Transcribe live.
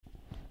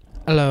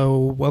Hello,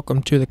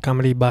 welcome to the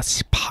Comedy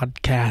Bus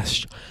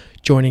Podcast.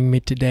 Joining me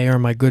today are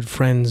my good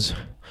friends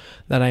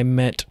that I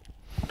met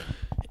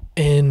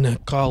in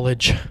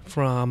college.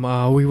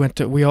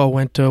 We all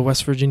went to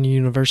West Virginia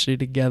University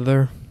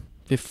together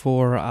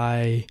before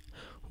I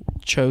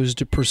chose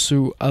to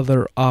pursue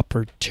other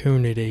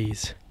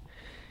opportunities.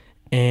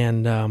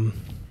 And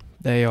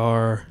they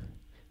are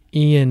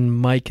Ian,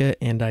 Micah,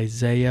 and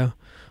Isaiah.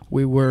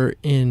 We were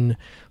in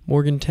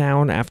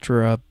Morgantown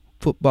after a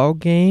football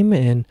game,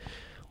 and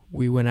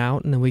we went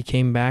out, and then we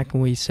came back,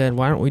 and we said,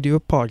 why don't we do a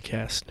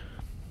podcast?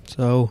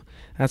 So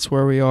that's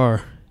where we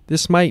are.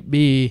 This might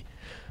be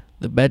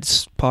the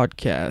best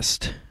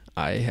podcast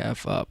I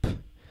have up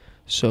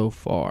so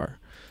far.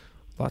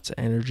 Lots of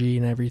energy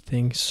and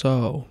everything.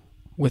 So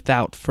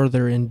without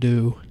further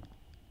ado,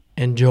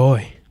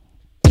 enjoy.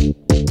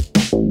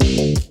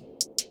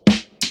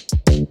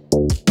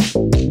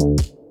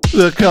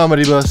 The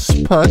Comedy Bus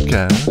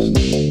Podcast.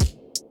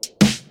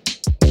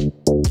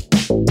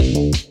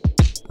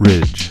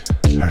 Ridge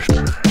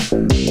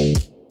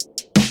Hirschberg.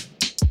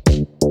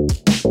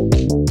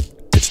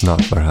 It's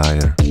not for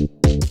hire.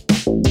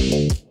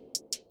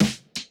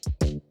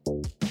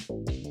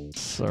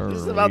 This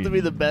is about to be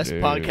the best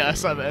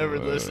podcast I've ever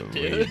listened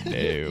to.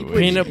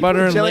 Peanut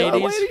butter and Jelly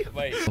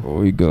ladies.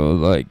 We go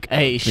like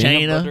Hey, peanut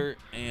Shayna. butter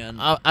and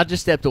I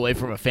just stepped away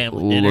from a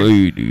family dinner.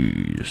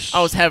 ladies.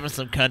 I was having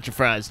some country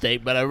fried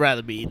steak, but I'd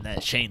rather be eating that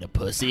Shayna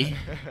pussy.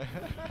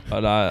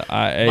 But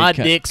I My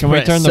can, dick's can we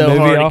pressed turn the so movie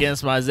hard off?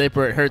 against my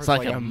zipper, it hurts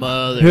like a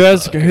mother. Who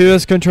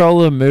has control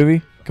of the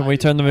movie? Can we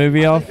turn the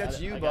movie off? That's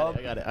you, Bob.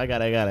 I got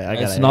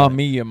it. It's not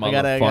me, you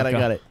motherfucker. I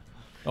got it.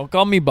 Don't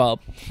call me Bob.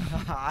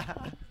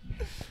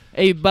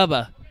 Hey,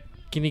 Bubba,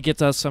 can you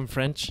get us some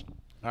French?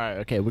 All right,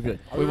 okay, we're good.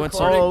 We want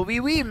Oh, oui,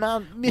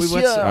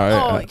 monsieur. some-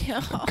 Alright, Oh,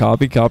 yeah.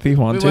 Copy. 1, We 2,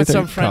 want 3.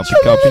 some French.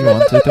 Copy.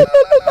 1, 2, 3.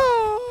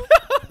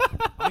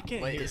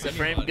 Wait, is the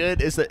frame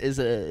good? Is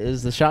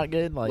the shot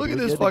good? Like, Look we at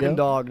this good to fucking go?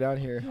 dog down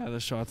here. Yeah, the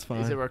shot's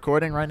fine. Is it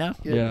recording right now?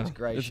 Goodness Yeah,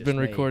 gracious it's been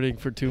me. recording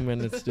for 2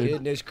 minutes, dude.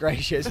 Goodness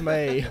gracious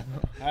me.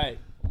 Hey,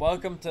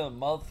 welcome to the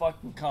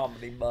motherfucking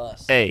Comedy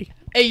Bus. Hey.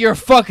 Hey, you're a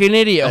fucking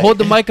idiot. Hold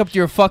the mic up to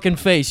your fucking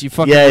face, you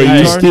fucking Yeah,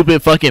 you retard.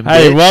 stupid fucking bitch.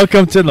 Hey,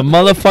 welcome to the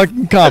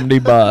motherfucking Comedy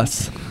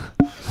Bus.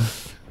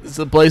 It's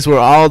the place where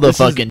all the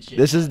fucking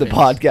This is the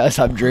podcast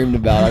I've dreamed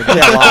about. I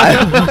can't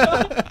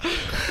lie.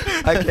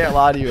 I can't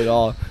lie to you at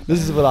all. This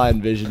is what I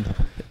envisioned.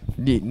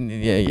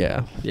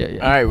 Yeah.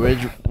 All right, Ridge.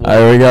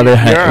 Alright, we gotta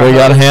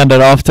hand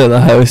it off to the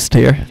host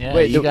here. Yeah,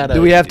 Wait, you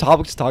do we have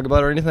topics to talk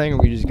about or anything? Or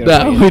are we just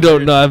gonna? No, we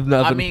don't know. I have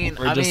nothing. I mean,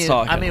 We're just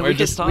talking. We're we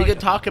just could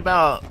talk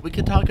about the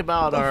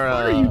our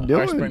fuck are you our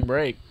doing? spring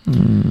break. All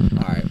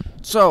right,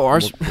 So,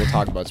 we'll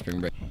talk about spring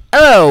break.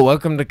 hello,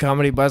 welcome to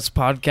Comedy Bus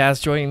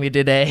Podcast. Joining me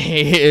today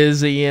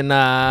is Ian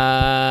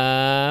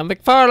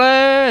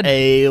McFarland.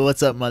 Hey,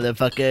 what's up,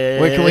 motherfucker?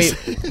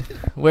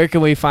 Where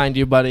can we find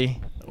you, buddy?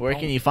 Where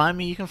can you find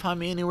me? You can find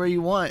me anywhere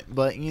you want,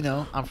 but you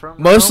know, I'm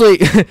from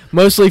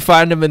Mostly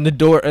find them in the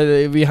door,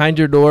 behind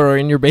your door, or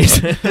in your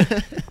basement.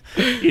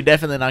 You're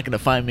definitely not gonna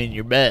find me in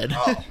your bed.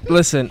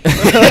 Listen.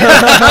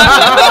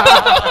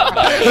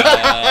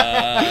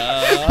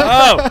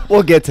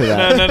 We'll get to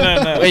that.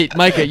 No. Wait,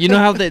 Micah, you know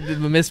how the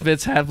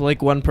Misfits have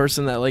like one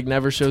person that like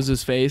never shows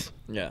his face?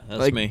 Yeah, that's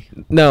Like, me.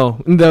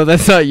 No,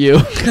 that's not you.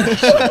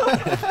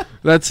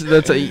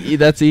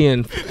 that's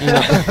Ian.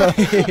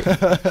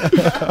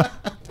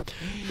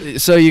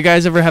 So you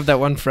guys ever have that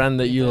one friend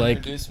that you like?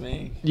 Introduce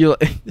me. You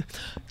like? We're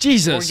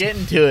Jesus,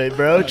 getting to it,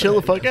 bro. Chill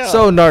the fuck out.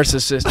 so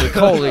narcissistic.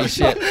 Holy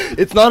shit.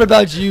 It's not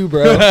about you,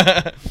 bro.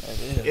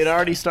 it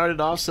already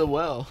started off so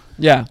well.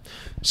 Yeah.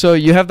 So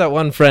you have that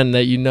one friend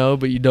that you know,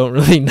 but you don't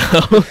really know.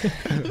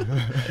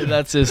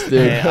 That's this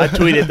dude. Yeah, I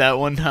tweeted that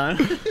one time.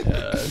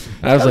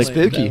 I was like,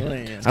 spooky.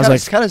 Yeah. I was like,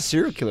 It's kind of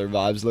serial killer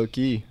vibes, low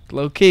key.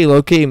 low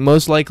key.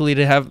 Most likely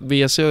to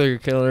be a serial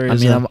killer I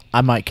is. mean,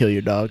 I might kill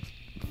your dog.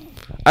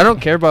 I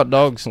don't care about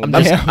dogs. I'm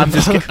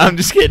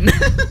just kidding.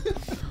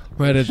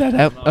 Where did that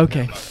happen?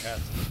 Okay.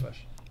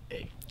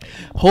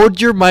 Hold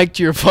your mic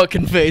to your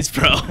fucking face,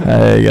 bro.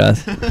 Hey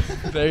guys.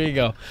 There you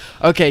go.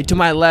 Okay, to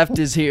my left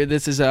is here.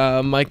 This is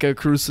Micah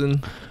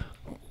Cruson.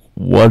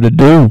 What to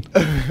do?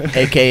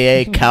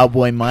 AKA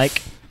Cowboy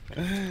Mike.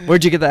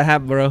 Where'd you get that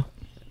hat, bro?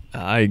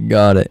 I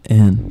got it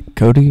in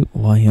Cody,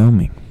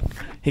 Wyoming.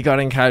 He got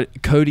in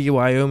Cody,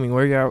 Wyoming.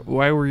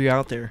 Why were you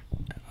out there?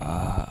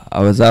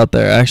 I was out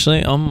there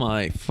actually on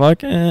my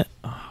fucking.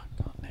 Oh,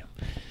 goddamn.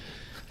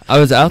 I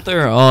was out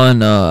there on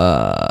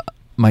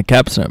my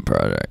capstone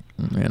project.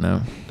 You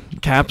know,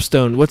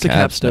 Capstone. What's a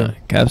capstone?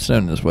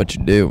 Capstone is what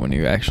you do when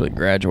you actually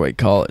graduate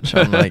college.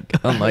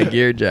 Unlike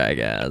your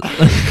jackass.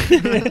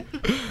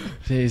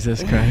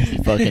 Jesus Christ.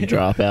 You fucking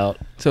drop out.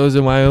 So it was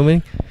in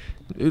Wyoming?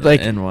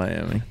 Like in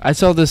Miami. I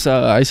saw this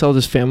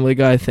Family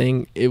Guy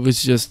thing. It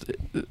was just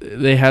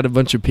they had a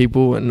bunch of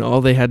people and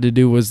all they had to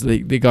do was they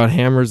got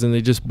hammers and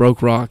they just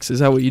broke rocks. Is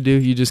that what you do?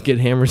 You just get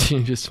hammers and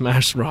you just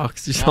smash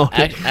rocks. Just all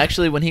day.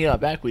 Actually, when he got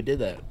back, we did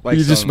that. Like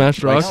You just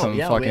smashed rocks? Like some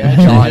Yeah, fucking we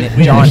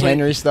actually- John actually-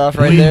 Henry stuff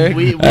right there.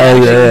 We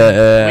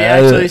yeah.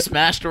 actually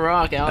smashed a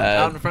rock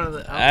out in front of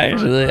the.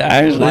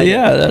 Actually,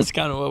 yeah, that's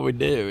kind of what we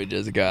do. We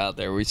just go out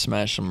there, we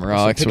smash some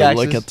rocks, we look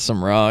pickaxes? at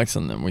some rocks,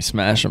 and then we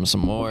smash them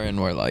some more,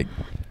 and we're like,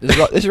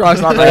 This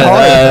rock's not very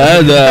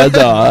hard.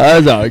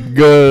 that's a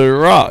good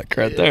rock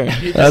right there.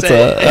 You just That's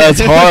say- that's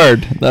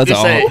hard. That's You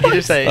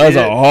just say-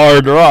 a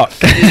hard rock.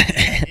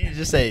 You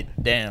just say,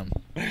 "Damn,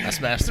 I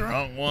smashed the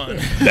wrong one."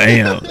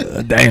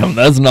 Damn,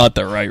 that's not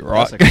the right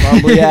rock. That's a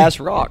crumbly ass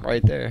rock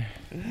right there.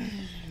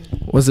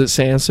 Was it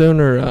sandstone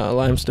or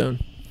limestone?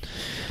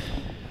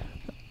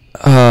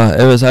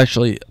 It was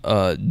actually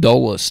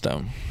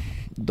Dolostone.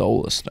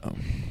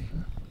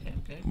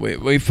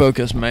 We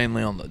focus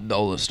mainly on the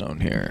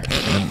Dolostone here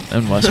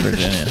in West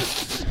Virginia.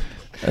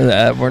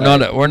 We're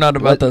not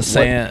about the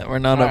sand. We're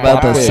not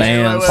about the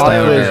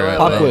sandstone.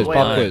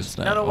 Pop quiz.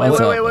 No, What's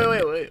up?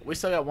 wait. We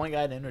still got one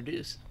guy to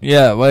introduce.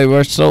 Yeah, wait.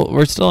 We're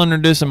still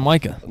introducing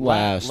Micah.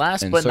 Last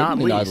and but not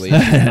certainly least.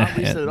 Not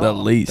least at The all.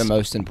 least. The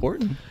most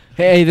important.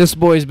 Hey, this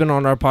boy's been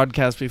on our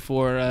podcast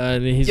before.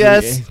 He's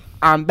Yes,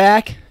 I'm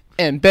back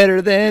and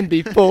better than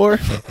before.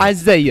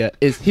 Isaiah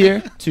is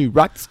here to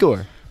rock the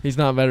score. He's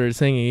not better at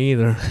singing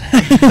either.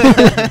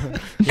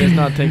 He has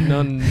not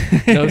taken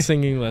no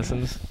singing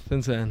lessons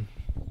since then.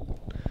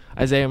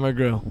 Isaiah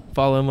McGrew.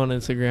 Follow him on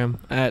Instagram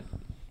at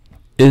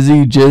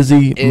Izzy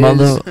Jizzy Is-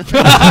 mother.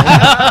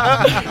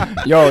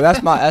 Yo,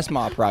 that's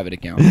my private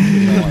account.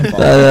 You don't wanna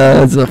follow.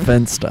 That's a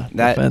Finsta.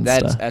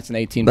 That's an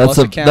 18 That's plus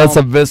a account. that's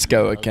a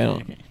Visco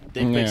account. Okay.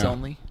 Dick pics Yeah.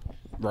 only.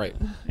 Right,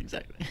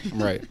 Exactly.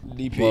 right.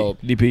 DP. Well,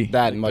 DP.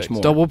 that and much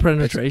more. double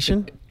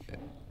penetration.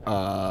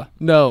 Uh,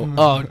 No.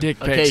 Oh, dick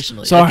pics.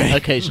 Occasionally. Sorry.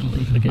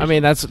 Occasionally. I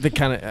mean, that's the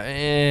kind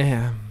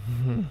of.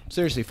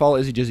 seriously, follow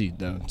Izzy Jizzy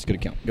though. It's a good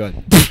account. Go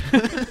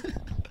ahead.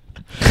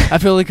 I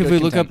feel like if Good we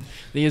look up content.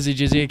 the Izzy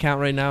Jizzy account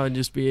right now, it'd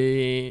just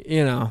be a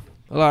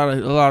lot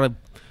of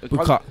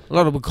bukkake.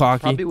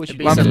 Probably what It'd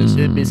you be, think it is.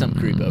 it'd be some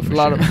creepo for A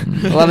lot sure.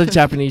 of a lot of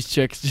Japanese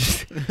chicks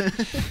just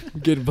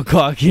get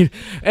bukkake.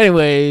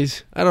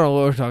 Anyways, I don't know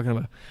what we're talking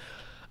about.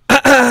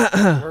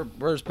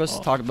 We're supposed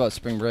to talk about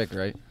spring break,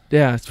 right?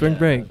 Yeah, spring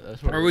break.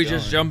 That's where Or we're we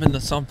just going. jump into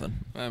something.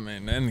 I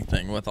mean,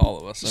 anything with all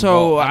of us.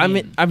 So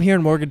involved. I'm here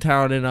in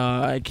Morgantown, and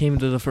I came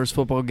to the first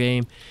football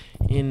game.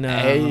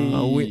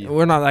 Hey.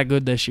 We're not that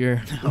good this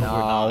year. No,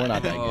 we're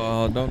not that good.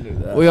 Oh, don't do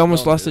that. We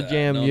almost Don't lost do to that.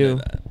 JMU. Don't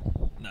do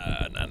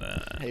that.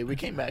 No. Hey, we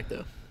came back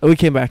though. We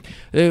came back.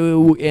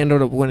 We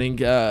ended up winning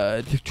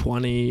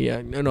 20.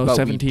 No, But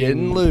 17. we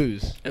didn't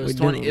lose. It was We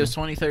 20. didn't. It was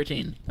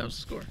 2013. That was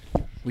the score.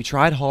 We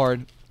tried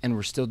hard, and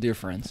we're still dear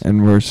friends.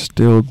 And we're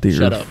still dear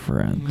Shut up.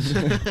 friends.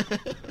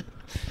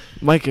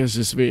 Mike is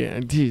just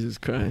being Jesus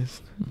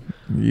Christ.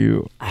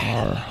 You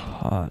are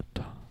hot.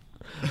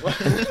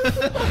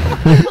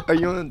 Are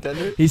you on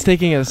Tinder? He's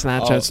taking a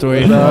Snapchat Oh,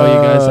 story for all you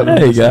guys. that are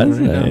Hey listening guys.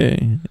 right now.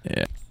 Hey.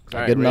 Yeah. All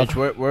right, Good enough?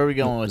 Rich, where are we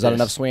going with Is that this?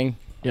 enough swing?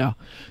 Yeah.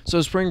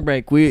 So spring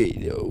break,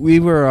 we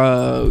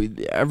were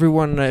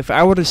everyone. If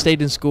I would have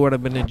stayed in school, I'd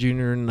have been a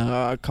junior in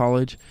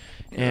college.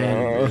 And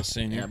Yeah,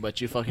 Senior.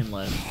 but you fucking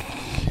left.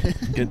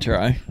 Good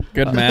try.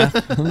 Good math.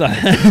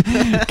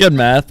 Good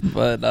math.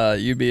 But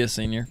you be a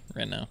senior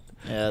right now.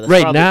 Yeah, that's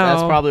Right probably,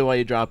 that's now- probably why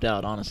you dropped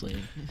out. Honestly.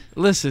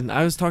 listen,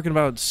 I was talking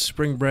about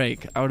spring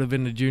break. I would have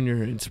been a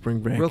junior in spring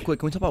break. Real quick,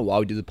 can we talk about why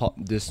we do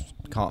this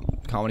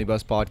Comedy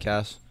Bus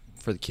podcast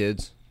for the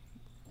kids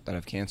that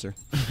have cancer?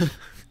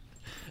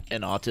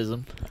 And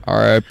autism.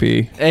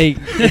 R.I.P. Hey.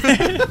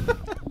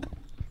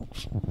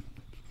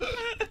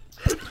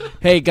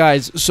 Hey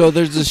guys, so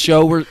there's this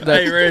show where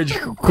Hey, Rich.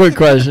 Quick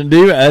question.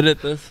 Do you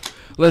edit this?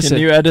 listen,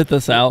 Can you edit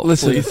this out,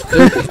 listen. please?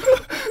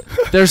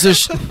 There's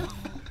this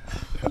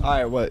All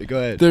right, what? Go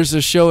ahead. there's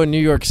a show in New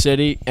York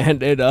City,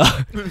 and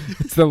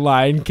it's The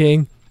Lion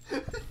King,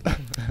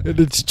 and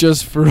it's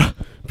just for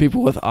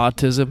people with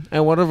autism.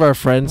 And one of our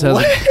friends has.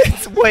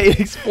 Wait,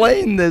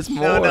 explain this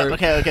more. No.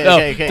 Okay. No,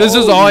 Okay. this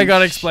is all I gotta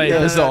Holy explain.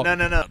 shit. This is all.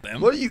 No.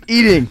 What are you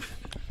eating?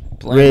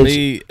 Plan Rich.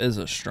 B is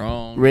a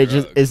strong Rich,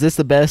 drug. is this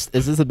the best?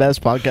 Is this the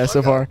best podcast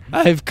so far?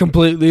 I've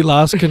completely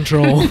lost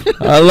control.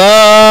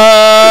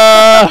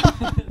 Hello.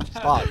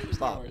 Stop.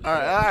 All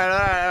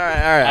right.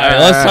 All right,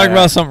 let's talk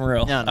about something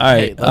real. No, All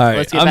right, hey, all right.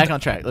 let's get I'm back on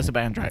track. Let's get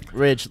back on track.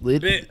 Rich,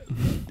 lead.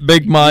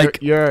 Big Mike.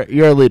 You're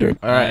a leader.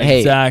 All right. Hey.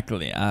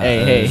 Exactly.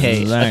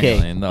 Hey.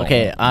 Exactly. No,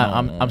 Okay. no.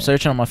 I'm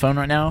searching on my phone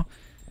right now.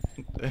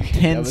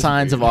 10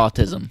 signs of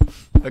autism.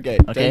 Okay,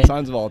 Okay. 10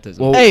 signs of autism.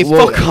 Well, Hey,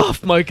 well- fuck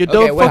off, Micah. Okay,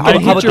 Don't wait, how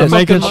fucking about hit your this?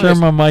 Making fucking sure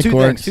mic. my mic two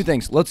works.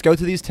 things. Let's go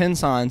through these 10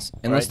 signs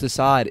and let's Right.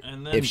 decide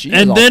And if she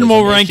and is then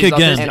we'll autism, if rank she's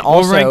again. autistic. And We'll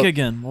also, rank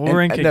again. We'll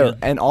rank no, again.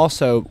 and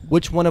also,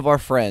 which one of our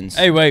friends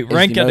Hey, wait, is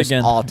rank the it most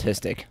again.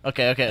 autistic?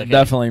 Okay.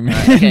 Definitely me.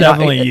 Okay.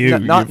 Definitely you. Not you here.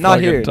 fucking Not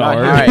tard. here. All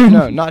right.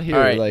 No, not here.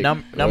 All right. Like,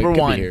 number well, it could be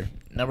one. here.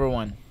 Number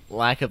one.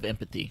 Lack of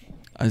empathy.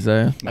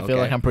 Isaiah. I feel Okay.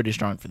 like I'm pretty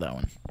strong for that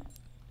one.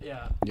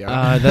 Yeah.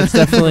 Yeah. That's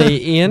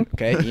definitely Ian.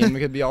 Okay, Ian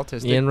could be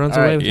autistic. Ian runs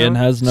All away right, with Ian that.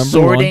 has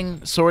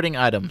number sorting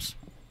items.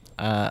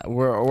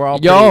 We're all Y'all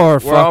pretty, are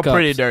we're all fuck-ups.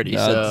 pretty dirty.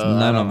 That's so I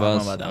none don't of know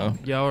us, about that though. one.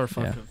 Y'all are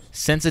fuck Yeah. ups.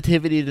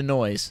 Sensitivity to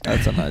noise.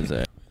 That's an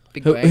Isaiah.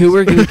 Big Who, bangs. who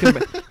are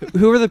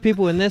who are the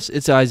people in this?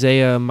 It's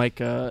Isaiah,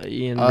 Micah,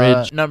 Ian,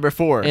 Ridge, Number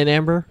 4. and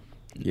Amber.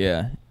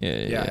 Yeah. Yeah,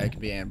 it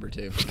could be Amber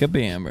too. It could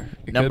be Amber.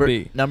 It number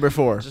could be. number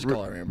 4. Just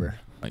call her Amber.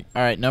 All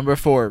right, number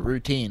 4.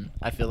 Routine.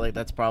 I feel like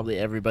that's probably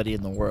everybody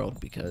in the world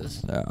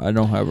because I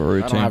don't have a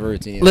routine. I don't have a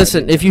routine. either. I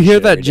Listen, do if you different hear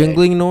shit that every day.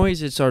 jingling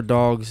noise, it's our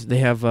dogs. They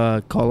have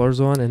collars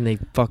on and they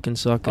fucking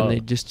suck and Oh, they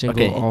just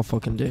jingle okay. all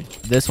fucking day.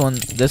 this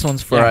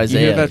one's for Yeah, you Isaiah.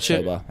 hear that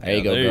shit? There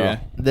you go, there you girl.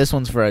 This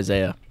one's for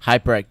Isaiah.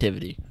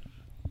 Hyperactivity.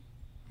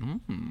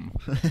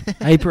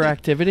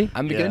 Hyperactivity?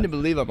 I'm Yeah. beginning to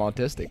believe I'm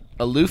autistic.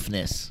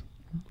 Aloofness.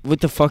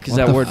 What the fuck is What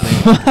that the word,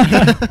 f-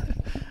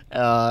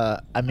 man?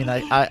 I mean,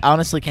 I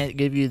honestly can't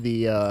give you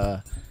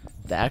the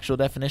actual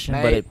definition,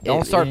 Hey, but it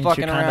don't start means you're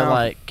fucking kinda around.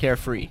 like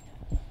carefree.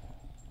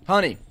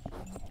 Honey.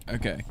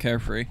 Okay,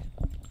 carefree.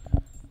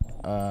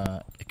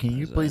 Can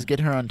you Is please that- get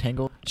her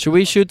untangled? Should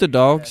we shoot the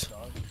dogs?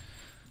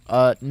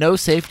 No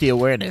safety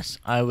awareness.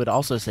 I would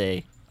also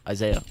say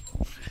Isaiah.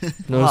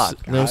 No,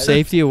 Fuck, no guys.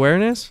 safety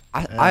awareness?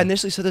 I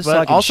initially said this so But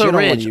I could also shit on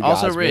one of Ridge. you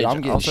Also guys, but Ridge. I'm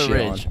getting Also shit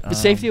Ridge.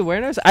 Safety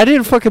awareness? I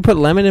didn't fucking put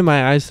lemon in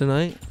my eyes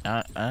tonight.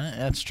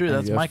 That's true.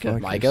 That's Yeah, Micah.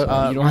 fuck Micah,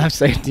 yourself. you don't have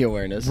safety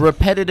awareness.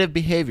 Repetitive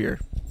behavior.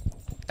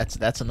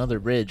 That's another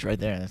Ridge right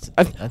there. That's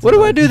What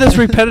do I another- do that's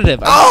repetitive?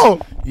 Oh!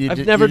 You I've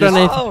ju- never you done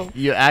just- anything.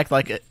 You act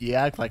like an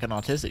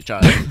autistic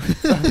child.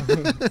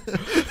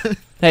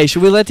 Hey,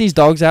 should we let these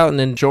dogs out and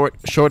then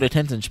short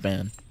attention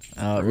span.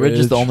 Ridge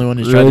is the only one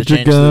who's trying to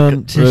change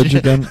again, the Ridge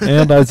again,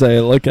 and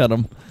Isaiah. Look at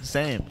him.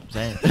 Same.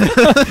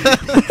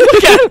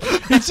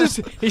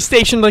 he's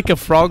stationed like a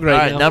frog All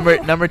right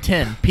right, now. number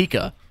 10,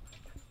 Pika.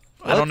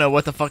 I don't know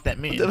what the fuck that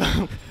means.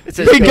 It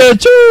says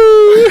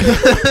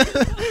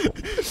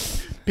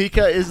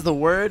Pika is the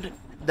word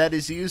that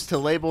is used to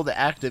label the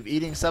act of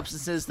eating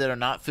substances that are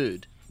not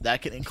food.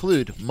 That can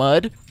include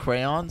mud,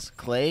 crayons,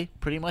 clay,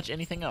 pretty much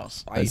anything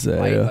else.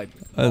 Isaiah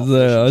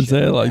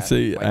Isaiah likes to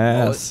eat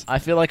ass. I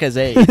feel like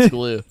Isaiah eats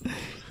glue.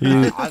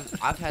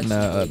 I've had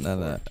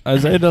No.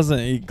 Isaiah doesn't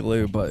eat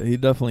glue, but he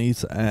definitely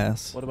eats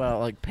ass. What about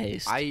like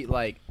paste? I eat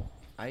like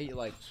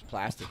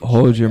plastic. and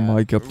Hold shit your like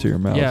mic up to your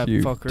mouth, Yeah,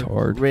 you fucker.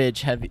 tard.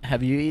 Ridge, have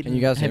you eaten? Can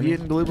you guys have hear you me?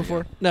 eaten glue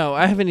before? No,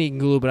 I haven't eaten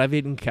glue, but I've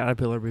eaten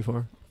caterpillar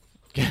before.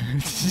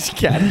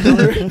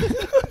 Caterpillar.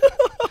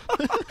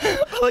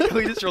 I like how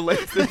he just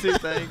relates the two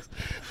things.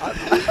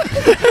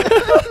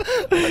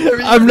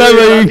 I've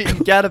never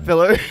eaten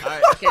caterpillar.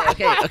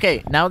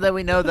 Okay. Now that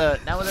we know the,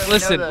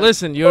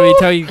 Listen. You want me to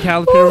tell you the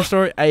caterpillar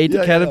story? I ate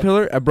Yeah, the yeah.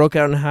 caterpillar. I broke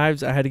out in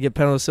hives. I had to get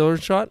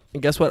penicillin shot.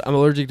 And guess what? I'm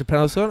allergic to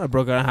penicillin. I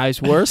broke out in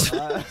hives worse.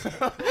 Wait.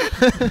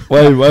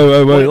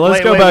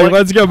 Let's go back.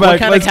 Let's go What back.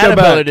 kind Let's of go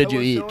caterpillar back. did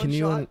you eat? Can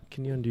you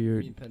undo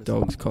your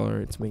dog's collar?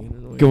 It's making a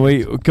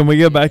noise. Can we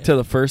get back to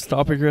the first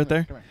topic right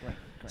there?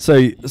 So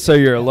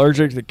you're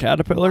allergic to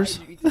caterpillars?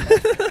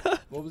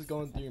 What was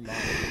going through your mind?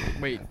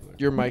 Wait,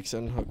 your mic's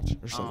unhooked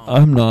or something.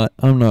 I'm not.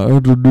 Ridge,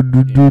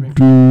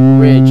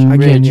 I can't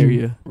Ridge. hear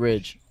you.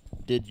 Ridge,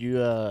 do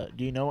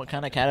you know what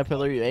kind of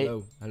caterpillar you ate?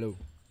 Hello.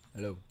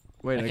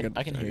 Wait,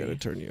 I can hear gotta you.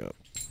 turn you up.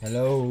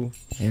 Hello.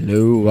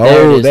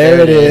 There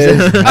it is.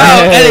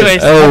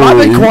 anyways. Have I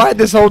been quiet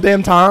this whole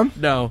damn time?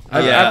 No,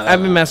 Yeah.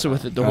 I've been messing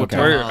with it the whole Okay.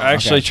 time. We're Oh,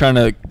 actually okay. trying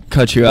to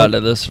cut you out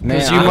of this Man,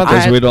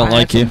 because we don't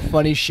like you. Some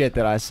funny shit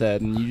that I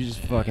said, and you just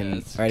fucking.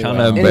 It's Anyway.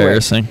 kind of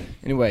embarrassing.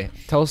 Anyway,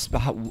 tell us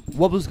about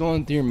what was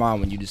going through your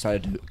mind when you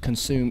decided to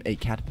consume a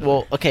caterpillar.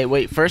 Well, okay,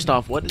 wait. First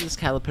off, what does this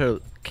caterpillar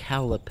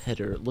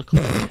look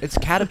like? it's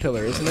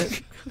caterpillar, isn't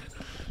it?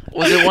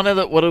 Was it one of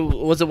the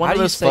was it one How of do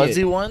you those say it?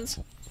 fuzzy ones?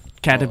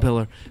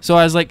 Caterpillar. So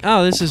I was like,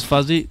 oh, this is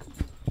fuzzy.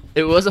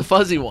 It was a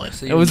fuzzy one.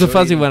 It was a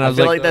fuzzy one. I I was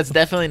feel like, like that's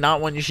definitely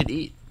not one you should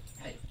eat.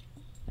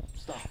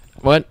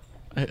 what?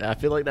 I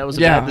feel like that was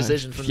a bad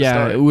decision from the Yeah,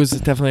 start. it was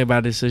definitely a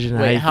bad decision.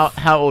 Wait, I,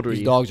 how old were These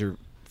you? dogs are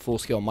full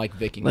scale Mike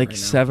Viking. like right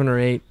now. 7 or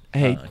 8.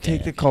 Hey, Oh, okay,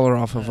 take the okay. collar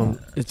off of them.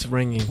 It's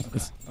ringing.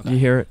 Okay. You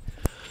hear it?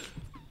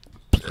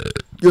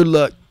 Good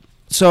luck.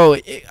 So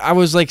I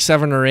was like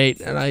 7 or 8,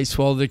 and I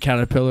swallowed the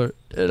caterpillar.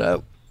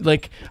 And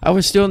I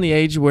was still in the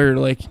age where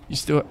like you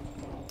still.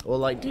 Well,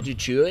 like, did you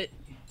chew it?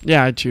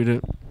 Yeah, I chewed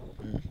it.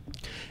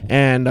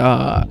 And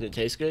Did it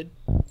taste good?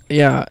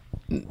 yeah,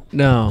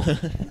 no, Which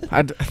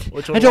I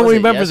one don't was it,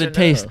 remember yes the or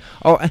taste.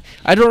 no? Oh,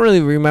 I don't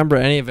really remember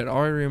any of it.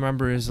 All I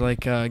remember is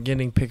like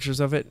getting pictures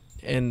of it,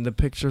 and the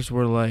pictures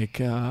were like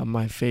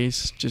my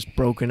face just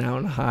broken out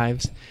in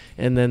hives,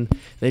 and then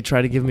they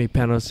tried to give me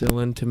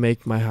penicillin to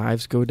make my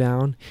hives go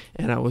down,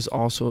 and I was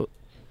also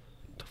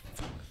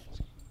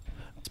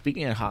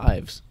Speaking of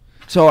hives.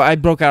 so I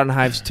broke out in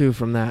hives too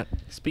from that.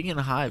 Speaking of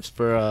hives,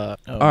 for All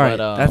right,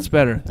 that's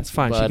better. That's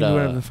fine. She but, can do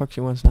whatever uh, the fuck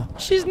she wants now.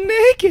 She's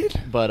naked.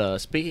 But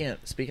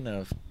speaking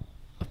of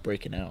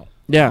breaking out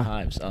Yeah,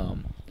 hives,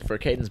 for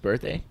Caden's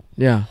birthday,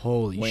 yeah.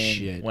 Holy When-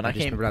 shit! when I I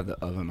just came- remember I have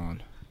the oven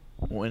on.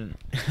 when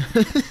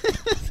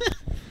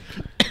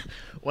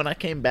when I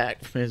came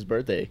back from his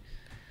birthday,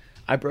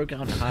 I broke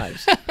out in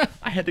hives.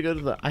 I had to go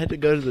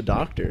to the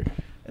doctor,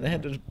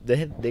 and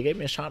they gave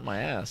me a shot in my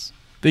ass.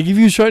 They give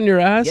you a shot in your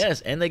ass?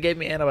 Yes, and they gave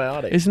me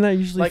antibiotics. Isn't that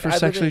usually Like, for I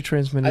sexually literally-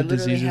 transmitted I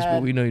literally diseases? But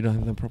had- we know you don't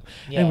have that problem.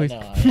 Yeah, Anyways,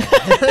 no,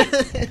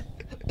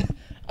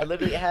 I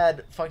literally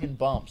had fucking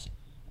bumps,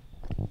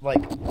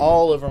 like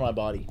all over my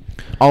body,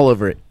 all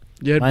over it,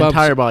 you had my bumps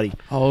entire body,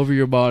 all over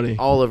your body.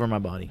 all over my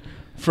body.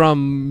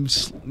 From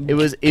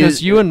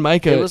Because you and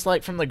Micah, It was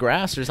like from the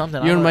grass or something.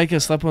 I you and don't-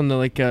 Micah slept on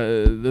the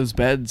those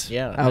beds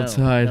Yeah,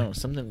 outside. No,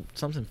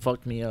 something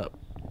fucked me up.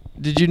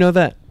 Did you know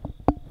that?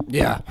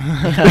 Yeah.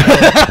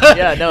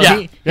 Yeah, no,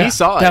 Yeah, he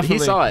saw it. definitely.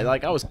 He saw it.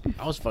 Like I was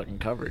fucking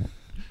covered. I'm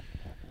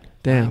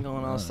Damn.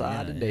 going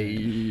outside yeah,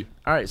 today.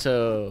 All right,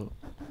 so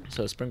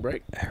spring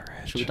break.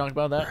 Should we talk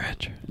about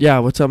that? Yeah.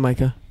 What's up,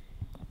 Micah?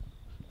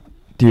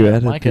 Do you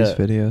edit Micah- these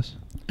videos?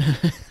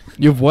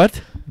 You've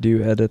what? Do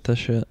you edit this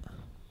shit?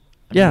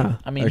 Yeah.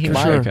 I mean, he Okay.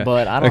 might, Sure. Okay.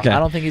 but I don't. Okay. I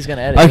don't think he's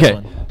gonna edit Okay. this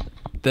one.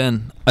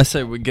 Then I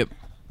say we get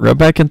right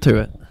back into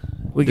it.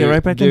 We get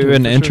right back do into it.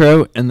 an for intro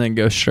sure. and then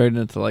go straight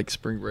into like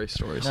spring break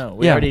stories. No,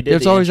 we Yeah, already did.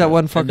 there's the always that intro.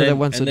 one fucker that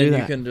wants to do you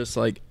that. can just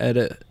like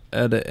edit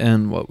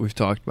in what we've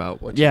talked about.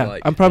 What Yeah, you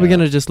like. I'm probably Yeah.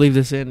 gonna just leave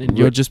this in, and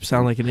you'll just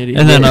sound like an idiot.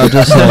 And then I'll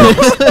just like,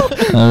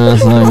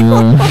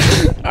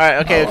 All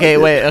right. Okay.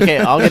 Wait. Okay.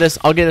 I'll get us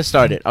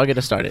started.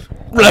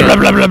 blah blah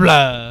blah blah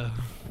blah.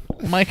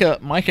 Micah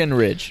and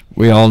Ridge.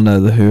 we all know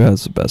who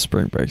has the best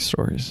spring break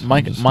stories. I'm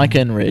Micah just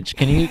and Ridge.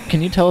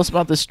 Can you tell us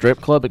about this strip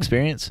club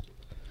experience?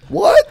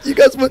 What? You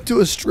guys went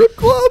to a strip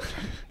club?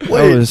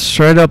 Wait, was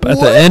straight up at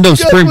the what? end of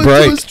You guys spring went to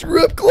break. a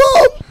strip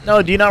club?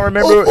 No, do you not A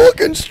remember?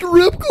 fucking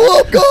strip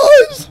club,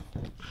 guys.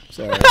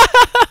 Sorry.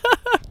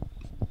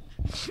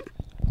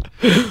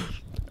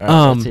 All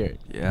right, let's hear it.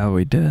 Yeah,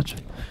 we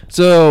did.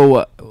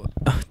 So,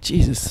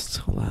 Jesus, it's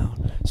so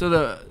loud. So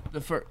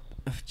the first,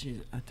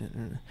 Jesus, I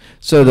didn't.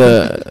 So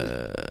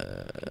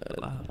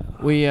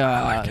we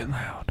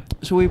loud.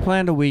 so we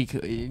planned a week.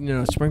 You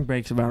know, spring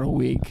break's about a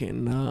week,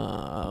 and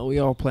we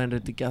all planned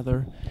it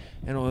together.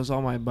 And it was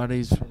all my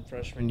buddies from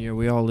freshman year.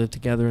 We all lived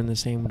together in the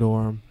same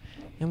dorm,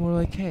 and we're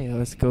like, hey,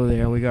 let's go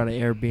there. We got an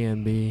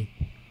Airbnb.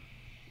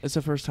 It's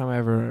the first time I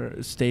ever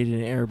stayed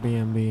in an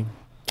Airbnb.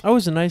 Oh, it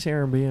was a nice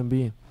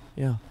Airbnb.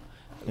 Yeah.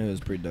 It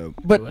was pretty dope.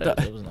 But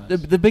It was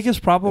nice. the biggest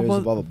It problem was was,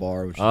 above a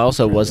bar. Which I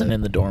also was wasn't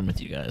in the dorm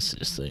with you guys,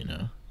 just so you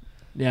know.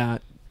 yeah,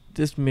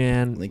 this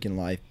man, Lincoln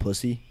Life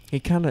pussy. he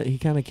kind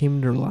of came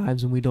into our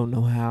lives and we don't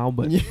know how,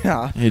 but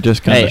Yeah. He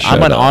just kind Hey, of.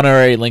 I'm an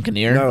honorary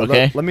Lincolneer. No,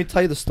 Okay. let me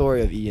tell you the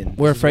story of Ian.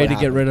 we're This is afraid what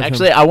to get rid of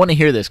Actually, him. I want to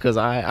hear this because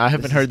I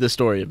haven't This heard is- this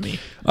story of me.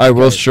 All right,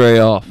 we'll Okay. stray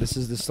off. This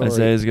is the story.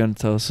 Isaiah's gonna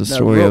tell us the No,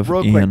 story real, of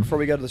real Ian. quick before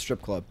we go to the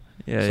strip club.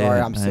 Yeah, Sorry,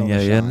 yeah, I'm still in yeah,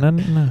 the yeah. shot.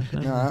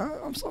 No. Nah,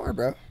 I'm sorry,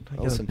 bro. I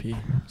gotta Listen. pee.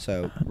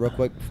 So, real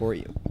quick before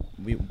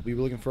we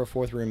were looking for a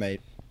fourth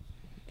roommate.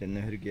 Didn't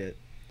know who to get.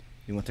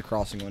 We went to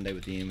Crossing one day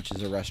with Ian, which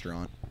is a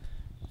restaurant.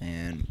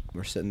 And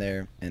we're sitting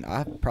there, and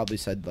I probably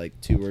said like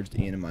 2 words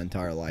to Ian in my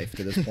entire life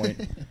to this point.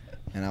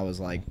 And I was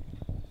like,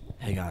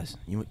 hey guys,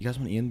 you guys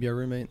want Ian to be our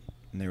roommate?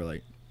 And they were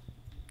like,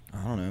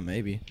 I don't know,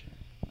 maybe.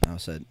 And I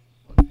said,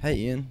 hey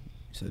Ian.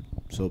 He said,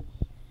 so,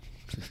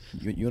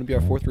 you want to be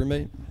our fourth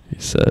roommate? He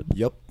said,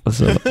 Yep.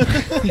 "What's up?"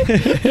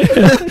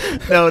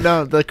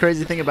 No. The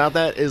crazy thing about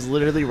that is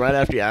literally right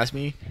after you asked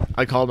me,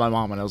 I called my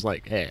mom and I was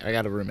like, "Hey, I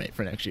got a roommate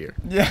for next year."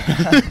 Yeah.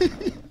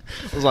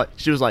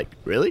 She was like,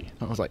 "Really?"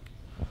 I was like,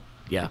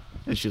 "Yeah."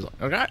 And she was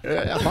like, "Okay,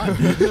 yeah, fine."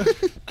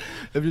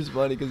 It was just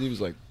funny because he was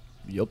like,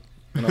 "Yep,"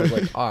 and I was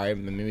like, "All right,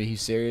 maybe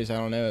he's serious. I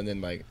don't know." And then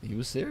like he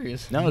was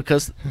serious. No,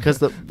 because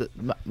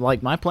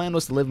my plan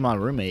was to live with my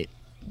roommate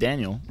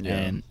Daniel, Yeah.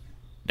 and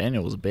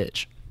Daniel was a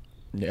bitch.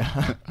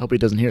 Yeah. I hope he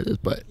doesn't hear this,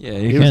 but Yeah,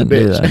 he you was a can't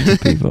do bitch. that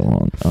to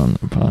people on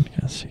the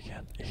podcast. You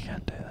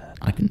can't do that.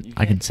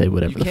 I can say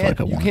whatever You the can't,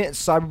 fuck I you want. can't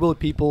cyberbully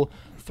people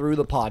through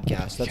the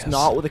podcast. That's Yes.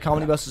 not what the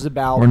Comedy Bus is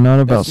about. We're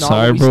not about That's not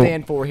what we cyber-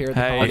 stand for here at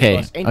the Hey. Comedy Okay,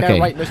 Bus. Ain't okay. that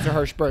right, Mr.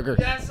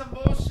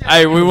 Hirschberger?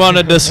 Hey, we want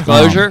a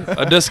disclosure.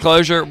 A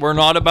disclosure. We're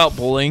not about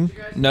bullying.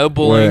 No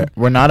bullying.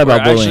 We're not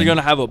about We're bullying. actually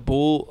gonna have a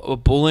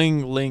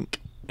bullying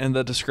link in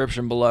the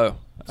description below.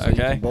 So you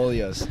Okay. can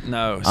bully us.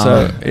 No.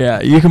 So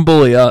yeah, you can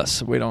bully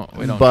us. We don't.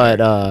 But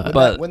care.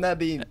 But Wouldn't that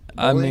be?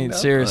 I bullying, mean, though?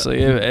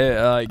 seriously,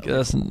 like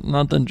that's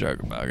nothing to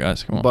joke about,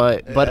 guys. Come on.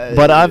 But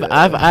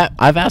Yeah.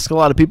 I've asked a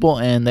lot of people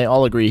and they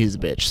all agree he's a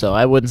bitch. So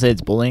I wouldn't say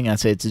it's bullying. I'd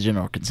say it's a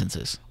general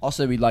consensus.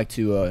 Also, we'd like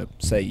to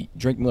say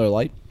drink Miller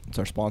Lite. It's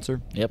our sponsor.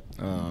 Yep.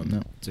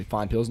 No. It's a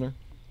fine pilsner.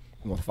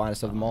 One of the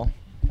finest of them all.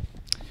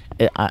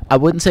 I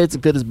wouldn't say it's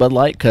as good as Bud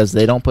Light because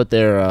they don't put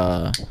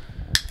their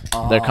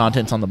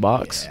contents on the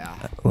box. Yeah.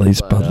 At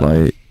least but, Bud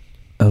Light,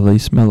 at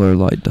least Miller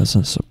Lite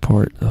doesn't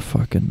support the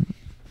fucking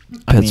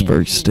I mean-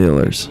 Pittsburgh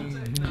Steelers.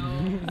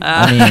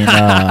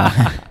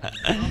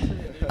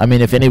 I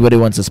mean, if anybody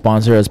wants to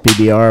sponsor us,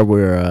 PBR,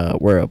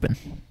 we're open.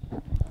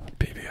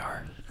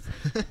 PBR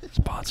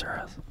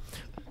sponsor us.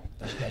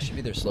 That should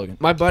be their slogan.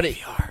 My buddy,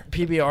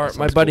 PBR.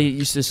 My buddy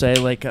used to say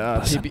like,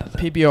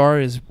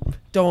 PBR is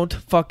don't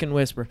fucking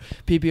whisper.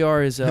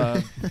 PBR is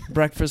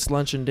breakfast,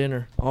 lunch, and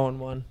dinner all in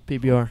one.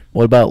 PBR.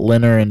 What about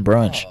dinner and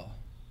brunch?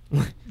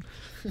 Oh.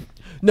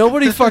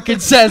 Nobody fucking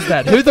says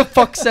that. Who the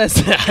fuck says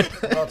that?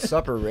 What about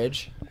supper,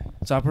 Ridge?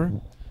 Supper?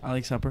 I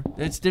like supper.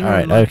 It's dinner. All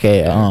right.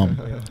 Okay. All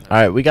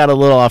right. We got a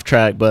little off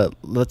track, but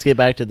let's get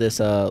back to this.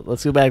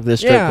 Let's go back to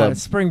this strip Yeah, club.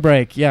 it's spring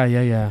break.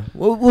 Yeah.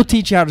 We'll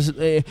teach you how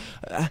to.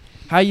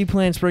 How you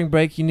plan spring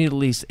break? You need at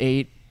least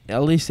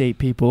eight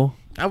people,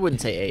 I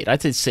wouldn't say 8.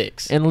 I'd say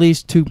 6. and at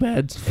least 2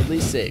 beds. At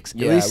least 6.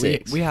 Yeah, At least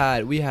 6. we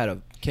had a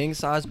king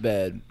size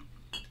bed,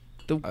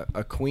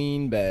 a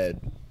queen bed,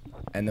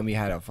 and then we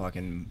had a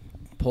fucking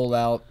pulled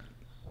out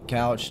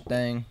couch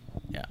thing.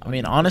 Yeah. I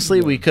mean,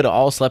 honestly, we could have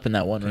all slept in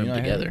that one Can you room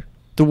not hear together.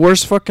 The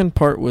worst fucking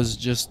part was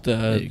just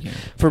You can.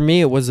 for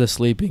me. It was the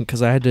sleeping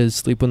because I had to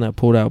sleep on that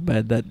pulled out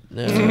bed. That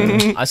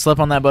I slept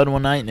on that bed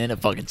one night, and then it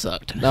fucking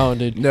sucked. no,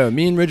 dude. No,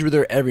 me and Ridge were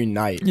there every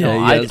night. Yeah, No,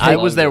 you I guys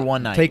was loved there it.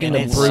 one night. Taking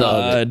and the it fruit sucked.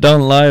 of it.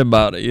 Don't lie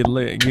about it.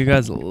 You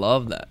guys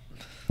love that.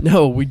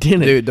 No, we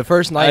didn't. Dude, the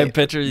first I night,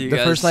 picture you the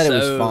guys first night it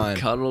was so fine.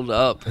 cuddled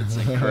up. It's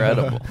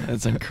incredible.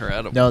 It's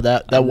incredible. No,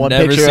 that I've one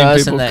never picture of seen us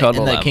in people that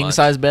cuddle that king much.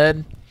 size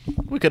bed,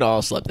 we could have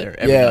all slept there.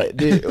 Every Yeah, night.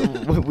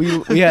 dude,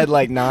 we had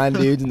like 9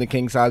 dudes in the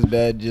king size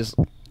bed just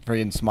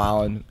freaking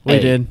smiling. we Hey,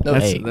 did. no-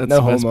 That's hey, that's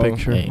no the best homo.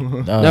 picture. Hey,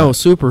 No,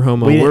 super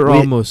homo. we-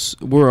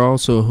 We're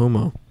also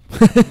homo.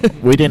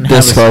 we didn't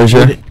have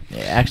Disclosure.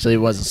 Actually,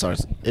 it was a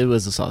sausage. It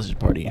was a sausage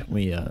party.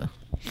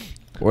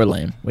 We're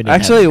lame. We didn't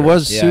Actually, have it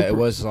was Yeah, super. it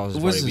was a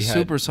sausage. It was party. a We had-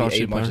 super we sausage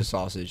ate a bunch party. of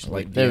sausage,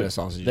 like There, Vienna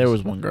sausages. there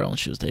was one girl and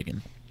she was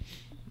taken.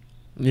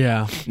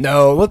 Yeah.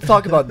 No, let's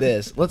talk about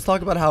this. Let's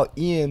talk about how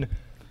Ian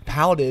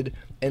pouted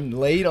and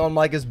laid on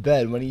Micah's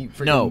bed when he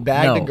freaking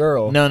bagged a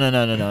girl. No.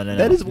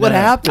 That is what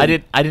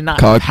happened. I did not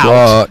Cock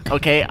pout. block.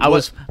 Okay, I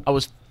was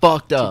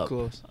fucked up.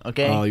 close.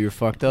 Okay, Oh, you're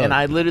fucked up. and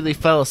I literally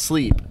fell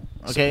asleep.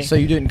 Okay, So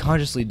you didn't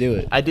consciously do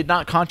it. I did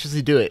not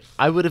consciously do it.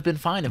 I would have been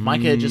fine if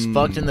Micah had just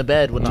fucked in the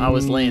bed when I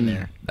was laying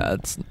there.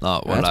 That's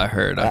not what That's- I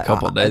heard a that-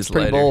 couple that's days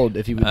pretty later. bold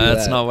if you would do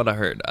That's that. not what I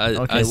heard. I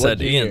Okay, said,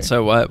 what'd you Ian, hear?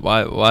 so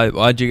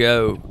why'd you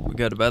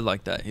go to bed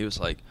like that? He was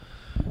like,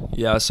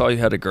 yeah, I saw you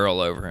had a girl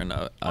over, and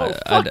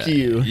fuck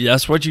you.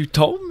 That's what you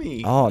told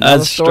me. Oh, now the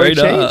that's story straight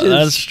up. changes.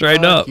 That's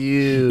straight Fuck up.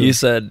 you. You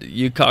said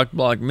you cock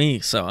block me,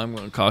 so I'm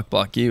gonna cock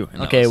block you.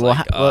 And I Okay, was well,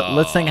 like,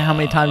 let's think of how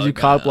many times you oh,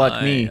 cock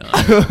blocked me.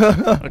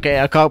 God, Okay,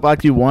 I cock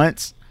blocked you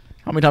once.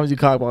 How many times you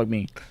cock blocked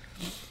me?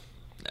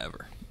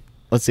 Never.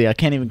 Let's see. I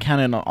can't even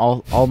count it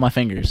on all my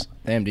fingers.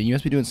 Damn, dude, you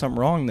must be doing something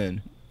wrong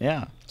then.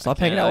 Yeah, Stop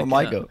I hanging can't- out with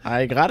I can't- Micah.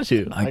 I got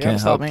to. I gotta can't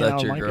stop help hanging out that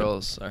with your Micah.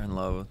 girls are in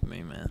love with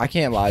me, man. I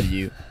can't lie to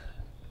you.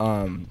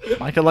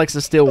 Micah likes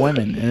to steal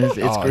women, and it's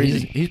oh,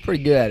 crazy. he's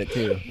pretty good at it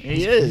too.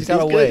 He is. He's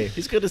got a good. way.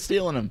 He's good at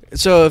stealing them.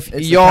 So if It's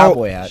the y'all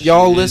cowboy hat.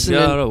 y'all She's listening,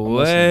 got a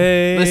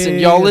way listen,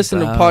 y'all listen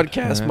to about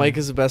podcasts. her. Mike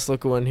is the best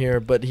looking one here,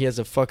 but he has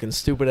a fucking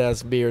stupid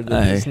ass beard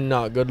that Hey. he's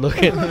not good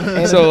looking.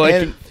 And- so like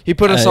and- he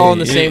put us all on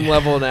the Hey. same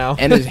level now.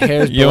 And his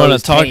hair's You below want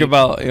his to talk taint.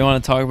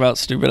 about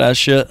stupid ass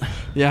shit?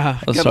 yeah,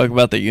 Let's got- talk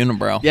about the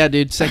unibrow. Yeah,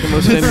 dude, second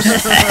most famous.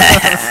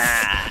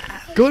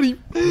 Got him.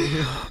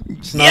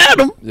 Get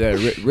him. Yeah,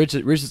 Rich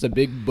is a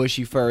big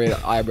bushy furry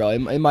eyebrow.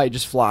 It might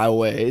just fly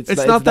away. It's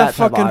not that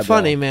type of fucking eyebrow.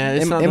 funny, man.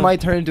 It's It, not it the-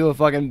 might turn into a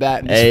fucking bat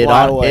and just Hey,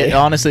 fly away. it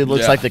honestly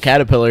looks Yeah. like the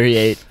caterpillar he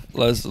ate.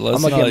 Let's I'm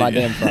gonna not get my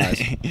damn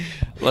fries.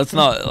 Let's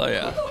not.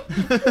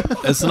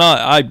 It's not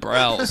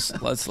eyebrows.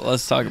 Let's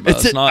talk about.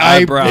 It's It's an not eye-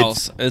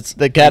 eyebrows. It's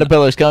The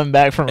caterpillar's coming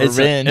back from It's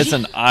revenge. it's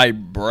an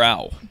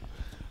eyebrow.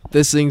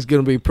 This thing's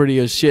gonna be pretty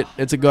as shit.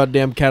 It's a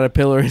goddamn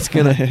caterpillar. It's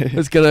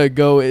gonna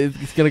go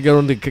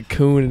into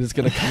cocoon and it's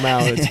gonna come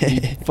out. It's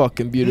gonna be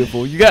fucking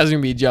beautiful. You guys are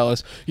gonna be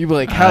jealous. You'll be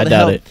like, how I the doubt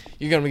hell? it.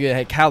 You're gonna be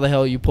like, how the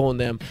hell are you pulling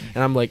them?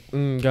 And I'm like,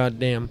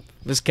 goddamn.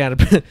 This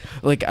caterpillar,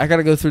 like, I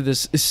gotta go through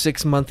this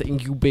 6-month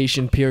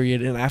incubation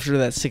period, and after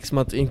that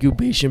 6-month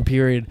incubation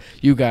period,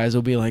 you guys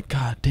will be like,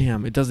 God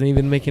damn, it doesn't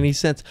even make any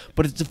sense.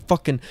 But it's a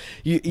fucking.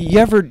 You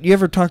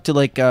ever talk to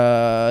like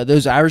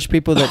those Irish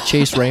people that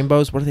chase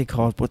rainbows? What are they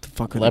called? What the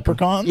fuck are they called?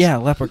 Leprechauns? Yeah,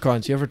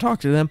 leprechauns. You ever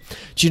talk to them?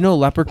 Do you know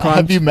leprechauns?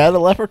 Have you met a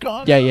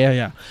leprechaun?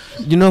 Yeah.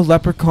 You know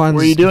leprechauns.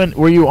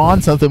 Were you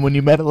on something when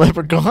you met a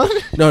leprechaun?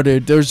 No,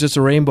 dude. There was just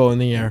a rainbow in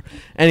the air.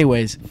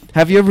 Anyways,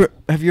 have you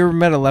ever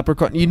met a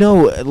leprechaun? You know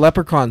leprechauns.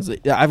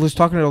 I was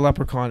talking to a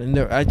leprechaun, and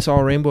I saw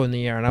a rainbow in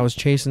the air, and I was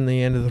chasing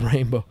the end of the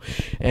rainbow,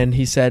 and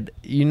he said,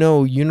 "You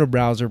know,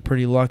 unibrows are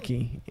pretty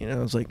lucky." And I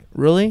was like,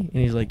 "Really?"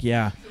 And he's like,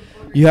 "Yeah.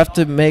 You have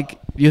to make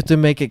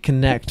it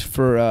connect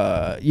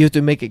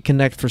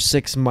for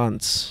 6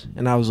 months."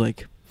 And I was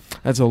like,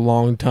 "That's a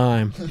long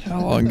time."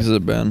 How long has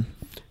it been?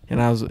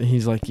 And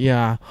he's like,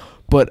 "Yeah,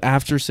 but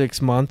after 6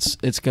 months,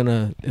 it's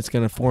gonna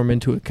form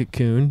into a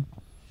cocoon.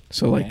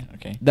 So like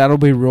okay. that'll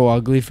be real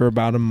ugly for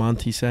about a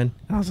month," he said.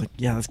 And I was like,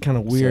 "Yeah, that's kind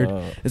of weird.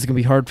 So- It's gonna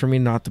be hard for me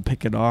not to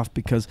pick it off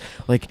because,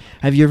 like,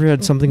 have you ever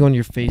had something on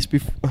your face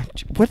before?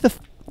 What the?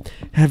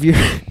 Have you?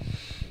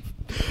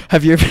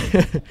 Have you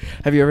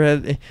ever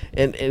had,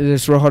 and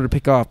it's real hard to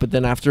pick off, but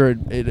then after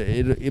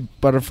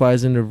it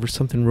butterflies into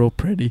something real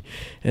pretty,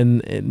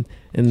 and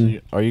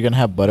Are you gonna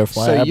have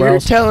butterfly So you're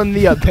eyebrows? telling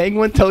me a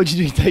penguin told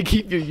you to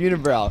keep your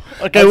unibrow?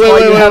 Okay, That's wait, why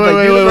wait, you wait, have a wait,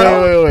 wait,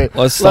 unibrow? wait.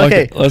 Let's talk.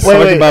 Okay, Let's wait,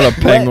 talk wait. about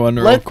a penguin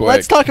real quick.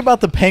 Let's talk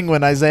about the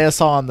penguin Isaiah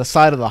saw on the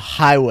side of the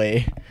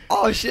highway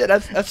Oh shit,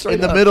 that's right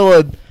in the middle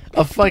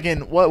of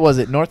fucking, what was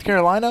it, North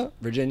Carolina?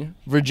 Virginia.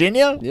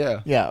 Virginia? Yeah.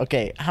 Yeah,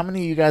 okay. How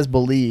many of you guys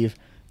believe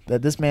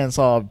that this man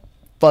saw a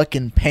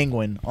fucking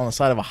penguin on the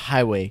side of a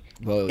highway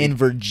Well, in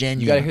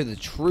Virginia? you gotta hear the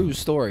true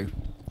story.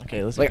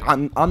 Okay, let's Like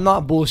I'm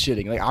not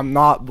bullshitting. Like I'm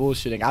not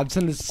bullshitting. I've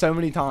said this so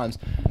many times.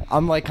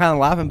 I'm like kind of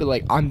laughing, but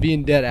like I'm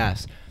being dead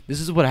ass.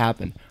 This is what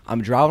happened.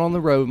 I'm driving on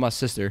the road with my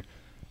sister.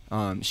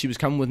 She was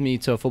coming with me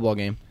to a football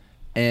game,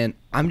 and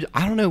I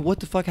don't know what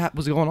the fuck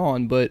was going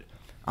on, but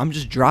I'm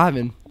just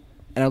driving,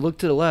 and I look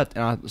to the left,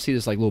 and I see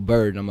this like little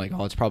bird, and I'm like,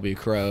 oh, it's probably a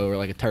crow or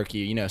like a turkey,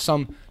 you know,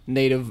 some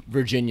native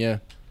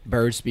Virginia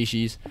bird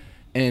species,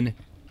 and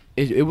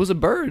it was a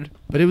bird,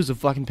 but it was a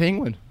fucking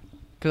penguin,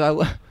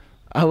 cause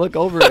I look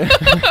over it.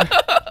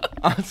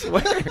 I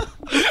swear.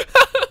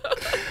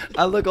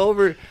 I look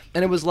over,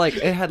 and it was like,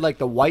 it had like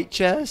the white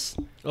chest.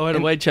 oh, and a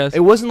And white chest. It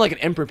wasn't like an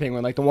emperor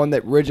penguin, like the one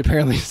that Ridge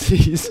apparently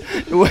sees.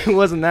 It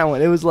wasn't that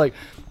one. It was like,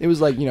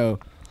 you know,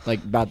 like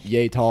about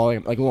yay tall,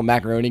 like a little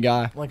macaroni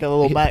guy. like a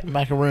little He-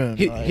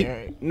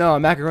 macaroon. No, a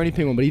macaroni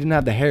penguin, but he didn't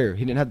have the hair.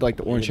 He didn't have like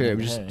the orange hair. It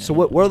was didn't have just, the so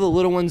hair, what are the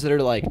little ones that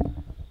are like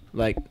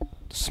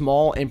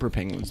small emperor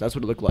penguins? That's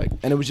what it looked like.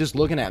 And it was just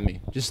looking at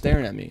me, just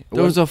staring at me. It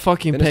There was a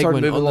fucking then it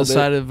started penguin moving a on the little bit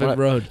side of the when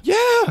I- road.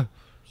 Yeah.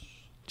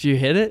 Did you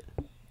hit it?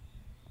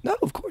 No,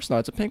 of course not.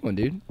 It's a penguin,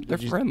 dude. They're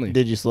friendly.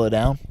 Did you slow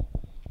down?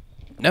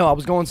 No, I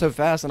was going so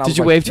fast, and I Did was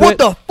you like, wave to "What it?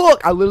 the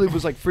fuck?" I literally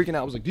was like freaking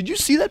out. I was like, "Did you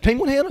see that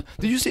penguin, Hannah?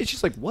 Did you see it?"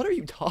 She's like, "What are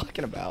you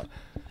talking about?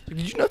 Did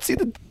you not see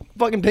the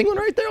fucking penguin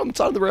right there on the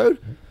side of the road?"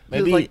 He was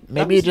Maybe like,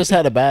 maybe "That you was- just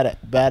had a bad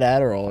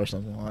Adderall or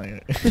something like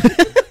it.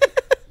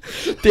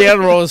 The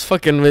Adderall is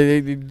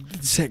fucking.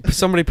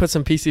 Somebody put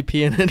some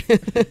PCP in it.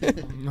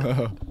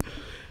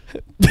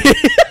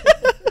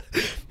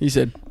 He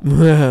said,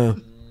 "Wow."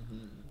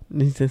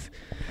 He says,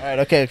 All right,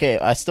 okay.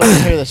 I still want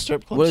to hear the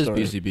strip club What is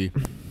story. PCP?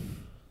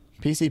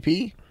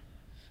 PCP?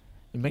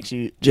 It makes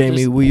you... "Jamie,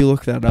 just- will you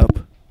look that up?"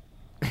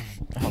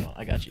 Hold on,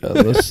 I got you.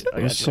 let's I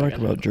got let's you, I talk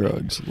got about you.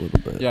 drugs a little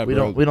bit. Yeah, We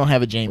don't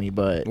have a Jamie,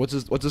 but... What's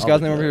this I'll guy's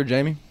look name it over up. here?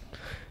 Jamie.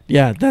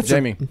 Yeah, that's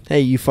Jamie.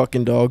 Hey, you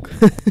fucking dog.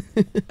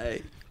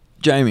 Hey,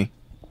 Jamie.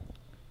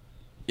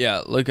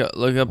 Yeah, look up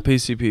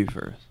PCP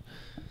first.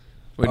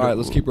 All right,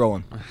 let's keep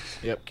rolling.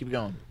 Yep, keep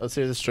going. Let's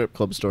hear the strip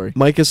club story.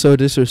 Mike is so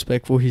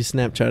disrespectful. He's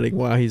Snapchatting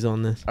while he's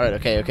on this. All right,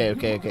 okay.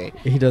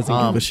 He doesn't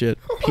give Um, a shit.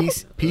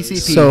 PCP.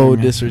 So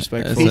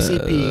disrespectful.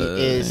 PCP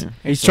is...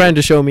 He's trying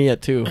to show me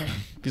it too.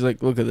 He's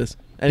like, "Look at this."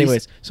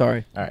 Anyways,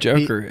 sorry. All right,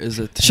 Joker is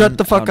a 10 Shut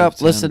the fuck out of up,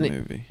 10 listen.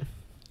 movie.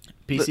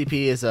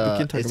 PCP is We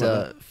can talk it's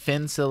about a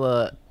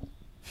Phencyla...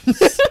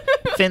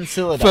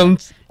 Phencyladine.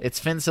 Films. It's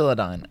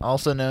phencyladine,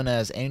 also known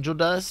as angel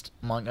dust,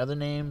 among other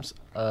names.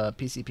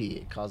 PCP.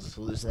 It causes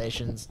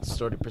hallucinations,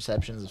 distorted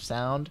perceptions of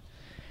sound,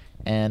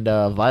 and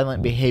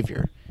violent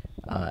behavior.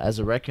 As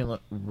a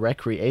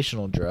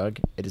recreational drug,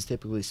 it is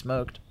typically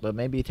smoked, but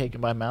may be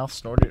taken by mouth,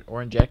 snorted,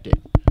 or injected.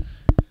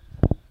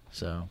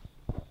 So,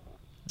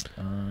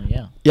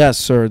 yeah. Yes,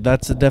 sir.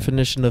 That's the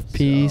definition of So,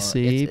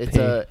 PCP. it's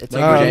a Thank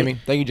All right. you, Jamie.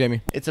 Thank you,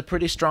 Jamie. it's a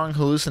pretty strong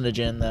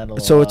hallucinogen that'll.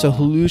 So it's a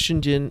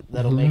hallucinogen.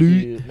 That'll make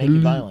you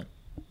violent.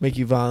 Make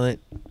you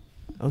violent.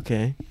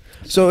 Okay.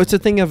 So it's a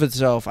thing of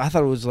itself. I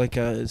thought it was like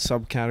a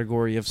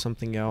subcategory of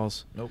something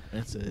else. Nope,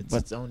 it's But-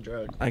 its own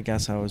drug. I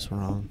guess I was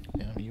wrong.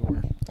 Yeah, you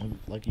were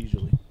like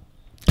usually.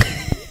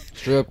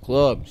 Strip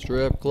club.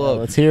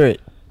 Let's hear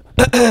it.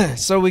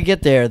 So we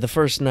get there the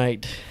first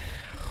night.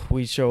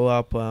 We show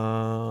up.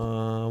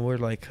 We're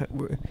like,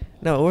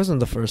 no, it wasn't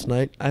the first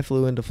night. I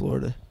flew into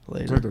Florida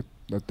later.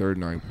 The third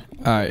night.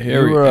 All right, You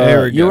here we were,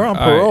 here we you go. were on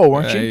All right, parole,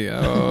 weren't you? hey,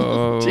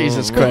 oh.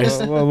 Jesus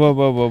Christ.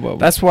 Whoa.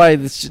 That's why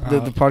the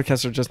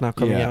podcasts are just now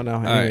coming Yeah. out now.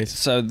 All right, Anyways,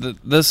 so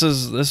this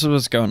is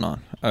what's going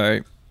on. All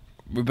right,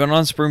 we've been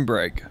on spring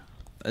break.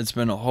 It's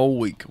been a whole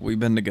week. We've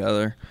been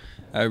together.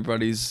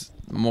 Everybody's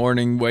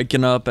morning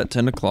waking up at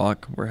 10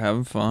 o'clock. We're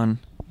having fun,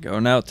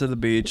 going out to the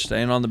beach,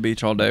 staying on the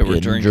beach all day. We're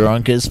Getting drinking.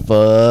 drunk as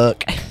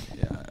fuck.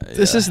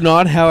 this is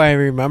not how I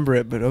remember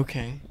it, but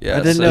okay. Yeah,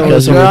 I didn't so- know it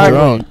Because was we're over.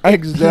 drunk.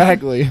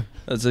 Exactly.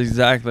 That's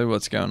exactly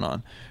what's going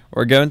on.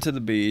 We're going to the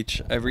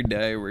beach every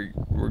day. We're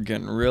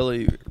getting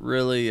really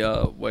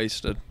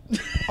wasted.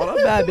 All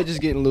that bad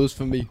bitches getting loose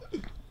from me.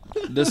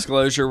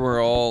 Disclosure: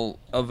 we're all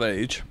of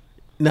age.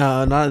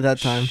 No, not at that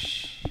time.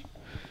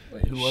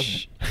 Wait, who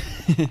wasn't?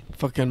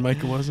 Fucking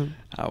Micah wasn't.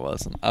 I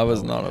wasn't. I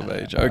was not of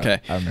age. Okay.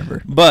 I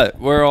remember. But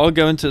we're all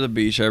going to the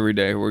beach every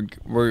day. We're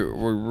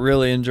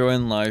really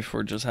enjoying life.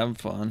 We're just having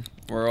fun.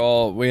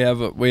 We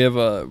have a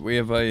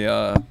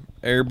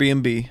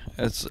Airbnb.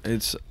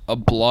 It's a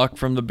block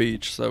from the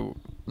beach, so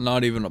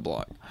not even a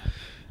block.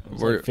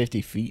 We're like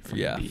 50 feet from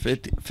the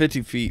beach.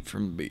 50 feet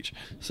from the beach.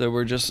 So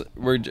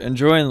we're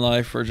enjoying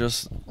life. We're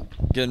just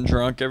getting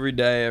drunk every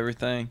day,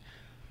 everything.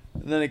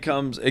 And then it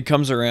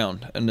comes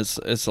around, and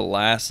it's the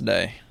last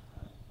day.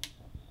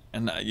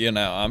 And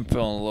I'm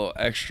feeling a little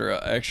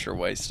extra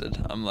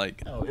wasted. I'm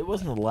like, No, it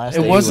wasn't the last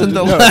It day. wasn't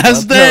the No,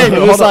 last no, day. no,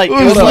 It was hold on, like it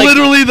was hold on.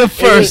 literally the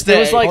first It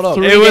was day. like Hold up.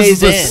 3 it was days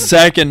the in.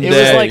 second It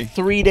day. was like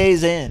 3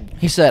 days in.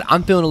 He said,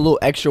 "I'm feeling a little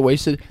extra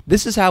wasted."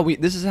 This is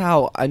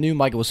how I knew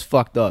Micah was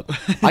fucked up.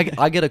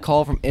 I get a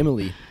call from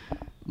Emily.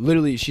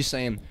 Literally, she's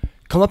saying,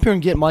 "Come up here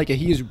and get Micah.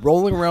 He is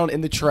rolling around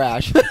in the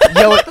trash,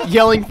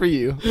 yelling for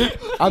you."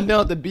 I'm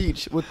down at the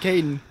beach with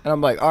Caden, and I'm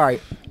like, "All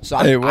right." So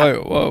Hey,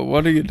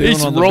 what are you doing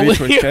He's on the rolling beach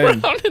with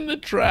Caden? around in the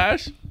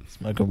trash.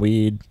 Smoking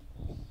weed.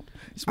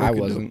 I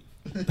wasn't.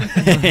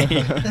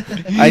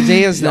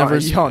 Isaiah's No, never.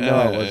 y'all know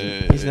I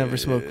wasn't. He's never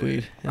smoked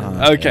weed.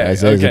 Okay,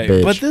 Isaiah's a okay,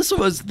 bitch. but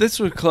this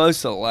was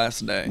close to the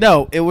last day.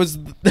 No, it was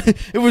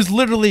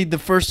literally the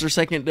first or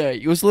second day.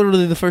 It was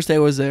literally the first day I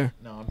was there.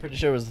 No, I'm pretty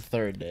sure it was the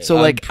third day. So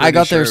I'm like I pretty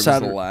got there sure it was the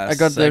Saturday. last- I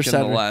got there second to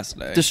Saturday. last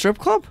day. The strip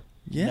club?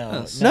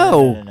 Yes.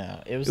 No.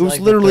 It was, It was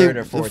like literally the third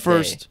or fourth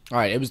first. All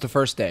right, it was the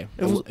first day.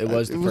 It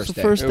was the first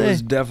day. first It day.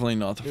 was definitely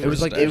not the first It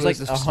was like day. it was like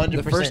It the, was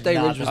the first 100% day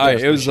not Ridge was the All right,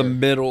 there it was for the sure.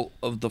 middle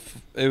of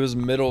it was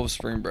middle of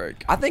spring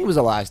break. I think it was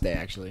the last day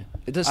actually.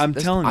 I'm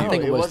telling I you.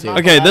 think No, it it was was too. not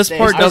Okay, the this last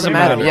part day. doesn't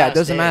matter. Yeah, it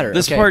doesn't matter.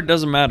 This Okay. part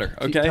doesn't matter,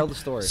 okay? Tell the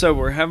story. So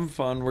we're having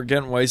fun, we're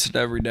getting wasted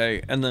every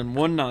day, and then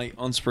one night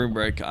on spring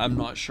break, I'm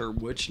not sure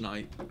which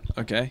night,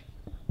 okay?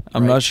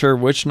 I'm Right. not sure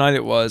which night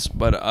it was,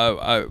 but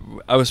I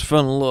was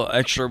feeling a little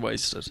extra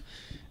wasted.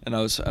 And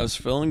I was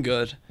feeling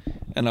good,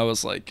 and I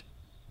was like,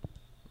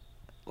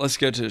 let's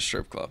go to the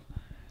strip club.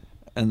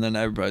 And then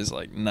everybody's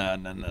like, nah.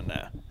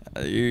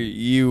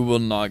 You will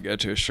not go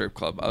to a strip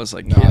club. I was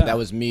like, No, yeah. that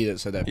was me that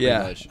said that. Pretty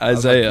Yeah, much. I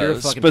was like, Isaiah "You're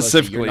a fucking pussy.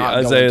 specifically. You're not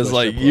going to Isaiah's a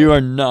like, strip club." you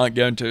are not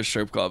going to a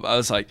strip club. I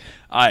was like,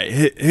 all right,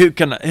 who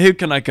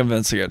can I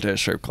convince to go to a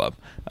strip club?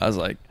 I was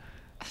like,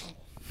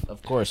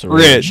 Of course,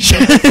 Rich.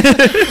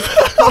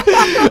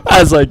 I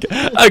was like,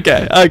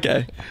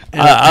 okay.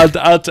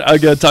 I'll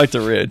go talk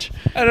to Ridge.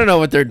 I don't know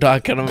what they're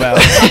talking about.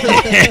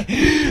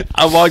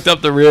 I walked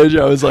up the Ridge.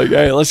 I was like,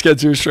 hey, let's get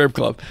to a strip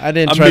club. I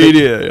didn't try to-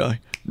 immediately.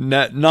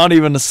 Not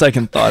even a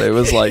second thought. It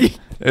was like,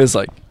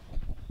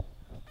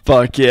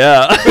 fuck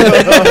yeah.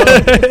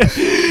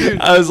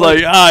 I was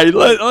like, all right,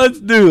 let's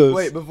do this.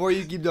 Wait, before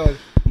you keep going,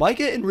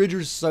 Micah and Ridge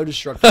are so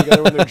destructive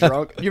together when they're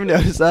drunk. You ever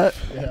notice that?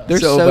 Yeah. They're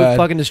So so, bad.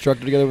 fucking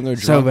destructive together when they're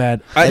So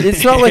drunk. bad.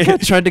 It's not like I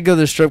tried to go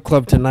to the strip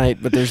club tonight,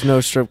 but there's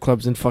no strip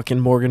clubs in fucking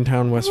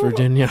Morgantown, West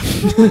Virginia.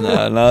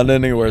 No, not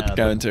anywhere worth Yeah,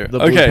 going to. The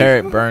Blue Okay,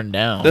 Parrot burned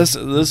down. this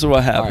is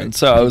what happened. Alright,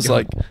 So I keep was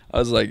going.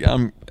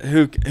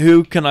 like,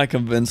 who can I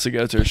convince to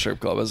go to a strip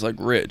club? I was like,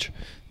 Ridge.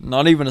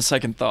 Not even a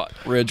second thought.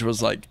 Ridge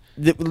was like,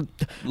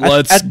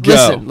 let's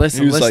go.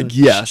 Listen, He was like,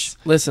 yes.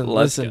 Listen.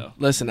 Let's go.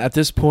 At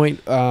this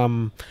point,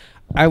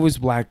 I was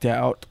blacked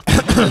out,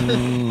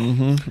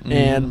 Mm-hmm,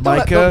 and Don't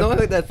Micah.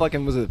 think that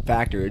fucking was a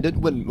factor. It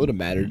wouldn't have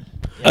mattered.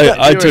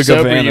 I You were took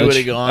sober, you advantage.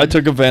 would've gone. I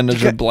took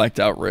advantage of blacked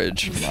out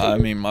Ridge. I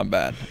mean, my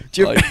bad.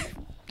 Like,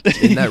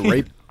 Isn't that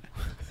rape?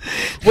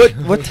 What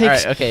All takes?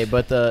 right, okay,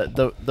 but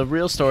the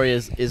real story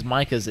is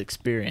Micah's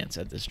experience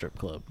at the strip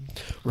club.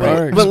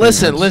 Our But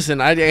listen,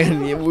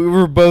 experience. we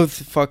were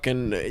both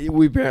fucking.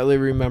 We barely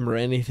remember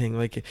anything.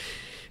 Like,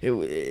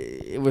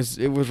 it was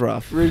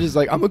rough. Ridge is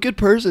like, I'm a good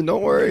person.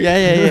 Don't worry.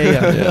 Yeah.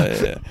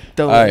 yeah.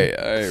 Don't All worry.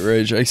 right,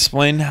 Ridge.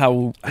 Explain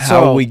how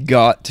So- we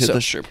got to so-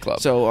 the strip club.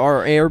 So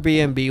our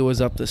Airbnb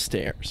was up the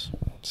stairs.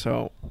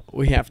 So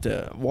we have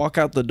to walk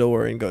out the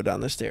door and go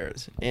down the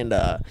stairs. And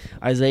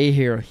Isaiah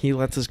here, he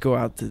lets us go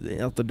out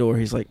the door.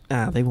 He's like,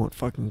 they won't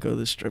fucking go to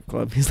the strip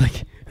club. He's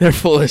like, they're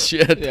full of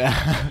shit.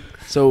 Yeah.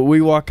 So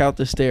we walk out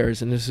the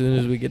stairs, and as soon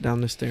as we get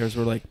down the stairs,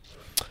 we're like,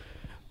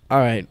 all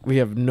right, we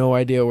have no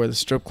idea where the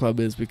strip club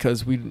is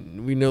because we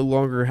no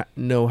longer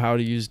know how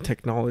to use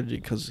technology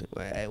because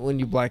when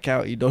you black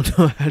out, you don't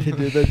know how to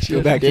do that Go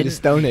shit. back to the Didn't-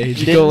 Stone Age.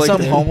 You Didn't go like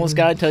some that. homeless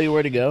guy tell you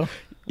where to go?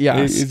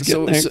 Yeah, He's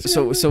so, getting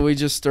so, there. so we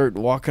just start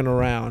walking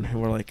around,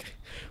 and we're like,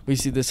 we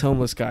see this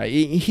homeless guy.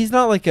 He's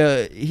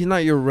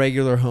not your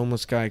regular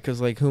homeless guy, because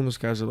like homeless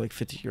guys are like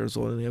 50 years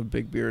old and they have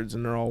big beards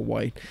and they're all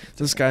white.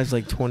 This guy's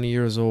like 20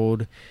 years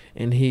old,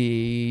 and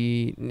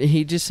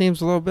he just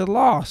seems a little bit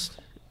lost,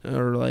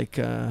 or like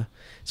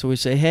so we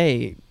say,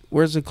 hey,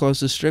 where's the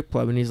closest strip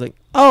club? And he's like,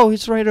 oh,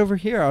 it's right over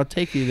here. I'll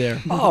take you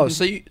there.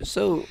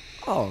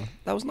 Oh,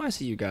 that was nice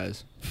of you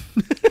guys.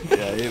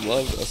 Yeah, he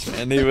loved us,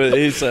 man.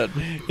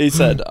 He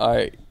said, all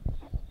right,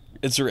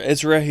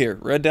 it's right here,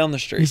 right down the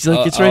street. He's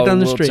like, it's right down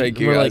the we'll street. Take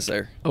you We're guys like,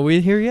 there. Are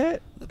we here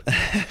yet?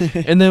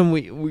 And then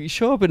we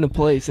show up in a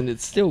place, and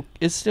it's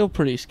still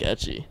pretty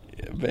sketchy.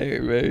 Very,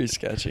 very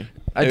sketchy.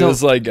 I It don't-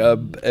 was like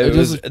it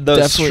was the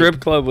definitely- strip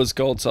club was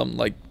called something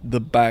like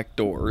the Back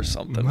Door or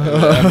something.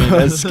 I mean,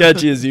 as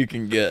sketchy as you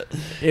can get.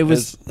 It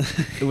was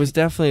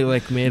definitely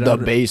like made The out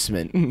of,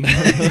 basement.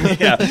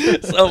 Yeah,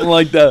 something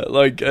like that.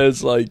 Like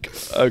it's like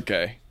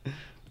okay.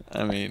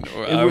 I mean,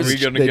 are was we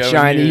gonna the go in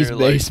Chinese here?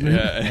 basement.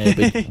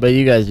 Like, Yeah, but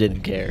you guys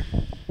didn't care.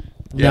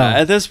 Yeah, No.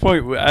 at this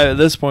point,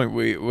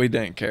 we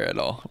didn't care at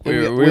all.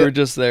 We were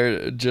just there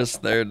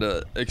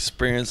to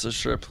experience the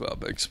strip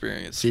club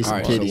experience. See All some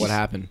right, so titties. what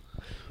happened?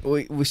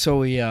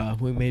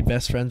 we made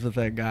best friends with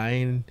that guy,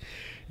 and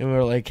we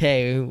were like,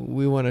 hey,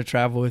 we want to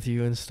travel with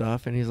you and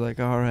stuff, and he's like,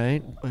 all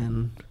right,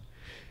 and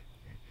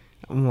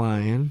I'm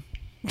lying.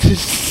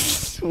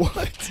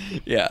 What?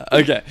 Yeah.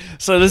 Okay.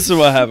 So this is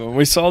what happened.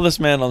 We saw this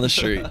man on the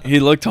street.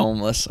 He looked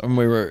homeless, and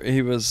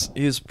he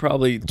was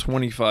probably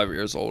 25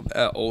 years old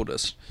at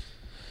oldest.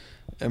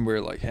 And we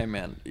were like, "Hey,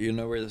 man, you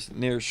know where this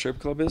nearest strip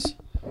club is?"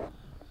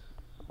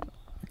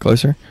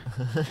 Closer.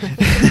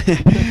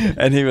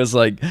 And he's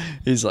like,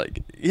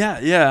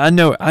 yeah, I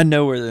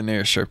know where the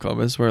nearest strip club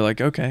is. We're like,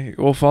 okay,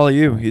 we'll follow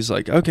you. He's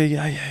like, okay,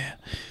 yeah.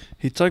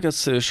 He took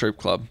us to the strip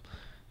club,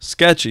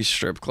 sketchy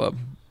strip club.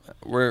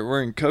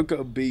 We're in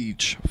Cocoa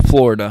Beach,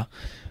 Florida.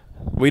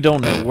 We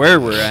don't know where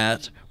we're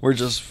at. We're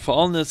just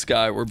following this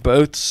guy. We're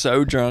both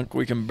so drunk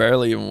we can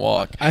barely even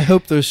walk. I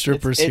hope those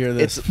strippers hear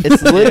this.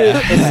 It's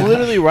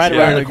literally right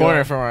around the Yeah.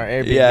 corner from our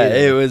Airbnb. Yeah,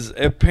 it was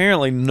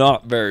apparently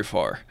not very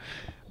far,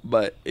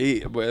 but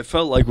it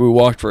felt like we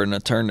walked for an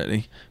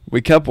eternity.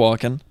 We kept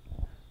walking.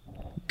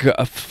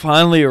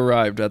 Finally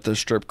arrived at the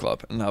strip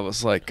club, and I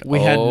was like, We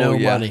had no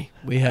yeah. money.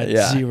 We had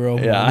Yeah, zero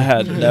money. Yeah, I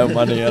had no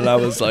money, and I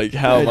was like,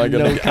 how am I had no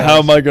gonna cash. how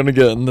am I gonna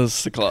get in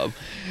this club?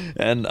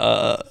 And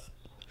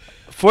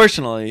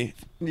fortunately,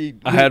 We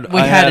had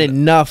had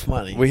enough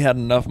money. we had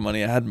enough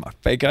money. I had my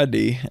fake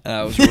ID, and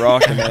I was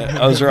rocking it.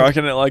 I was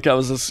rocking it like I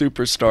was a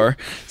superstar.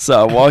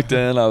 So I walked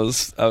in. I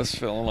was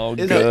feeling all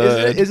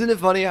good. Isn't it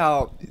funny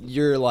how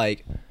you're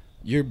like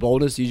your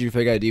boldness to use your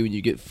fake ID when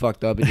you get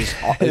fucked up? It just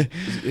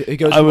it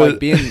goes I from was- like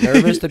being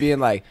nervous to being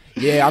like,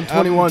 yeah, I'm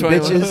 21,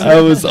 21. bitches.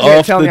 I was You can't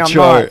off tell me the I'm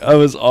chart. not. I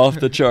was off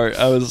the chart.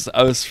 I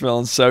was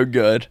feeling so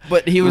good.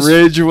 But he was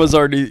Ridge was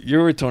already. You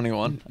were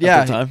 21 yeah,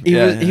 at the time.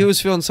 he was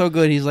feeling so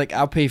good. He's like,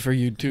 I'll pay for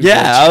you too.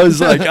 Yeah, bitch."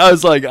 I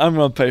was like, I'm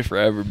gonna pay for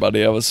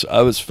everybody. I was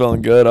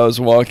feeling good. I was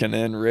walking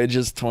in. Ridge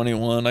is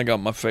 21. I got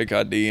my fake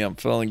ID. I'm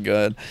feeling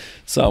good.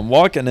 So I'm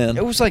walking in.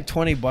 It was like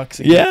 $20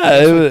 a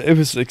Yeah, it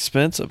was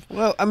expensive.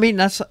 Well, I mean,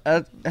 that's.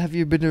 Have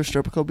you been to a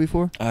strip club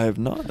before? I have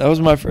not. That was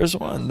my first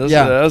one.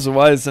 Yeah. That's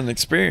why it's an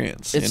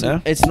experience. It's you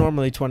know. it's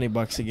normally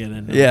 $20 to get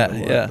in. no Yeah, matter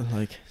what. yeah.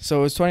 Like,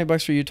 so it's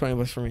 $20 for you,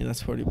 $20 for me.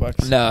 That's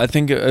 $40. No, I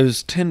think it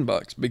was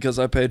 $10 because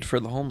I paid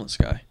for the homeless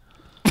guy.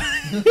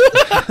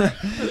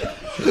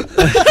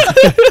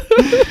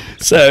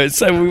 So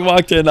we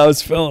walked in. I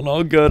was feeling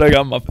all good. I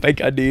got my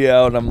fake ID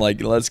out. I'm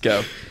like, let's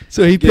go.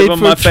 So he Give paid him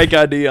for my fake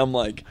ID. I'm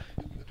like,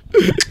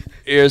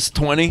 here's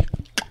 20,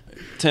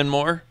 10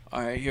 more.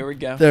 All right, here we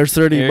go. There's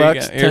 $30. Here you go.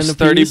 10 Here's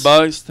apiece,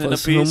 $30, 10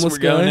 plus apiece. homeless We're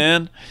going guy.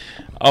 in.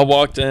 I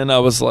walked in. I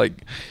was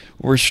like,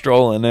 we're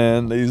strolling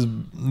in.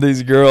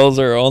 These girls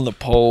are on the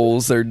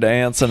poles. They're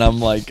dancing. I'm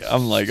like,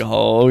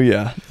 oh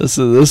yeah, this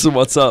is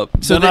what's up.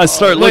 So Then they- I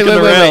start wait,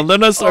 looking wait, around. wait.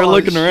 Then I start Oh,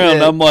 looking around.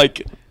 shit. I'm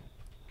like,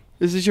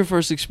 Is this your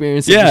first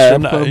experience? At yeah, the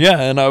and, strip club? yeah.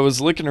 And I was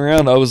looking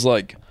around. I was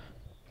like,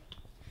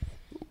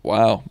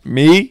 wow,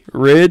 me,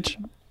 Ridge,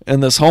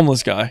 and this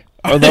homeless guy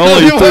are the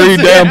only three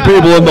damn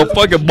people in the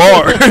fucking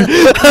bar.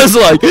 I was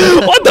like,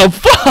 what the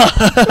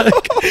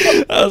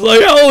fuck? I was like,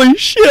 holy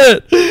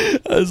shit.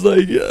 I was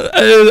like,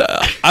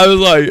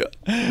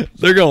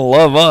 they're gonna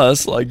love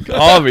us, like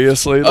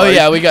obviously. Oh like,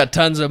 yeah, we got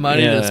tons of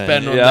money to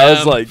spend on yeah, them. I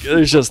was like,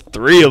 there's just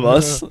three of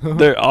us.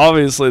 They're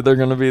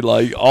gonna be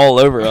like all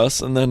over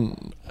us, and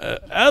then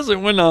as it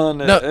went on,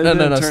 No, it no, didn't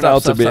no, no, turn stop,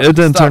 out stop, to be. stop, It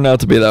didn't stop. turn out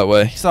to be that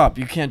way. Stop!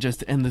 You can't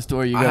just end the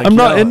story. You gotta. I'm keep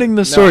not going. ending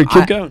the story.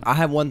 Keep going. I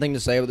have one thing to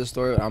say with this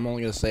story. I'm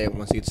only gonna say it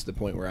once it gets to the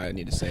point where I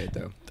need to say it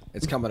though.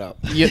 It's coming up.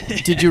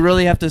 Did you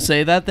really have to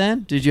say that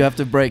then? Did you have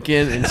to break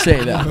in and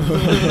say that?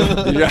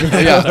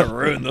 Yeah,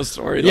 ruin the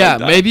story. Yeah, like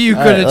that. maybe you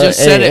could have just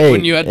said it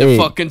when you had to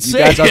fucking You say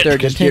guys out it. there,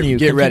 just Continue,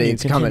 get ready. continue,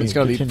 It's coming. It's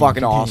gonna be continue,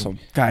 fucking continue. awesome.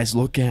 Guys,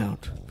 look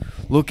out!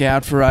 Look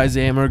out for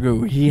Isaiah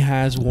Margoo. He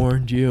has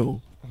warned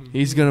you.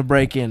 He's gonna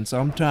break in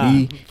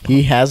sometime.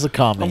 He has a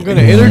comment. I'm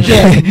gonna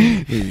interject.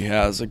 He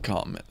has a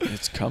comment.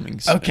 It's coming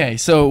soon. Okay,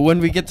 so when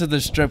we get to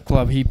the strip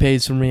club, he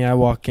pays for me. I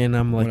walk in.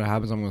 I'm When like, it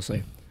happens, I'm gonna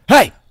say,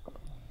 "Hey."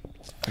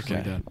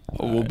 Okay.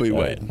 We'll be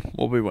waiting.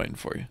 We'll be waiting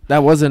for you.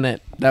 that wasn't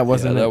it. That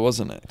wasn't Yeah, it. that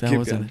wasn't it. That Keep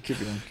wasn't going. it. Keep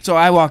going. So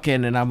I walk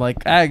in and I'm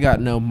like, I got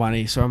no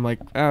money. So I'm like,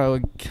 oh,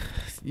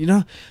 you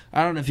know,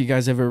 I don't know if you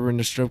guys ever been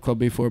to a strip club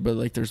before, but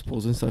like there's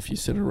pools and stuff. You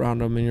sit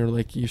around them and you're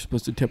like, you're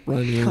supposed to tip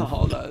running.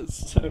 Oh,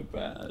 that's so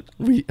bad.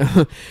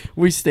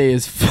 We stay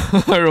as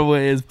far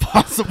away as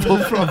possible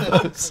from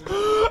those.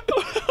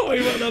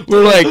 We went up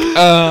We're like,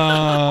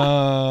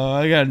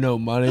 I got no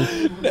money.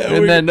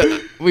 And then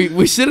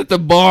we sit at the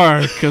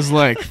bar because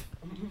like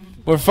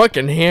we're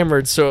fucking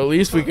hammered. So at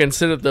least we can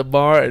sit at the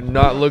bar and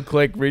not look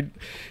like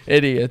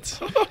idiots.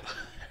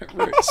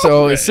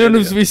 So as soon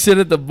as we sit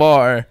at the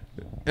bar,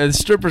 and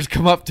strippers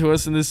come up to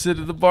us and they sit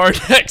at the bar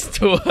next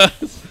to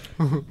us,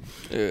 and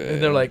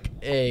they're like,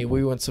 "Hey,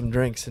 we want some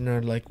drinks," and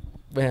they're like,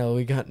 "Well,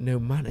 we got no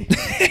money.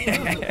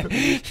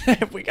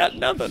 we got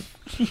nothing.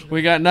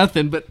 We got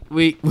nothing, but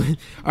we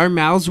our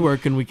mouths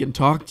work and we can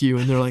talk to you."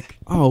 And they're like,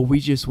 "Oh, we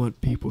just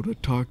want people to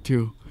talk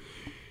to,"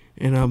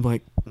 and I'm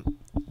like,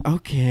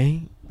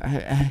 "Okay."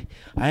 I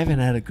haven't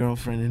had a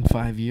girlfriend in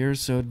 5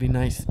 years, so it'd be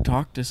nice to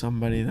talk to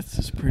somebody that's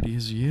as pretty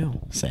as you.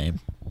 Same.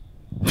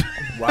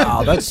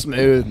 Wow, that's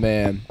smooth,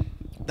 man.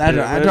 That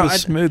Yeah, it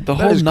was smooth. The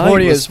That whole is night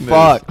corny was as smooth.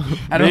 fuck.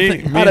 I don't Me-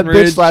 think- me I'd have and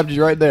bitch Ridge- slapped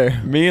you right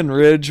there. Me and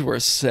Ridge were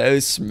so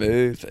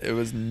smooth. It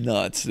was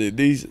nuts, dude.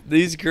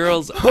 These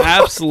girls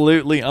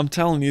absolutely, I'm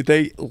telling you,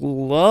 they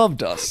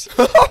loved us.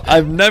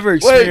 I've never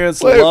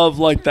experienced wait. love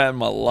like that in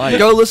my life.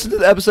 Go listen to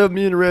the episode of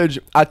me and Ridge.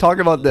 I talk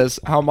about this.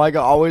 How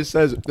Micah always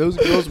says those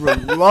girls were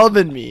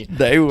loving me.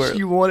 They were.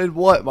 She wanted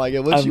what,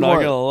 Micah? What I'm she not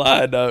want? gonna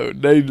lie, though.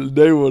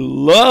 They were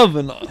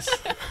loving us.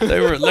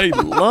 They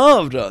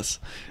loved us.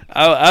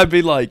 I'd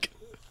be like,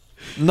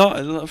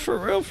 no, for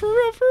real.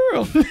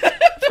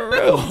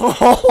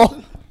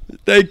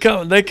 They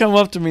come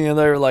up to me and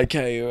they were like,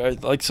 "Hey,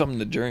 I'd like something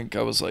to drink."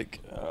 I was like,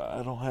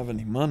 "I don't have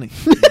any money."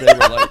 They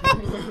were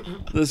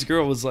like, this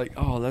girl was like,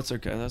 "Oh, that's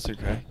okay."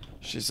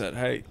 She said,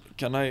 "Hey,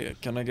 can I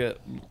get?"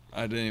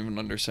 I didn't even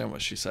understand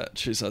what she said.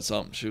 She said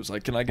something. She was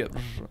like, "Can I get?"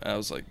 I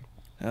was like,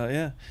 "Hell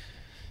yeah!"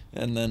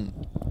 And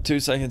then 2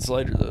 seconds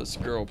later, this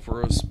girl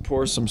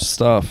pours some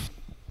stuff.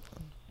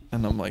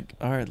 And I'm like,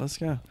 all right, let's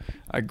go.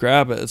 I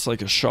grab it. It's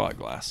like a shot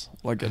glass,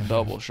 like a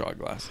double shot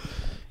glass.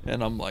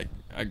 And I'm like,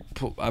 I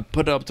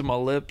put it up to my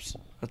lips.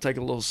 I take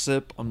a little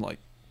sip. I'm like,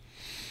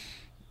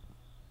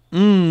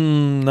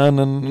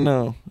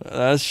 no.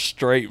 That's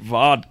straight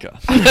vodka.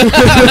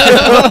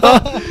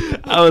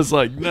 I was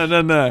like,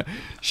 no.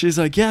 She's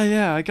like,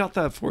 yeah, I got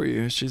that for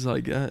you. She's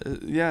like,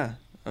 yeah.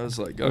 I was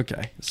like,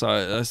 okay. So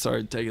I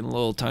started taking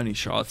little tiny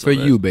shots For of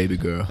it. you, baby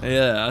girl.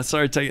 Yeah, I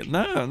started taking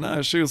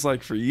no. She was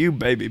like, for you,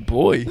 baby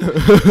boy,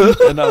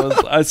 and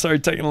I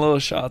started taking little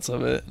shots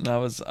of it, and I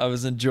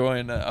was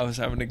enjoying it. I was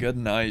having a good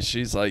night.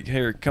 She's like,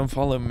 here, come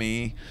follow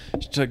me.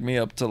 She took me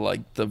up to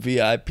like the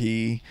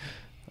VIP,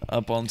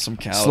 up on some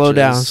couches. Slow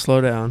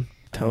down.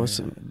 Tell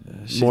us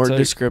She more took-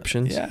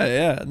 descriptions.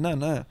 Yeah,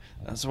 no.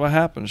 That's what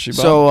happened. She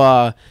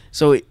So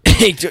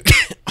he took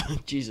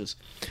Jesus.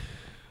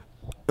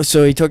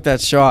 So he took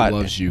that shot,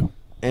 Loves you.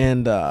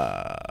 and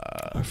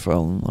I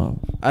fell in love.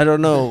 I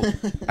don't know.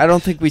 I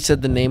don't think we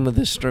said the name of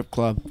this strip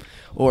club,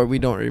 or we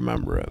don't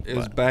remember it. It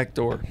was but back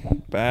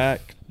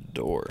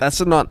door. that's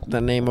not the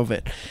name of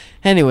it.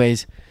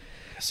 Anyways,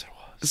 Yes,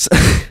 it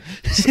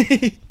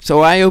was.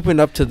 so I opened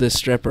up to this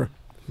stripper,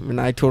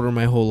 and I told her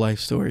my whole life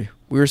story.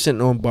 We were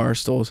sitting on bar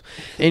stools,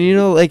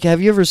 and like,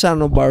 have you ever sat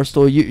on a bar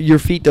stool? Your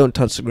feet don't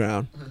touch the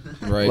ground.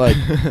 Right. Like,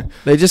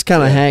 they just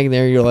kind of hang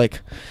there. You're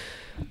like,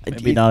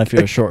 Maybe not if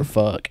you're a short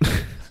fuck.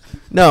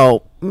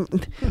 no.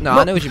 No,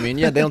 I know what you mean.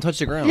 Yeah, they don't touch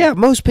the ground. Yeah,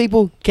 most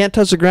people can't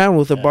touch the ground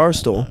with a bar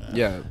stool.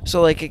 Yeah.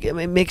 So like it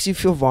makes you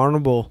feel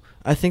vulnerable.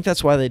 I think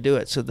that's why they do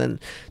it. So then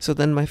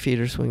my feet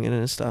are swinging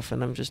and stuff,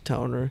 and I'm just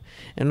telling her,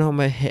 and all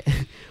my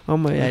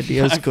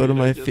ideas go to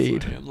my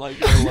feet. Like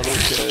a little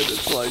kid,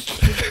 it's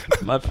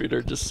like my feet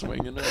are just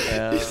swinging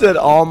around. He said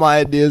all my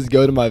ideas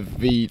go to my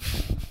feet.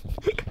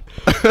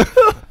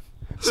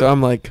 So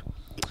I'm like,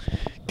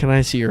 can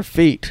I see your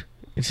feet?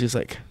 And she's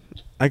like,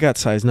 I got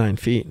size 9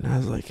 feet. And I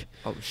was like,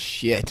 Oh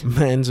shit.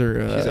 men's or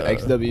She's an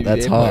XWBA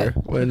That's player.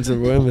 hot. men's or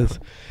women's.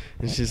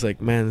 And she's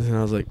like, men's. And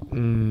I was like,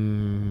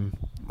 can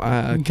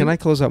I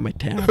close out my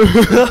tab?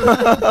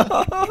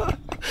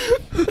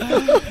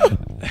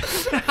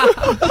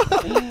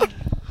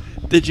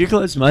 Did you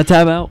close my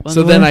tab out?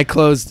 So then I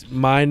closed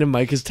mine and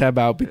Micah's tab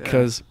out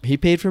because he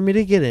paid for me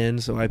to get in,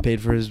 so I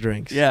paid for his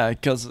drinks. Yeah,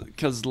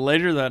 because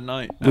later that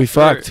night We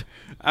fucked.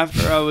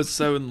 After I was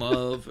so in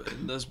love,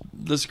 and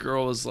this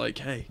girl was like,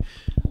 "Hey,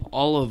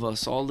 all of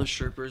us, all the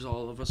strippers,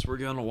 all of us, we're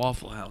going to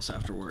Waffle House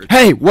afterwards."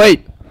 Hey,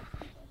 wait.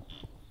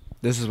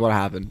 This is what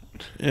happened.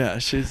 Yeah,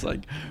 she's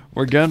like,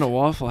 "We're going to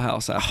Waffle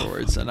House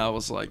afterwards," and I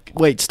was like,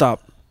 Wait,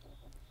 stop.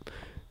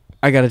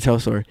 I gotta tell a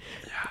story.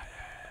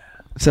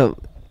 So,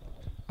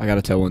 I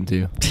gotta tell one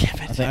too. damn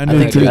it. I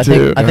need to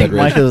too. I think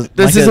Micah's.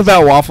 This is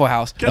about Waffle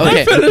House. Can I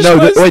Okay. finish No,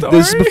 my wait. story?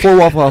 This is before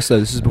Waffle House. Though.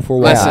 This is before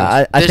Waffle Listen,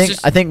 House. I This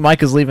think is-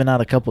 Mike is leaving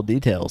out a couple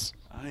details.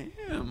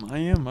 I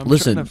am. I'm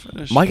Listen, trying to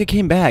finish. Micah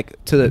came back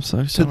to the I'm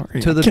so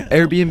sorry. to the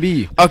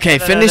Airbnb. Okay,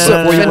 finish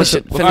no, it. no, no, Finish no.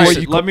 it. All Finish right,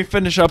 it. let me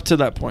finish up to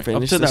that point.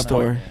 Finish up to the that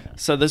story. point.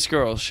 So this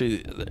girl,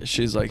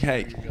 she's like,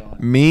 "Hey,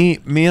 me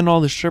and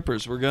all the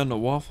strippers, we're going to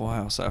Waffle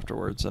House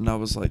afterwards." And I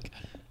was like,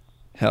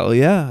 "Hell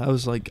yeah!" I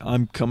was like,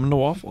 "I'm coming to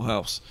Waffle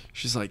House."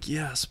 She's like,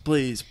 "Yes,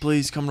 please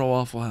come to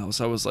Waffle House."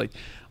 I was like,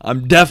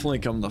 I'm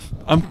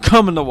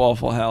coming to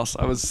Waffle House.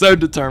 I was so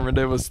determined.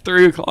 It was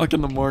 3:00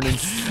 in the morning.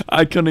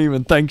 I couldn't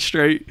even think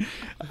straight.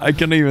 I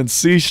couldn't even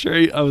see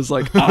straight. I was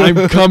like,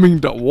 I'm coming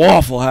to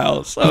Waffle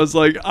House. I was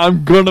like,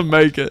 I'm gonna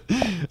make it.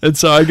 And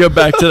so I go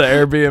back to the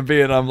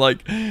Airbnb and I'm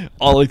like,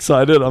 all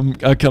excited.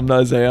 I come to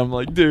Isaiah. I'm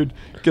like, dude,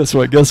 guess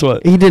what?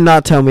 He did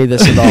not tell me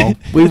this at all.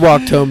 We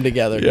walked home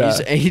together.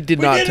 Yeah. He did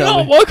We not did tell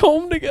not me. walk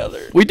home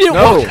together. We didn't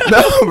No, walk.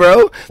 no,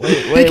 bro. Wait,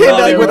 He wait, came wait, back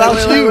wait, without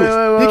wait, you. wait,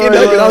 wait, He wait, came wait, back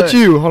wait, without wait.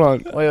 you. Hold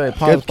on. Wait,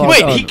 pause.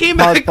 Wait, pause. he came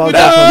Pause, back pause,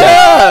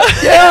 without-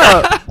 pause.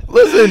 Yeah.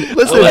 Listen.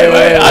 Wait,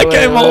 I wait,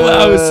 came wait, home.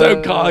 I was wait, so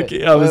wait,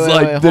 cocky. I was wait,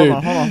 like, wait,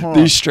 dude, hold on.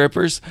 these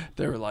strippers,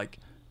 they were like,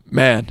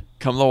 man,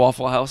 come to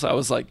Waffle House. I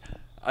was like,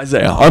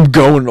 Isaiah, I'm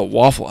going to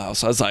Waffle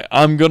House. I was like,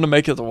 I'm going to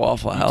make it to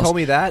Waffle You House. told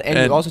me that, and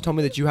And- you also told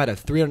me that you had a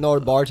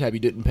 $300 bar tab you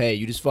didn't pay.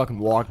 You just fucking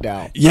walked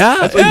out. Yeah,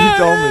 That's what you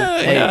told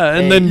me. Yeah,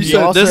 and Hey, then you this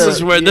also-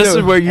 is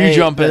where you Hey,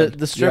 jump the, in.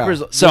 The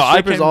strippers, So the I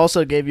strippers can-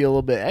 also gave you a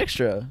little bit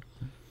extra.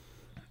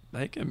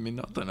 They give me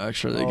nothing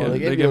extra. They Oh, give, they they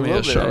gave give you a me a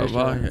little bit shot of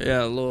extra. vodka.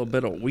 Yeah, a little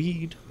bit of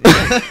weed.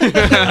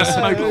 I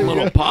smoked a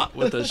little pot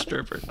with this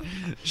stripper.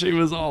 She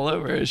was all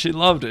over it. She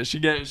loved it. She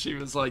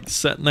was like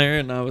sitting there,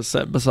 and I was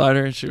sitting beside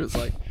her, and she was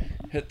like,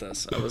 "Hit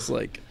this." I was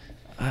like,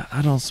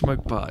 I don't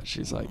smoke pot.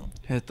 She's like,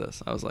 "Hit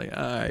this." I was like,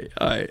 all right,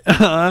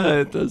 I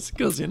hit this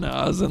because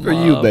I was in For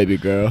love. you, baby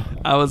girl.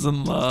 I was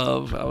in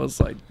love. I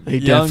was like, He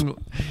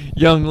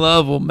young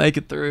love will make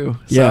it through.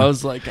 So Yeah. I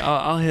was like,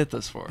 I'll hit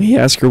this for her. He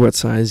asked her what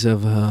size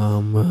of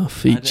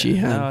feet she No,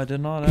 had. I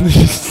did not ask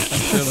that. I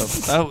should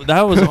have.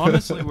 That was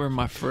honestly where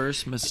my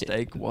first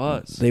mistake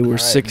was. They were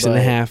Alright,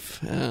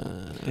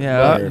 6.5.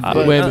 yeah,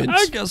 but- women's.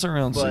 I guess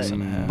around But,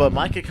 6.5. but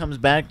Micah comes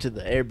back to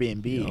the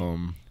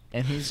Airbnb,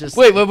 and he's just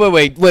Wait.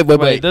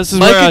 Wait, this is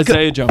where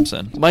Isaiah jumps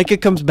in. Micah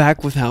comes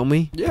back without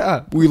me.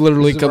 Yeah. We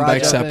literally This is come where I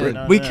back jump in. separate.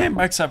 No, We no. came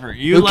back separate.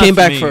 You Who left came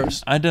back me.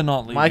 first? I did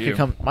not leave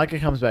you. Micah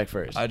comes back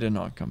first. I did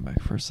not come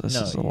back first. This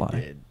no, is a you lie.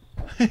 did.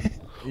 You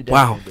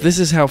Wow, definitely did. this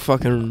is how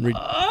fucking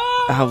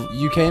how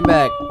You came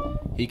back.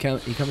 He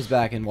comes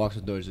back and walks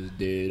the door and says,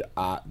 "Dude,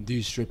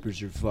 these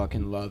strippers are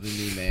fucking loving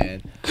me,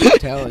 man.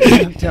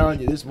 I'm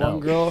telling you, this one No.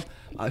 girl,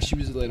 she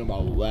was laying on my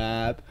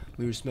lap.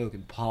 We were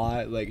smoking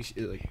pot, like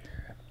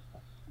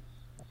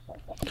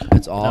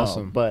That's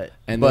awesome. No, but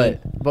And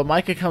but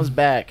Micah comes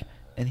back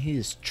and he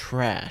is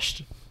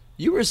trashed.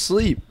 You were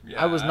asleep.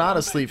 I was not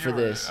asleep for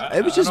this.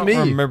 It was just me.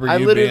 Remember I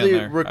you literally being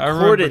there. I remember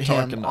recorded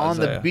talking him to on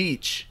the Isaiah.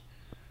 beach.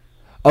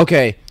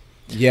 Okay.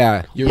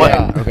 Yeah, you're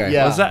Yeah, right. Okay.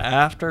 yeah. Was that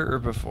after or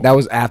before? That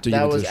was after you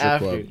That went to was the strip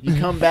after club. you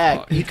come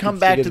back. You come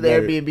It's back to getting the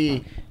better.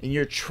 Airbnb and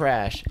you're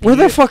trash. And where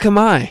the you- fuck am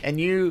I? And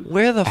you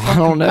Where the I fuck?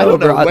 don't know, I don't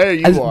know bro. where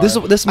you are. This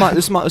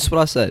is what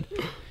I said.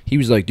 He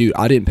was like, "Dude,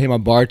 I didn't pay my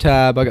bar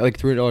tab. I got like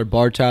 $300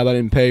 bar tab. I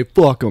didn't pay.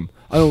 Fuck them.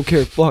 I don't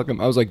care. Fuck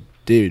them." I was like,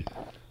 "Dude,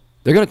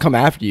 they're gonna come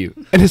after you."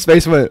 And his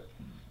face went.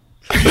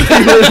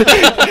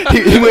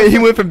 he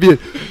went from being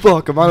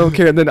 "fuck him, I don't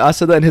care," and then I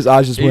said that, and his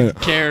eyes just went.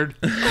 cared.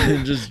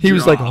 He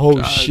was like, "Oh dropped.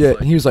 I was shit!"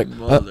 And he was like,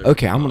 "Mother-"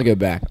 "Okay, I'm gonna go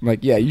back." I'm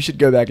like, "Yeah, you should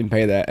go back and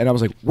pay that." And I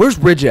was like, "Where's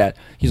Ridge at?"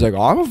 He's like,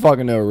 "Oh, I don't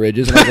fucking know where Ridge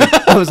is." And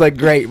I was like,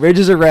 "Great, Ridge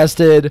is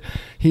arrested.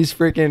 He's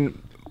freaking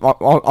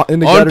in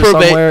the On gutter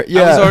somewhere." probation.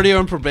 I was already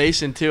on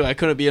probation too. I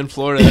couldn't be in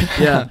Florida.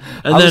 Yeah,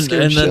 and I then was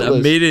scared shitless.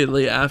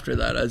 immediately after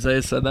that,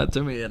 Isaiah said that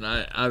to me, and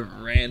I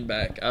ran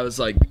back. I was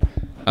like,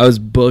 I was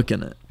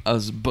booking it. I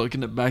was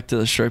booking it back to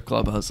the strip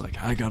club. I was like,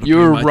 I gotta. You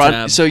pay were my running.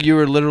 tab. So you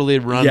were literally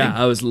running. Yeah,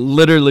 I was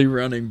literally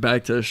running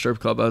back to the strip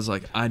club. I was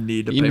like, I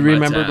need to. You pay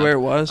remembered my tab. where it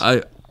was?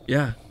 I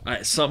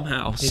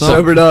somehow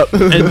sobered up.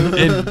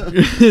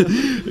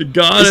 and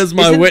God is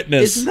my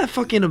witness. Isn't that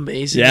fucking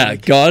amazing? Yeah,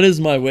 Like, God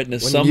is my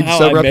witness. When you Somehow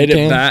sober I up, made you it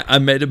can. back. I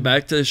made it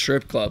back to the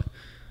strip club,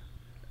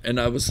 and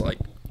I was like,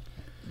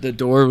 the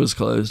door was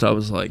closed. I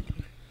was like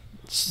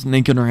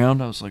sneaking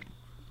around. I was like,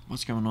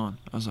 what's going on?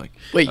 I was like,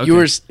 wait, okay. you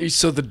were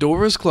so the door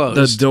was closed.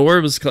 The door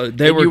was closed.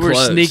 They And were you were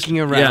closed. sneaking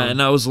around. Yeah,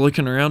 and I was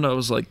looking around. I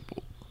was like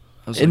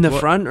in the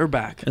what? front or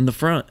back? In the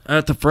front,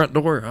 at the front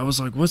door. I was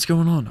like, what's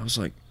going on? I was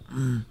like,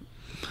 and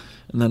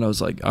then I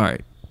was like, all right,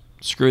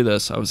 screw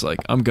this. I was like,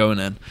 I'm going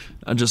in.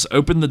 I just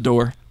opened the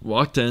door,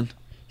 walked in,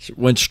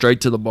 went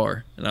straight to the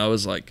bar, and I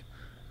was like,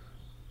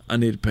 I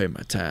need to pay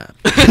my tab.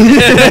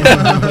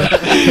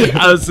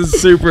 I was a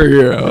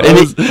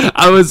superhero.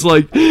 I was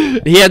like,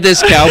 He had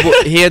this cowboy.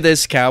 He had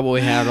this cowboy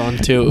hat on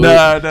too.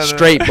 No.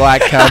 Straight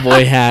black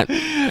cowboy hat.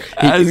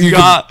 as You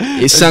God, could-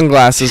 his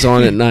sunglasses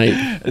on at night.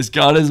 as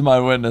God is my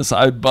witness,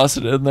 I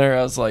busted in there.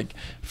 I was like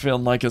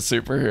feeling like a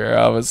superhero.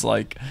 I was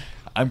like,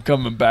 I'm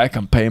coming back.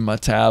 I'm paying my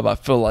tab. I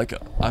feel like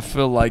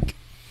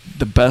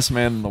the best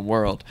man in the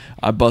world.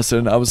 I busted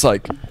in. I was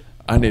like,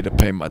 I need to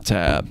pay my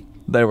tab.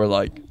 They were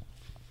like,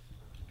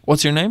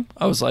 what's your name?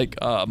 I was like,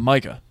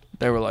 Micah.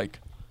 They were like,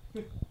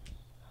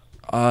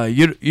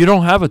 you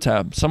don't have a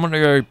tab. Someone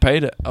already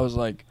paid it. I was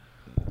like,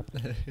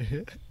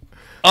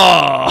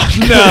 oh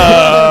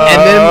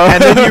no.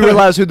 and then you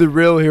realize who the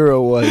real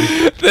hero was.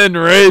 Then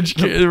Ridge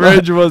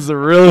was the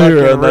real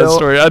hero in that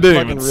story. I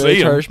didn't even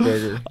see him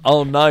Hirschberger.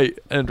 all night.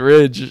 And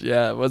Ridge,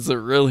 was the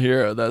real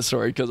hero of that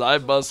story because I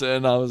busted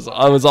in. I was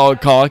all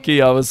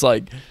cocky. I was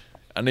like,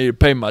 I need to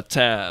pay my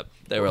tab.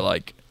 They were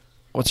like,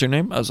 what's your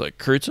name? I was like,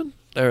 Crutzen.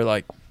 They were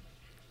like,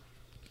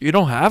 you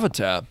don't have a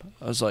tab.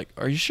 I was like,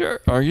 are you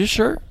sure? Are you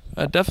sure?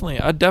 I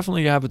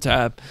definitely have a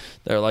tab.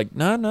 They're like,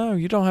 no,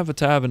 you don't have a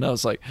tab. And I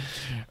was like,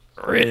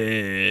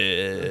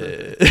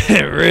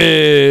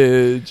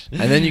 Ridge.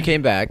 And then you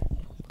came back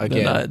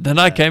again. Then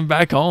I came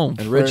back home.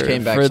 And Rich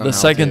came back for the somehow,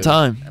 second too.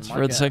 time. And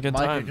For the second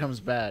Micah time. comes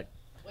back.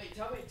 Wait,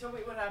 tell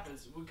me what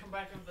happens. We come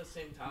back at the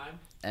same time.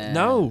 And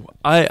No,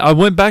 I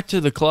went back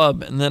to the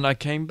club and then I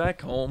came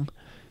back home,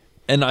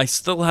 and I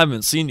still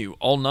haven't seen you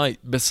all night.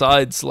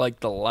 Besides, like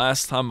the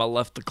last time I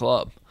left the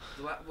club,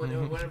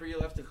 Whenever you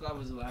left the club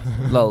was the last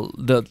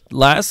The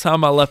last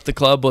time I left the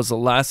club was the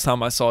last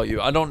time I saw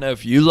you. I don't know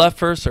if you left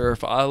first or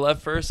if I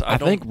left first. I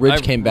think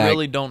Ridge came back I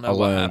really don't know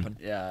what alone. happened.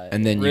 Yeah.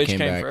 And then Ridge you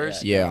came came back.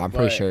 first? Yeah, I'm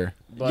pretty But- sure.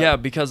 but- Yeah,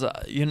 because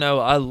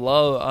I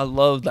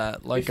love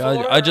that. Like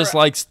I just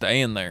like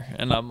staying there,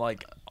 and I'm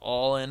like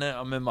all in it.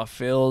 I'm in my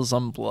feels.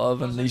 I'm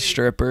loving these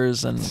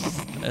strippers, and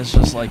it's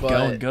just like But-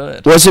 going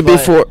good. Was it But-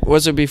 before?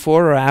 Was it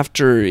before or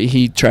after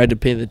he tried to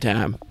pay the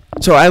tab?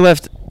 So I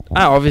left.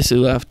 I obviously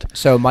left.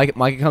 So Micah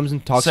comes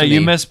and talks So to me.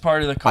 you missed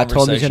part of the I conversation.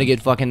 told him he's gonna get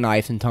fucking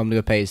knifed and told him to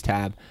go pay his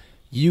tab.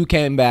 You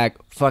came back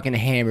fucking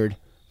hammered,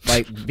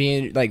 like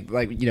being like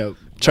you know,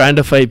 Trying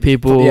to fight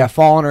people. yeah,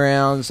 falling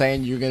around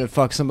saying you're gonna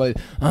fuck somebody.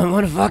 I'm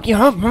gonna fuck you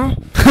up, huh?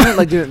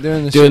 Like doing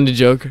this Doing shit. the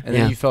Joker. And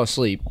then you fell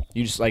asleep.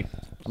 You just like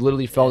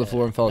literally fell to the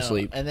floor and fell No,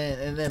 asleep. And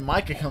then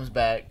Micah comes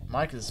back.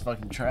 Micah's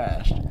fucking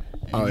trashed. And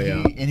Oh,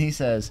 yeah. And he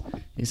says,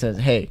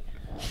 hey,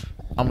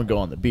 I'm gonna go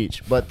on the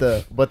beach. But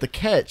the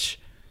catch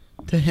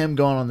to him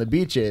going on the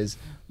beach is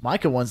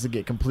Micah wants to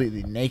get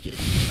completely naked.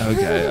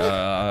 Okay.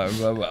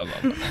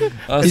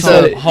 He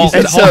said- hold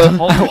and so-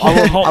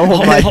 I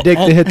want my dick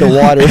to hit the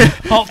water.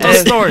 Hold the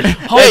story.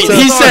 Hold Hey, the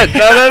he story. said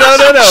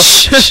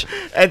no.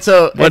 And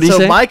so What'd he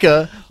say?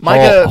 Micah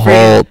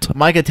Halt.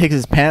 Micah takes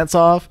his pants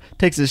off,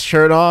 takes his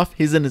shirt off.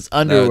 He's in his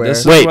underwear. this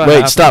is Wait, what wait,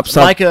 happened.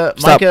 stop.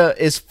 Micah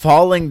is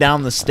falling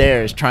down the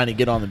stairs trying to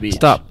get on the beach.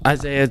 Stop.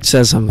 Isaiah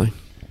says something.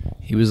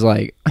 He was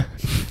like,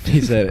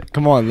 he said,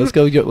 "Come on, let's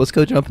go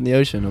jump in the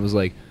ocean." I was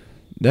like,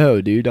 "No,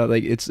 dude,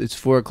 it's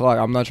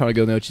 4:00. I'm not trying to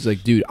go in the ocean." She's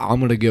like, "Dude, I'm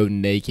gonna go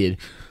naked.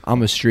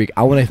 I'm a streak.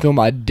 I want to feel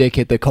my dick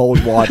hit the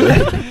cold water."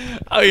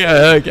 Oh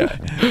yeah, okay.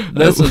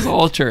 This is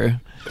all true.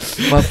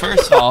 But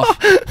first off,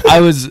 I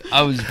was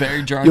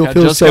very drunk. You'll I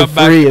feel just so got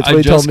back. free. It's I what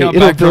he just told got me.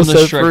 back It'll from feel the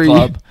so strip free.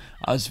 club.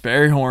 I was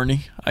very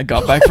horny. I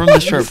got back from the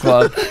strip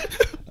club.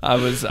 I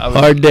was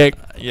Hard dick.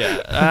 Yeah,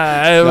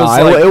 it No, was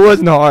like, it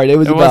wasn't hard. It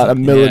was it about a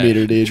wasn't-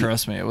 millimeter, yeah, dude.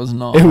 Trust me, it was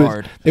not It was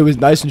hard. it was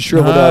nice and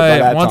shriveled up by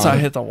that Once time. I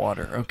hit the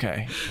water,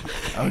 okay,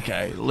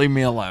 leave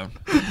me alone.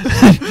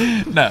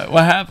 No,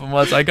 what happened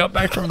was I got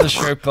back from the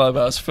strip club.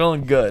 I was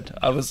feeling good.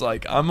 I was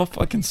like, I'm a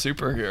fucking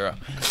superhero.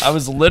 I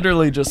was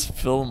literally just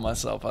feeling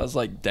myself. I was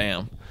like,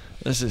 damn,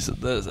 this is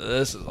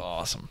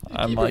awesome.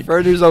 I'm You like,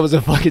 referred to yourself as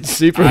a fucking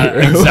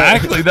superhero.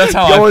 exactly. That's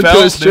how Going I to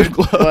a felt, strip dude.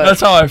 club. That's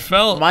how I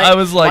felt. I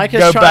was like,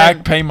 Micah's go back,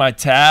 trying- pay my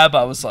tab.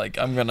 I was like,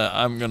 I'm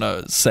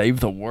gonna save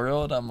the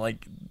world. I'm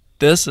like,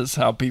 this is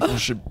how people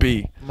should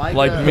be, Micah-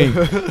 like me.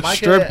 Micah-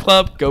 Strip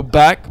club, go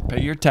back,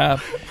 pay your tab,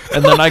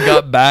 and then I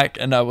got back,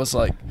 and I was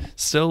like,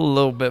 still a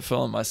little bit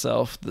feeling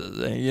myself.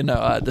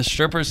 The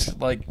strippers,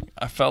 like,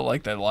 I felt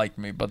like they liked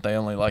me, but they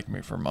only liked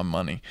me for my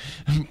money.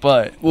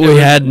 But We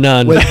had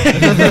none.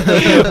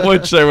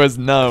 which there was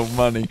no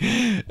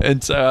money,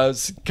 and so I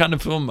was kind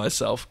of feeling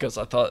myself because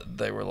I thought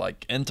they were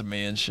like into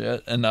me and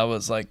shit, and I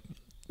was like,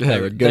 Yeah,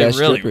 they're good-ass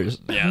really, strippers.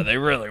 yeah, they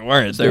really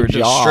weren't. It's They their were just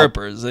job.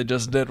 strippers. They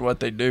just did what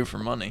they do for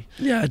money.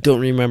 Yeah, I don't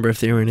remember if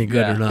they were any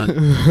good Yeah. or not.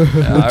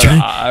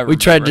 Yeah, We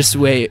tried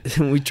remember.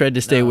 to we tried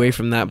to stay No. away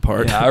from that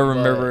part. Yeah, I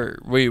remember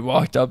we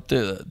walked up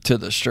to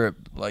the strip,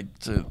 like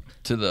to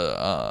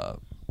the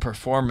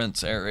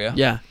performance area.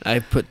 Yeah, I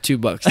put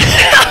 $2.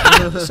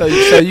 So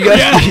you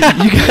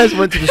guys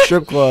went to the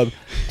strip club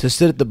to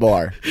sit at the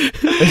bar.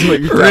 That's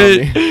what you're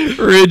telling me.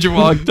 Ridge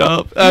walked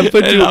up, and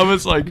I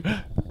was like,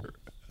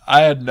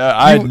 I had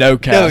no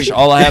cash.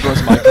 All I had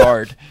was my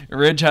card.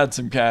 Ridge had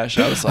some cash.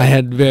 I was like, I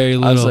had very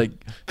little. I was like,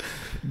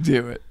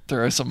 do it.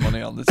 Throw some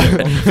money on the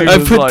table. He I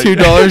was put like-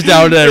 $2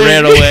 down and I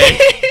ran away.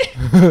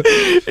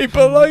 He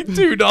put like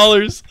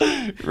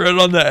 $2 right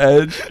on the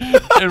edge,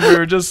 and we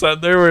were just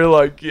sitting there. We were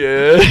like,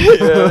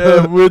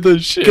 yeah, with the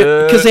shit.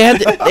 Because they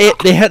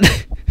had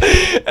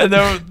and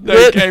then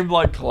they came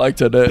like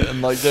collected it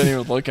and like didn't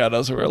even look at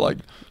us. We were like,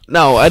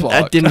 no, I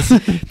Fuck. didn't.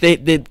 They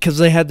because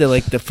they had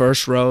the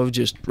first row of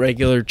just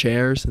regular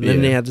chairs, and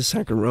then they had the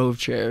second row of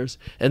chairs,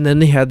 and then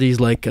they had these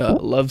like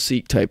love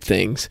seat type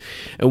things,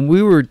 and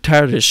we were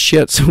tired as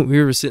shit, so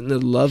we were sitting in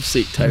the love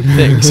seat type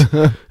things,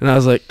 and I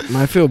was like,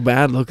 I feel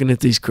bad looking at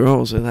these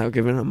girls without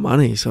giving them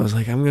money, so I was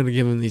like, I'm gonna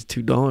give them these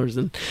 $2,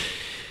 and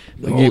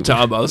the whole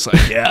time I was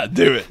like, yeah,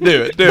 do it.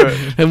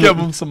 And Give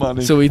them some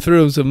money. so we threw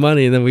them some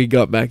money, and then we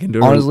got back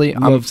into Honestly,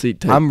 our love seat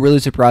type. I'm really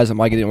surprised that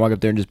Micah didn't walk up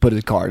there and just put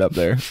his card up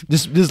there.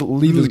 Just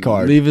leave his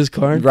card. Leave his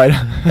card. Right.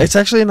 It's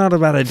actually not a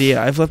bad idea.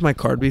 I've left my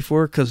card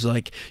before because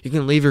like you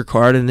can leave your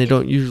card and they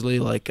don't usually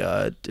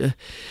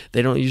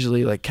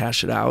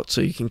cash it out,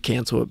 so you can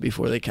cancel it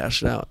before they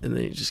cash it out, and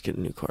then you just get a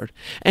new card.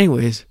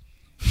 Anyways,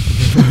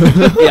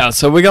 Yeah,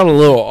 so we got a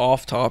little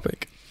off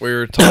topic. We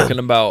were talking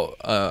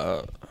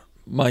about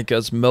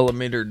Micah's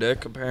millimeter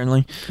dick,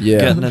 apparently,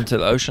 getting into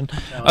the ocean.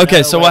 Okay,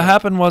 no so way. what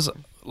happened was,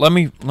 let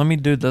me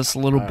do this a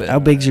little bit. how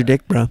big's your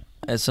dick, bro?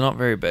 It's not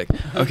very big.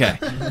 Okay,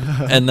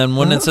 and then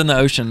when it's in the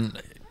ocean,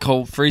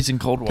 freezing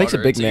cold water, Takes a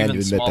big it's man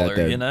even to admit that, smaller,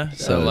 though. you know.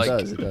 So It like,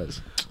 it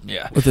does.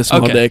 yeah, With a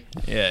small Okay. dick.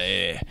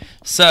 Yeah.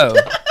 So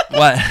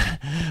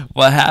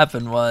what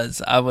happened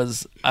was I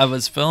was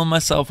feeling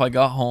myself. I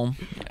got home.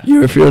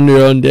 You were feeling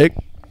your own dick?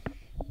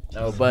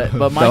 No, but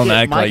Micah, Don't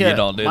act like you Micah-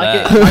 don't do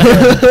Micah-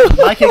 that.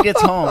 Micah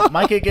gets home.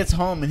 Micah gets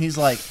home and he's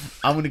like,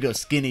 "I'm gonna go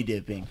skinny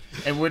dipping,"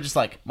 and we're just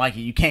like, "Micah,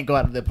 you can't go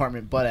out of the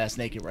apartment butt ass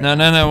naked right No,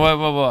 now." no,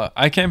 no. What?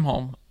 I came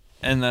home,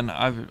 and then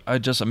I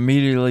just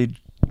immediately,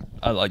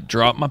 I like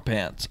dropped my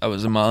pants. I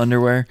was in my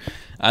underwear.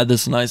 I had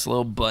this nice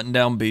little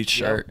button-down beach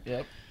shirt,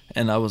 Yep.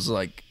 and I was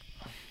like,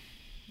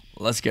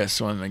 "Let's go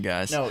swimming,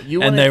 guys." No,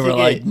 you and wanted they to were get-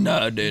 like,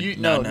 "No, dude, You,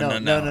 no."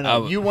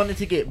 no. You wanted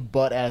to get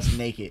butt ass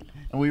naked,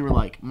 and we were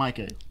like,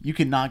 "Micah, you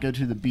cannot go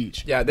to the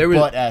beach. Yeah, there was-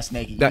 butt ass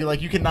naked. that- You're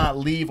like, you cannot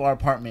leave our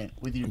apartment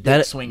with your dick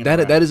That swinging that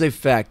around." that is a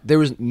fact. There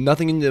was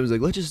nothing in there that was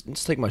like,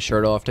 let's take my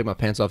shirt off, take my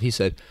pants off. He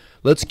said,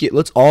 let's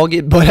all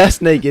get butt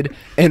ass naked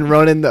and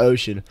run in the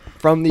ocean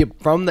from the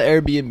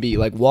Airbnb.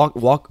 Like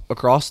walk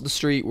across the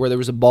street where there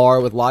was a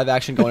bar with live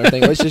action going and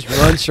everything. Let's just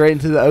run straight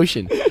into the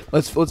ocean.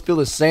 Let's feel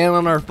the sand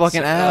on our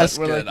fucking ass.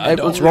 We're like, I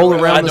don't let's roll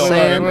remember- around I the don't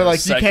sand. remember We're like,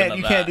 a second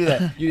you of can't do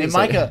that. You And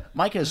didn't say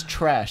Micah's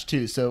trash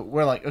too, so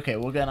we're like, okay,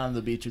 we'll get on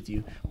the beach with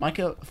you.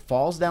 Micah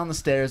falls down the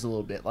stairs a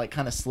little bit, like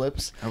kind of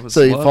slips,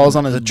 So he falls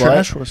on his the butt.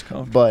 trash was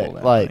comfortable.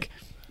 But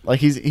like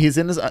he's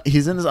in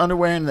his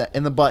underwear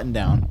in the button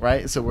down,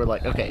 right? So we're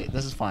like, okay,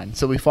 this is fine.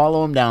 So we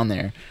follow him down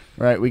there,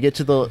 right? We get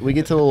to the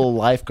little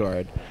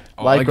lifeguard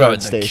I got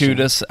the station.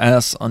 cutest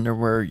ass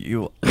underwear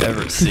you'll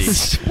ever see.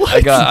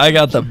 I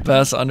got the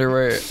best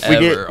underwear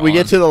ever. We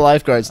get on. to the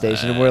lifeguard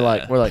station and we're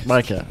like,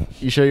 Micah,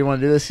 you sure you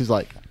want to do this? He's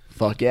like,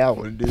 fuck yeah, I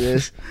want to do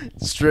this.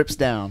 Strips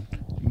down,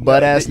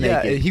 butt ass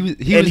naked. He was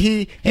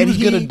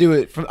he gonna do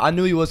it. I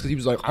knew he was because he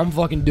was like, I'm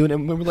fucking doing it.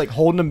 And we were like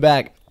holding him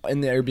back in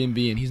the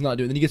Airbnb, and he's not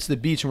doing it. Then he gets to the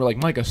beach, and we're like,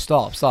 Micah,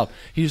 stop.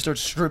 He just starts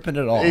stripping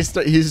it off. He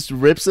just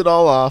rips it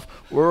all off.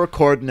 We're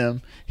recording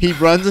him. He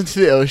runs into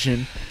the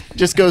ocean,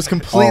 just goes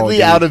completely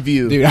dude. out of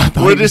view. Dude, I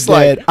thought we're he was just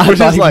like, dead. I we're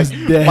thought just he like,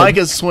 was dead.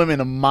 Micah's swimming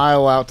a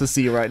mile out to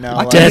sea right now.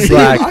 I Like, couldn't see him.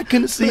 black. I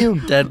couldn't see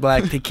him. Dead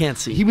black. They can't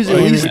see. He was Well,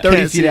 at you least can't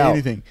 30 see feet out.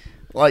 anything.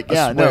 Like, I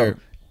yeah, swear. no.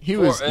 He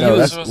was It No,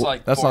 was that's- just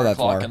like that's 4 not that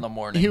o'clock far. in the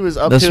morning. he was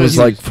up This to was his,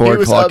 like 4 he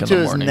was o'clock up in to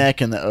the his morning.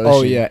 neck in the ocean.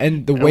 Oh yeah,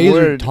 and the And waves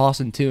we're- are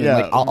tossing too. And yeah.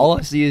 like all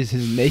I see is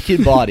his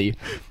naked body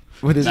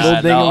with his Nah,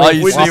 little thing. all like,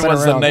 you see flopping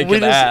was the around. naked We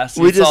just- ass.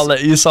 we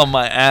You saw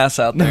my ass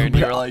out there, and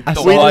you were like I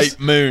the saw- white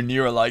moon.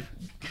 You were like,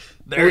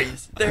 there he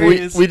is. There he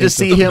is. We just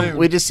see The him. moon.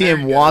 We just see There him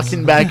he goes.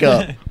 walking back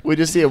up. We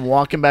just see him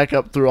walking back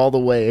up through all the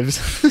waves.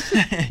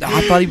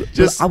 I thought he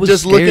just I was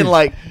just scared. looking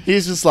like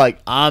he's just like,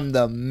 I'm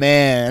the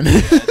man.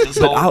 Just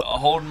But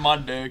holding my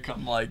dick.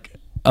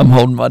 I'm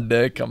holding my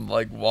dick. I'm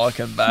like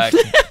walking back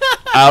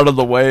out of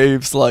the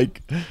waves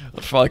like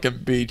a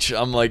fucking beach.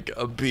 I'm like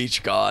a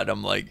beach god.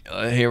 I'm like,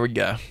 here we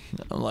go.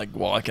 I'm like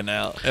walking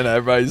out, and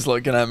everybody's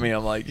looking at me.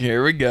 I'm like,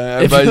 here we go.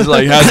 Everybody's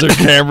like has their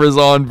cameras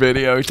on,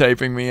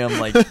 videotaping me. I'm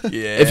like,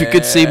 yeah. If you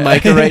could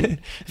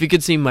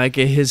see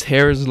Micah, his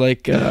hair is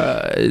like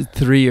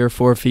 3 or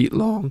 4 feet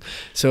long,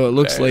 so it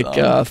looks Very like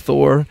long.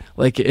 Thor.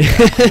 Like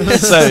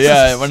So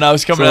yeah, when I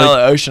was coming So, out like-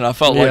 of the ocean, I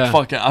felt Yeah. like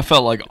fucking. I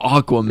felt like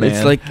Aquaman.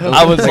 It's like-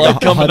 I was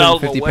like, coming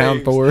out of the 150-pound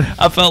waves. Thor.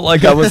 I felt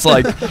like I was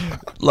like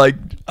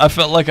I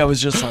felt like I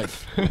was just like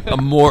a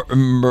more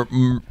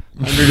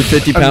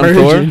 150-pound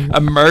Thor.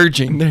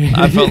 Emerging. emerging.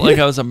 I felt like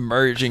I was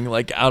emerging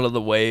like out of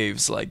the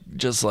waves, like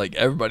just like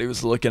everybody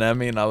was looking at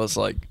me, and I was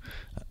like,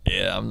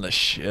 yeah, I'm the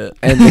shit.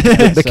 And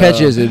the catch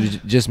So- is it was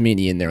just me and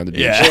Ian there on the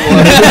beach. Yeah.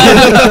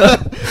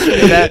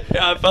 That-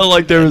 Yeah, I felt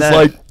like there was that-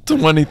 like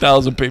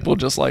 20,000 people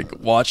just like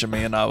watching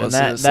me, and I was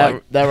and just that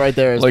like right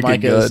there is looking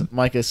good.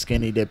 Micah's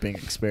skinny dipping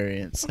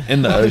experience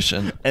in the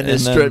ocean and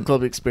his then- strip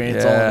club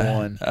experience all in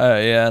one.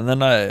 Yeah, and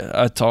then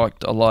I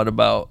talked a lot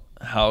about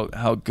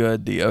how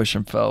good the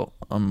ocean felt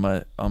on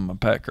my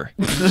pecker.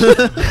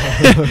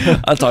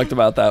 I talked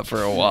about that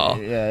for a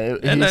while. Yeah,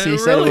 And he it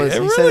said really- it was.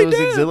 it He said really it was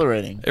did.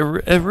 exhilarating.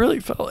 It really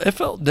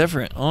felt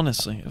different,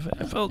 honestly.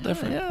 It felt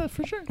different. Yeah,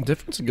 for sure.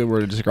 Different's a good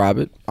word to describe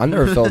it. I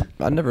never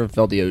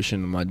felt the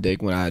ocean on my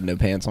dick when I had no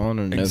pants on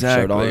and no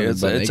shirt on. Exactly. and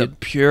It's butt a naked.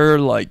 pure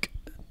like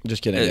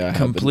Just kidding. Yeah, I have, but-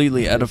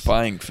 completely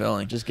edifying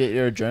feeling. Just get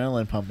your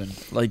adrenaline pumping.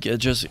 Like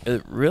it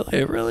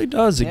really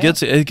does. It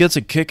Yeah. gets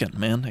a kicking,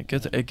 man. It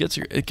gets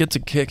a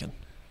kicking.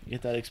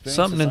 Get that experience.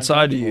 Something that's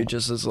inside of you uncomfortable.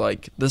 just is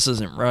like, this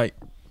isn't right,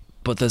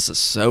 but this is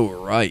so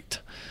right.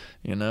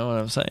 You know what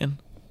I'm saying?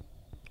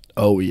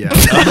 Oh yeah.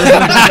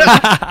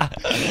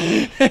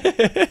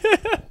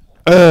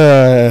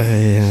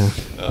 Yeah.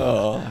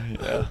 Oh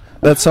yeah.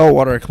 That salt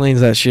water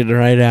cleans that shit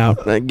right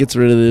out. That gets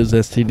rid of those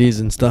STDs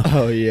and stuff.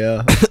 Oh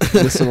yeah.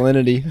 The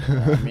salinity.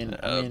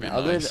 That'd be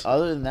other nice.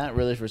 other than that,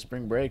 really, for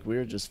spring break, we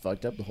were just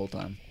fucked up the whole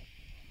time.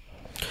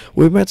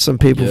 We met some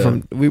people Yeah.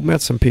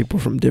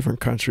 from different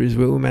countries.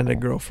 We met a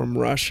girl from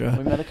We Russia.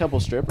 met a couple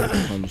strippers.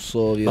 From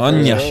Soviet.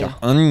 Anya, Yeah.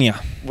 Anya.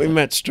 We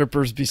met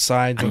strippers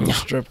besides at the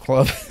strip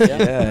club. Yeah,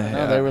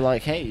 Yeah. they were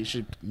like, "Hey, you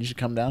should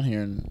come down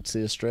here and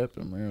see a strip,"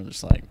 and we were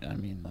just like, "I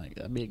mean, like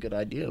that'd be a good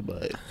idea,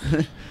 but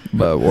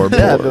But we're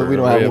Yeah, poor. but we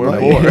don't have We're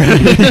money. poor.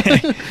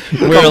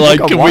 We were like,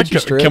 come watch you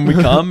strip. can we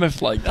come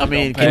if like I they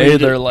mean, don't can pay? we ju-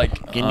 They're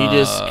like, can you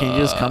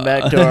just come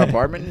back to our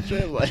apartment and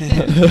shit?" Like,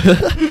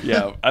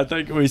 Yeah, I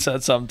think we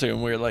said something to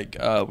him. We were like,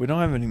 like, we don't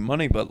have any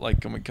money, but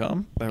like, can we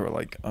come? They were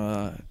like,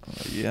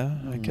 yeah,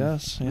 I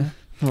guess, yeah.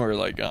 We're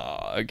like,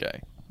 oh,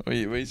 okay.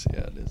 We see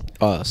how it is.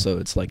 Oh, so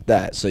it's like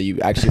that. So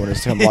you actually want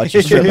us to come watch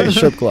you strip at a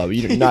strip club?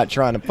 You're not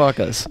trying to fuck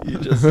us.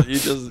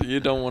 You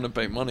don't want to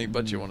pay money,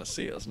 but you want to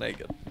see us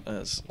naked.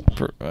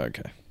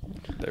 Okay.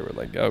 They were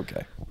like,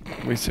 okay,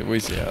 we see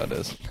how it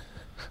is.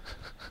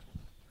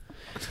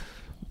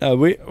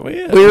 We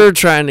were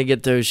trying to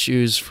get those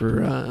shoes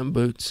for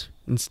boots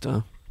and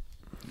stuff.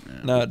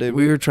 No, dude,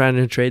 We were trying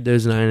to trade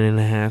those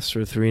 9.5s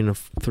for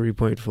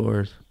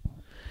 3.4s.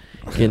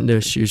 Getting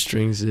those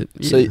shoestrings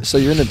that. So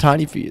you're into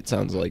tiny feet. It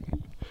sounds like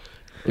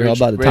you're all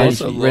about the tiny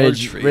also feet.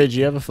 large feet. Ridge,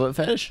 you have a foot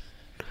fetish?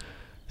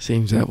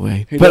 Seems that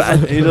way. He But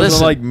doesn't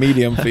listen, like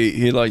medium feet.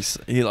 He likes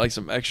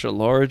them extra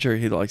large, or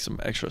he likes them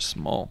extra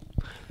small.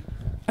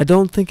 I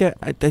don't think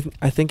I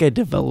think I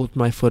developed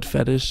my foot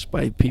fetish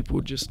by people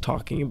just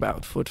talking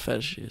about foot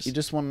fetishes. You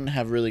just want to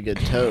have really good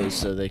toes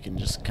so they can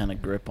just kind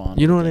of grip on.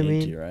 You know what they I need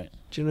mean? to, right?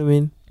 Do you know what I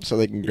mean? So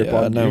they can grip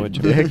Yeah, I on know your what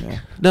you dick. mean. Yeah.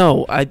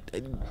 No,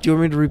 do you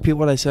want me to repeat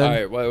what I said? All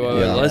right, wait.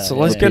 Yeah. Let's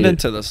Yeah. get Yeah.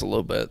 into this a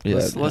little bit.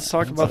 Yeah. Let's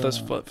talk about this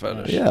foot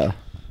fetish. Yeah.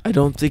 I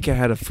don't think I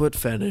had a foot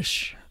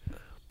fetish,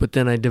 but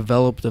then I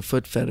developed a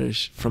foot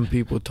fetish from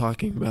people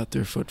talking about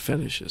their foot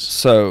fetishes.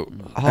 So,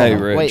 hey,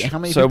 Rich. Wait, how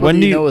many so people when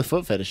do do you know with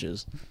foot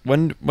fetishes?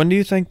 when do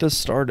you think this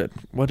started?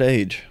 What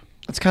age?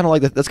 That's kind of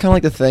like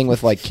the thing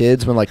with like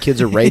kids when like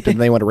kids are raped and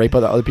they want to rape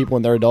other people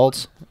when they're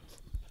adults.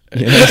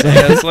 Yeah,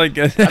 it's like.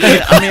 I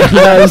mean, You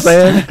know what I'm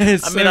saying?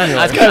 It's I mean,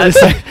 I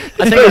similar.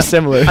 It's very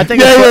similar. I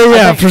think a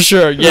foot- for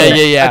sure.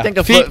 I think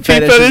a feet foot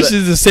fetish fetish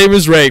is the same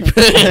as rape.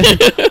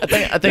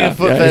 I think a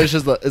foot Yeah. fetish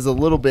is a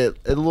little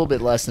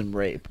bit less than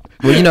rape.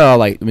 Well, you know,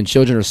 like when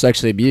children are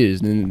sexually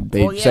abused and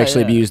they Well, yeah,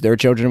 sexually yeah. abuse their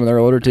children when they're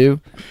older too.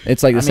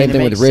 It's like the I same mean, it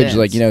thing with makes Ridge.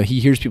 Like, sense. you know, he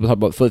hears people talk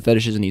about foot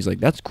fetishes and he's like,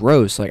 "That's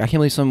gross." Like, I can't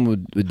believe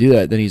someone would do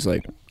that. Then he's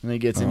like, And he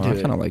gets "Oh, into I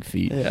it. kind of like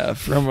feet." Yeah,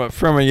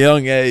 from a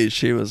young age,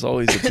 he was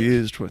always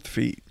abused with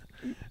feet.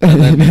 And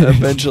then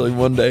eventually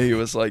one day he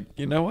was like,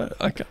 you know what?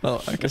 I kind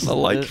of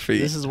like feet.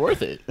 This is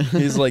worth it.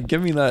 He's like,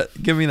 give me that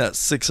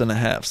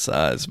 6.5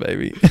 size,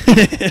 baby.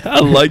 I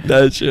like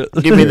that shit.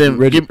 Give me them.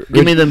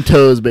 Give me them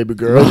toes, baby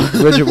girl.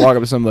 Ridge would walk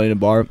up to somebody in a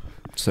bar.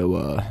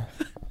 So,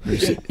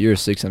 you're a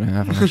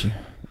 6.5, aren't you?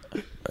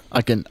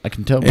 I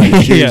can tell by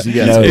your shoes you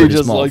got No, some he pretty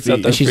just small looks at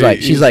feet. the And she's feet.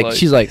 like, He's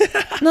she's like,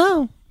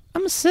 no,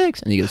 I'm a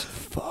 6. And he goes,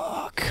 fuck.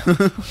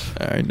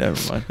 All right,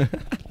 never mind.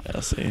 I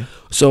see.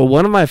 So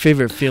one of my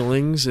favorite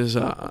feelings is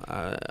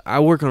I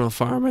work on a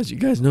farm, as you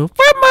guys know.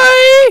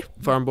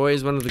 Farm boy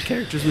is one of the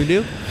characters we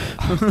do.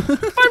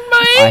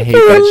 I hate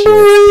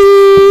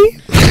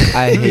that shit.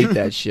 I hate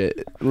that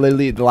shit.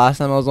 Literally, the last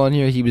time I was on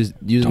here, he was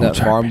using Don't that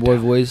turn farm me boy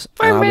down. voice,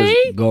 and I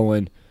was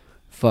going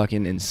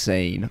fucking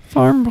insane.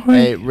 Farm boy.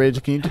 Hey,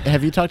 Ridge,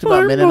 have you talked about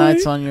Farm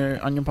Mennonites boy. on your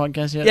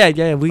podcast yet?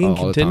 Yeah, we can All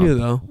the continue time.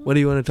 though. What do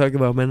you want to talk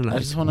about Mennonites? I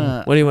just want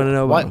to. What do you want to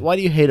know about? Why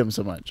do you hate them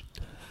so much?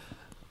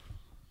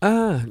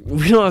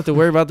 We don't have to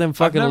worry about them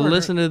fucking never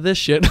listen to this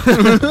shit.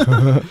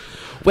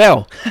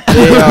 Well,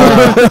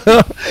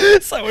 they,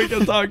 So we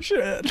can talk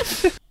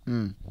shit.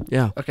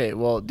 yeah. Okay,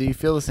 well, do you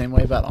feel the same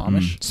way about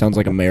Amish? Sounds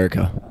like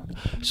America.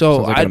 So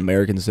Sounds like an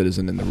American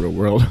citizen in the real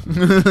world.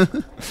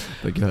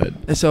 But go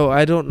ahead. So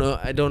I don't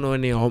know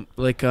any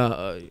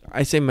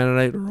I say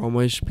Mennonite or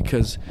Amish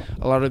because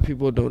a lot of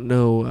people don't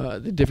know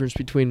the difference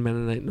between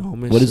Mennonite and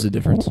Amish. What is the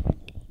difference?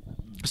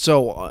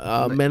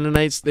 So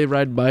Mennonites, they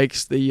ride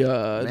bikes, they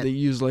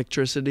use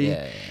electricity,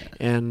 Yeah.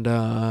 and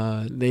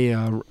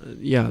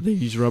they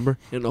use rubber.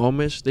 And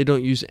Amish, they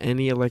don't use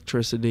any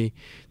electricity.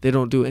 They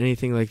don't do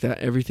anything like that.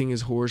 Everything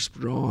is horse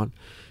drawn.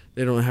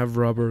 They don't have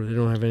rubber. They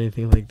don't have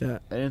anything like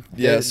that.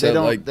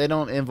 They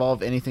don't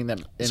involve anything that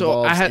So I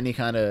involves had- any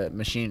kind of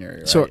machinery.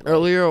 Right? So Like-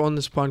 earlier on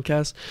this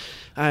podcast,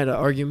 I had an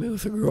argument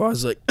with a girl.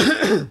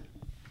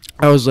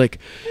 I was like,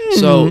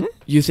 so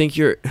you think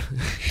you're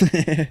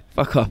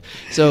fuck off.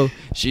 So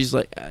she's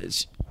like,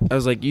 I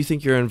was like, you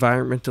think you're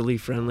environmentally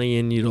friendly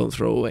and you don't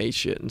throw away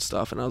shit and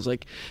stuff. And I was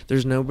like,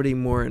 there's nobody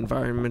more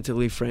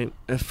environmentally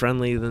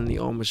friendly than the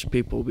Amish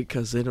people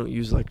because they don't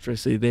use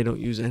electricity. They don't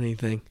use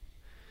anything.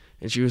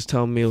 And she was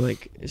telling me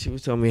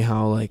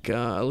how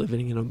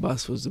living in a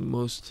bus was the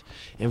most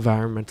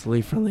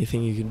environmentally friendly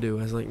thing you can do.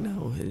 I was like,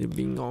 no,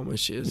 being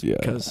Amish is Yeah.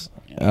 because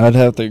I'd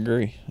have to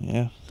agree.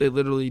 Yeah, they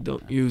literally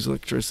don't use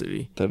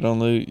electricity. they don't.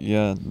 They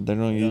don't They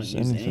don't use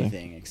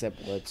anything.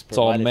 except what's It's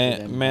all provided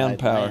for them by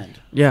manpower. land.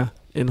 Yeah,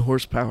 in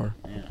horsepower.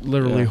 Yeah.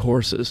 Literally Yeah.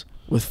 horses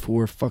with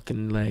 4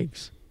 fucking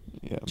legs.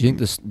 Yeah. Do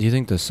you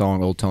think the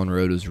song Old Town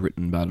Road was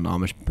written about an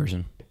Amish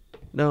person?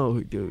 No,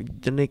 dude,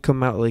 didn't they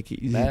come out like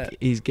That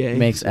he's gay?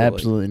 Makes So, like,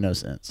 absolutely no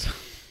sense.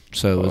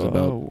 So it was Oh.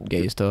 about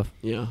gay stuff.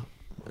 yeah.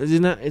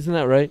 Isn't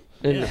that right?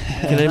 And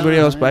can anybody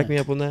else back me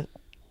up on that?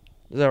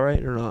 Is that right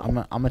or not? I'm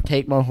gonna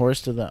take my horse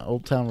to the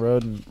Old Town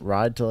Road and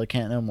ride till I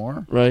can't no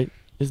more. Right?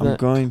 Isn't I'm that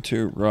going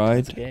to That's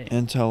ride gay.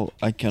 until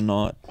I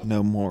cannot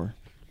no more.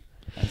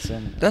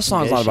 That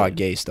song's gay not about shit.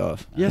 gay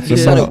stuff. Yeah, He it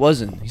said is. it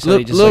wasn't. He said Lil-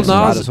 he just Lil likes to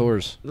ride Nas- his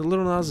horse. the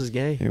Little Nas is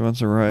gay? He wants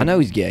to ride. I know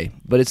he's gay,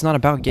 but it's not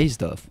about gay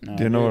stuff. No,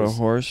 Do you know it what a is.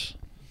 horse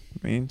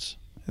means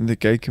in the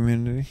gay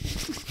community.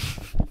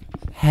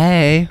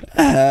 Hey.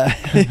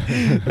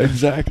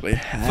 Exactly.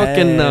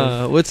 Fucking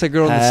what's that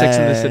girl in the Sex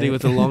and the City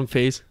with the long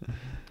face?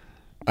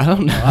 I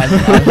don't know.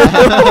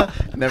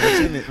 I've never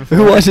seen it before.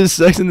 Who watches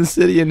Sex in the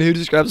City and who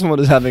describes someone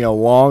as having a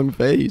long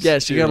face? Yeah,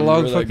 she got a Dude, long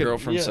remember fucking that girl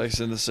from yeah. Sex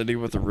in the City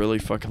with a really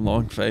fucking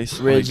long face.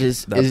 Ridge, Like,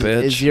 is, that is,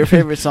 bitch. is your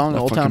favorite song That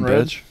Old Town fucking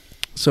Road? bitch.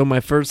 So my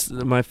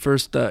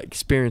first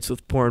experience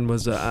with porn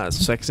was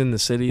Sex in the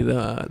City,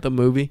 the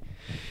movie,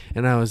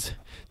 and I was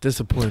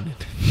disappointed.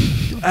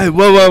 Hey,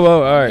 whoa!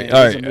 All right, Yeah,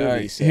 all it's a right, movie, all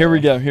right. so- Here we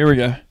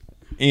go.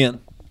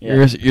 Ian,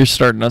 Yeah. you're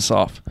starting us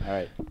off. All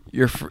right.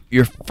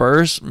 Your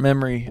first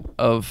memory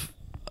of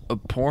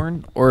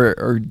porn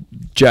or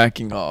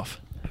jacking off.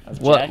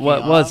 What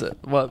was it?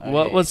 What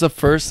Okay. was the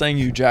first thing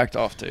you jacked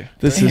off to?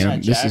 This Damn, is I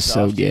This jacked is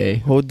so off to. gay.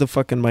 hold the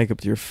fucking mic up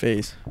to your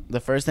face. The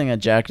first thing I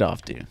jacked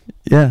off to.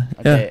 Yeah,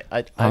 Okay,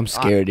 I'm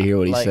scared to hear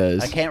what he like,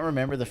 says. I can't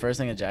remember the first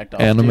thing I jacked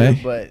off Anime?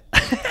 to, but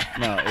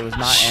no, it was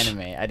not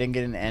anime. I didn't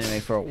get into anime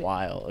for a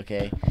while.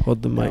 Okay.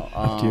 Hold the mic No,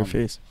 up to your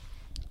face.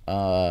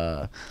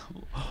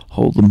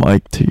 Hold the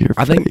mic to your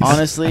I think face.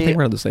 Honestly- I think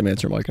we're on the same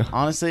answer, Micah.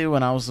 Honestly,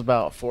 when I was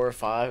about 4 or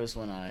 5 is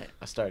when I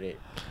started.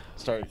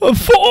 4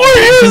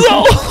 years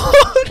old.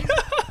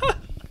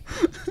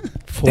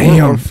 4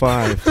 Damn. or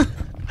 5.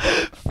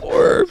 4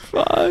 or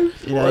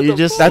 5. You know, What you the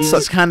just fuck? you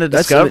just kind of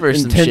that's an discover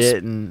some intense-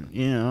 shit,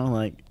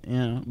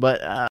 and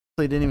but I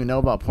actually didn't even know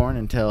about porn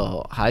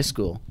until high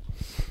school.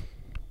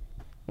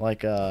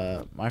 Like,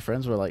 my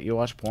friends were like, "You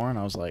watch porn?"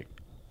 I was like,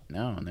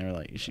 "No," and they were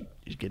like, "You should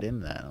get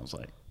into that." And I was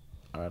like,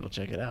 "All right, I'll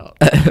check it out."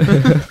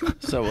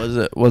 So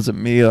was it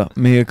Mia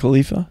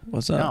Khalifa?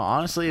 What's that? No,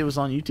 honestly, it was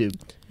on YouTube.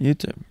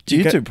 YouTube. Do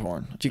you YouTube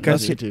porn. do you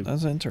guys get- YouTube?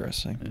 That's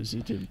interesting. It was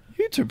YouTube.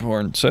 YouTube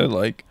porn. So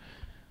like,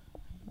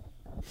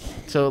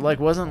 So it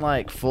wasn't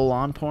like full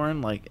on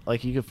porn. Like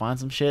you could find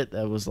some shit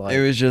that was like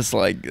it was just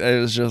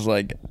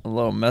like a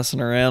little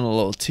messing around, a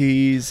little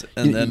tease,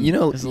 and You- then you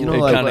know- It's a you know,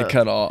 little it like- kind of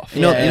cut off.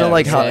 You know,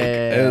 like how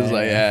it was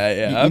like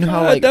yeah. You know how,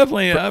 I like,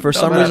 definitely for I've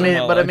some done reason-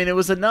 that in my life. it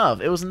was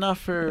enough. It was enough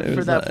for It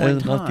was that it point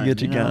was in enough to time.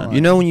 get you going. like-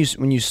 You know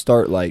when you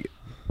start like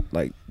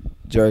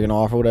jerking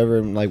off or whatever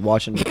and like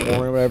watching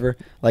porn or whatever,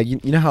 like you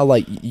know how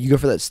like you go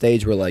for that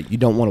stage where like you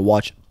don't want to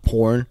watch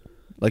porn,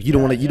 like you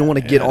don't want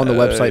to get on the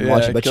website and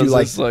watch it, but you 'cause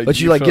like it's like but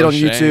you you like get feel on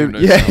ashamed YouTube, or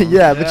yeah, something.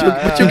 yeah,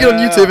 but you get on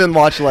YouTube and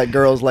watch like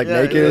girls like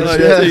Yeah, naked and yeah,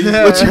 shit,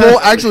 yeah, but you yeah.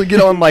 won't actually get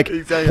on like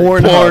Exactly.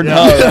 Pornhub.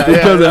 Pornhub Yeah,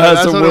 because it has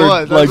that's the what it word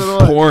was, that's like what it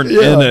was. porn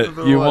Yeah. in That's it.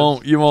 what it You was.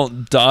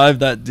 won't dive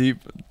that deep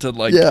to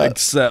like Yeah.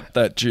 accept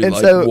that you And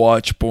like so-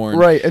 watch porn.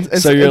 Right, and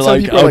So and you're some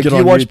like, people are I'll like, get do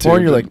you on watch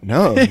porn? YouTube You're like, and-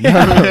 no, I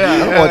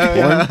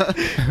don't watch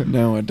porn.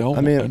 No, I don't.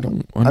 I mean,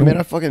 I I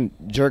don't. fucking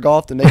jerk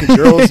off to naked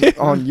girls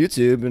on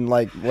YouTube and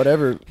like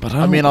whatever. But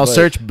I mean, I'll but-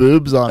 search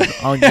boobs on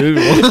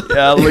Google.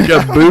 yeah, I look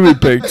up booby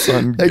pics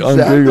on Exactly.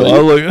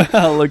 Google.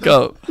 I look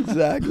up.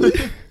 Exactly.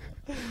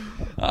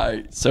 All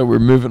right, so we're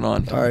moving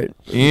on. All right.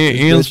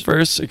 Ian's Bitch.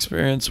 first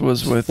experience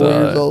was with 4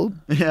 years old.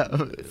 yeah,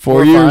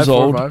 4 years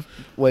old.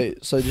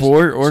 Wait, so just,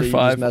 4 or so you just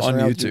 5 mess on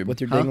around YouTube. with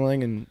your Huh?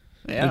 dingling and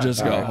Yeah, It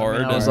just got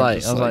hard I was and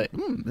like, just like-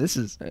 this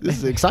is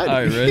exciting.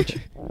 All right, Rich.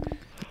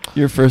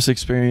 Your first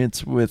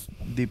experience with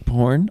the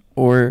porn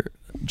or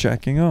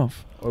jacking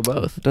off? or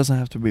both. It doesn't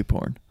have to be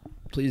porn.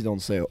 please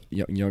don't say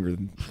younger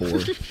than 4.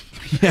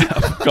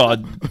 Yeah,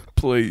 God,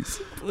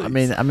 please. I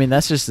mean,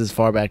 that's just as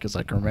far back as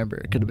I can remember.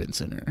 It could have been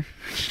sooner.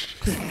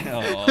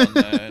 Oh,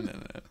 no.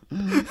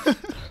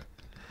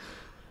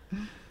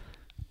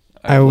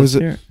 I was-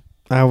 Let's hear it.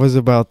 I was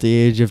about the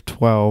age of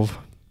 12.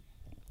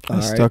 I All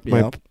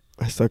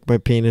right, stuck my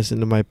penis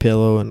into my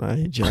pillow and I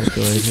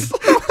ejaculated.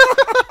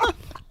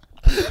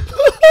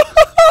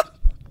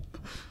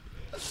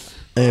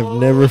 I have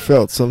never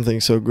felt something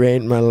so great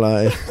in my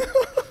life.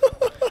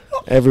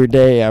 Every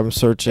day I'm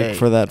searching Hey,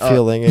 for that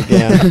feeling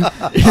again.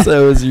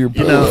 So is your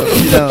You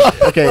know.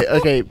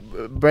 Okay.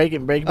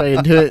 Break back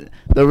into it.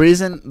 The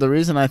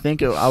reason I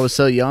think I was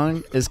so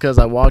young is because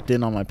I walked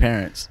in on my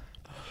parents,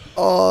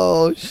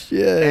 Oh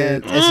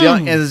shit! and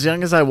as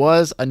young as I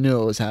was, I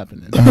knew it was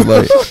happening.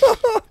 like,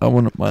 I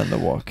wouldn't mind the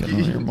walking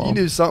on your mom. You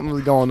knew something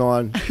was going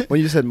on when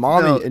you said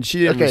 "mommy" No, and she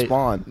didn't okay,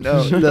 respond.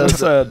 No, She the,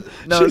 said,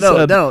 no, she no,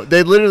 said, no.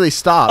 They literally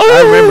stopped.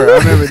 I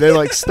remember. They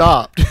like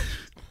stopped.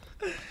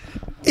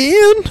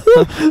 Ian,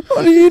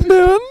 what are you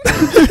doing?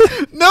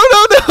 No,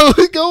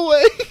 go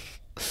away.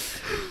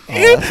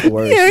 Oh, that's the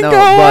worst. No,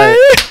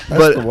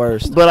 That's the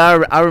worst. But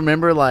I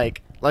remember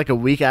like a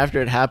week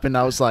after it happened,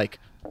 I was like,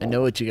 I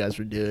know what you guys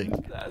were doing.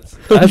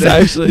 That's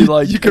actually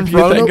like You if you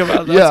confronted think him?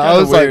 about that. Yeah, I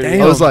was weird.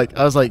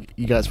 I was like,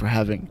 you guys were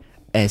having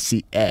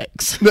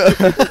sex.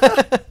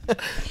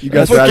 You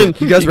guys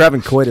were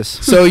having coitus.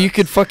 So you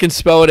could fucking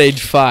spell at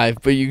age 5,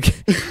 but you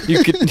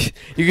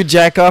could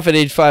jack off at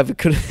age 5. It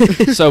could.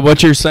 So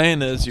what you're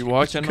saying is you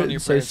walked in on couldn't your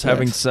say parents sex.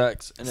 having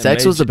sex. And it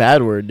Sex made was you- a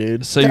bad word,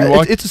 dude. So you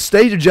walked. It's a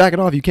stage of jacking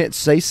off. You can't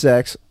say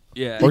sex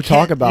Yeah. or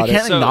talk about You it.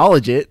 can't So-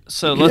 acknowledge it.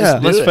 So Yeah.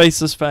 let's Do it. face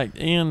this fact.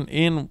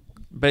 Ian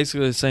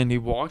basically saying he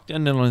walked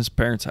in on his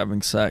parents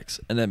having sex,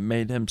 and it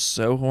made him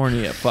so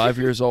horny at 5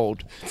 years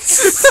old.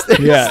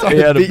 Yeah, he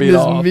had to beating beat his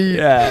off. meat.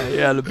 Yeah, he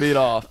had to beat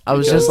off. I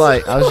was just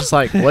like,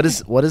 what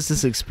is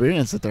this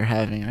experience that they're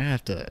having? I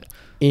have to.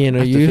 Ian,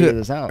 have to figure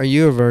this out. are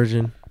you a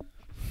virgin?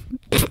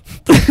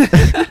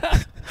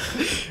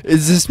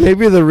 Is this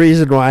maybe the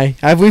reason why?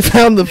 Have we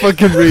found the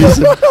fucking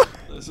reason?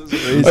 This is the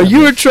reason. Are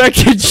you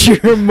attracted to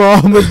your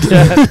mom and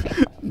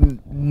dad?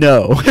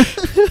 No.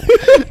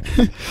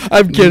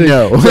 I'm kidding.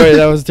 No. Sorry,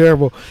 that was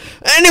terrible.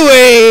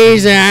 Anyways,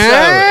 Is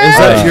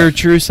that your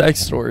true sex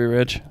story,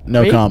 Rich?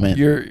 No Me? comment.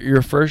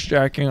 Your first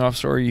jacking off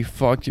story, you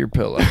fucked your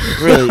pillow.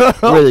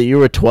 Really, you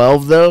were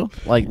 12 though,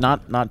 like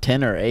not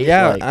 10 or 8.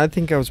 yeah, like, I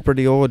think I was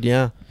pretty old.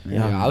 Yeah.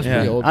 Yeah, I was Yeah.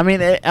 pretty old. I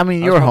mean, you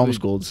was were probably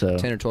homeschooled, so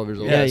 10 or 12 years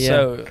old.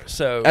 Yeah.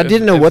 So I if-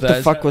 didn't know if what the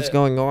that's fuck how was it-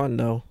 going on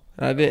though.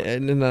 I did,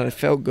 and then I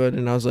felt good,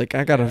 and I was like,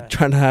 I gotta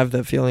try to have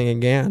that feeling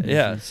again.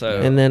 Yeah, so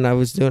And then I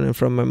was doing it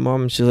from my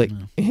mom, and she's like,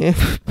 you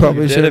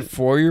probably did should it have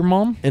for your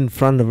mom. in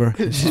front of her.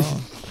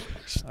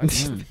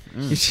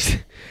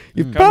 Mm.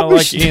 You Kind of probably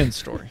like should- Ian's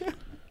story.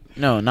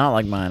 No, not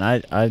like mine.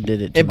 I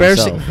did it to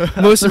Embarrassing. myself.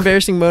 Most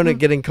embarrassing moment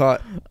getting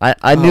caught.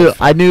 I knew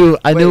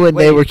Wait, when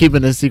they wait. were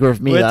keeping a secret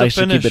from me. We That have I to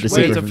should finish. keep it a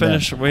We have secret to from them.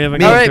 finish. We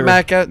haven't All gone right, through.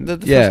 Mac. The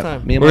first Yeah,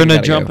 time. me and We're Mike gonna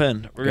gotta jump go.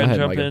 in. We're Go gonna ahead,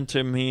 jump Micah.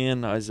 into me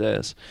and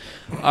Isaiah's.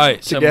 All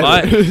right. So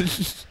Together.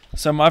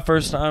 so my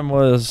first time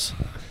was,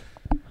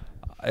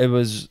 it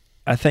was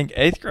I think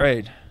 8th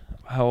grade.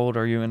 How old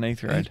are you in 8th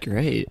grade?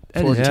 Great.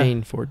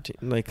 14,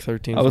 like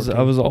 13. I was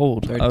 14.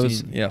 old. I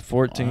was 13.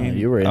 14.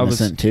 You were I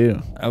was- innocent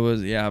too. I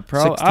was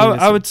probably 16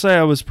 I is- would say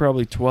I was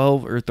probably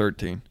 12 or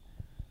 13.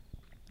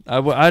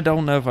 I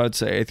don't know if I'd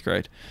say 8th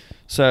grade.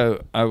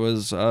 So I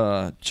was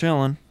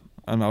chilling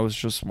and I was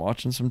just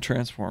watching some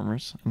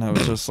Transformers and I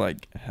was just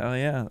like, hell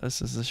yeah,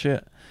 this is the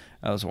shit.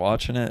 I was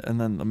watching it and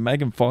then the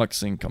Megan Fox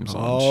scene comes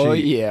on. Oh,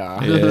 She-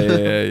 yeah. Yeah.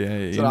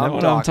 That's You what know I'm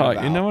what I'm talking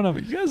talking. You know about.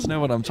 what I'm. You guys know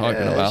what I'm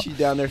talking Yeah, about. She's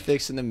down there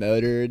fixing the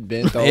motor,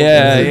 bent over.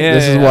 Yeah,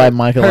 This is yeah. why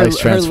Michael Her- likes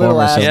her little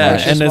Transformers ass so Yeah,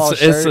 much. She and small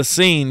it's a shirt.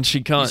 scene. She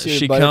You comes. see She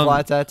the butterfly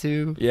comes.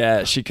 tattoo?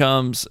 Yeah, she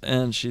comes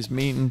and she's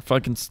meeting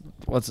fucking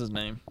what's his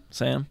name?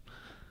 Sam.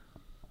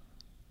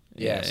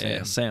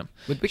 Yeah, Sam.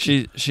 With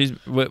Vicky. She's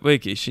with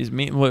Wiki. She's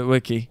meeting with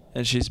Wiki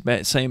and she's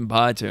saying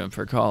bye to him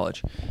for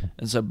college.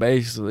 And so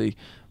basically,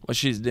 what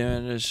she's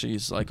doing is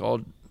she's like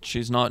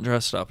she's not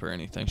dressed up or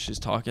anything. She's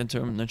talking to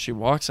him and then she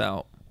walks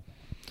out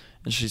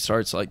and she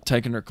starts like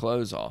taking her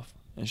clothes off.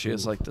 And she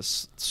has like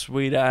this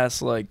sweet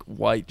ass like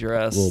white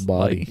dress. Little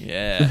body. Like,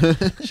 yeah.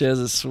 She has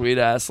a sweet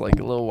ass like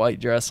little white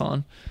dress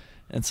on.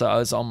 And so I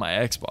was on my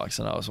Xbox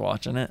and I was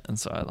watching it. And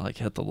so I like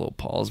hit the little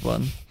pause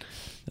button.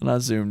 And I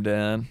zoomed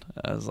in.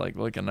 I was like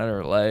looking at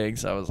her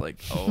legs. I was like,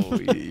 oh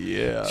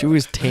yeah. She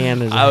was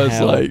tan as I was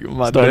hell. like,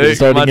 my Started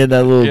dick, my, getting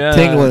that little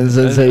tingling and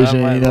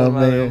sensation, my, you know,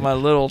 my, man. my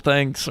little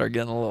thing started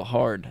getting a little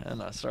hard,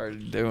 and I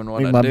started doing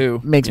what Make I my-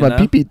 do. makes you my know?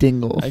 pee-pee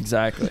tingle.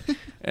 Exactly.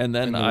 And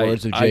then In the I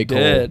words of J. Cole,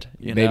 did.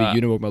 You Baby, know,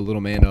 you woke my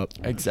little man up.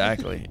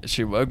 exactly.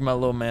 She woke my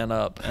little man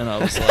up, and I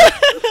was like,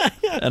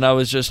 and I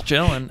was just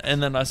chilling,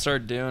 and then I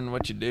started doing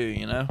what you do,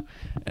 you know,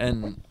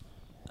 and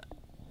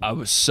I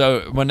was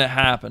so when it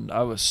happened,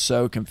 I was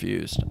so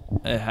confused.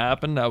 It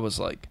happened. I was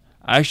like,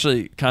 I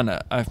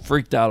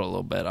freaked out a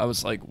little bit. I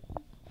was like,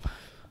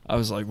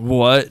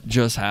 what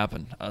just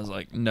happened? I was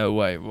like, no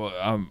way. Well,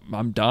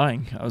 I'm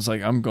dying. I was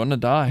like, I'm gonna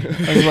die.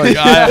 I was like,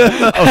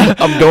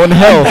 I'm going to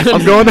hell.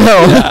 I'm going to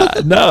hell.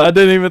 Yeah, no, I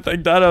didn't even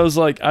think that. I was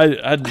like,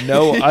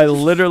 I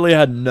literally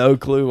had no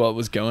clue what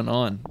was going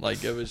on.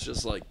 Like, it was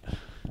just like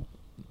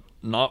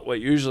not what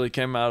usually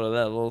came out of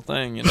that little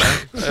thing, you know.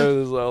 It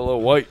was a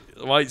little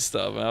white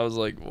stuff, and I was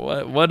like,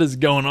 what is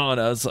going on?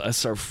 I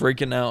started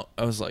freaking out.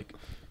 I was like,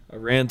 I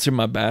ran to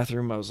my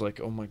bathroom. I was like,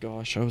 oh my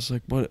gosh. I was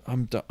like, what?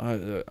 I'm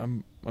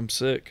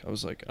sick. I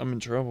was like, I'm in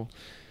trouble.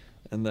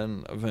 And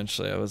then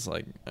eventually I was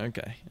like,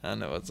 okay, I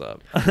know what's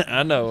up.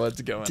 I know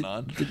what's going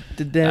on.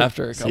 Did that?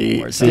 After a couple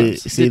more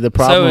times. See, the So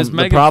problem. is The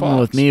Megan problem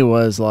Fox. with me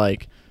was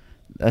like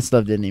that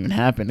stuff didn't even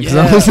happen because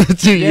Yeah. I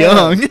was too Yeah.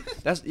 young.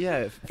 That's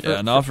Yeah,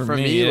 not for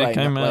me. It like,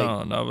 came like,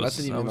 out. I was,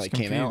 nothing I even was like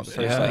came out. confused.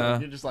 First, Yeah.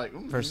 You're just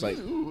like First, like,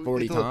 ooh,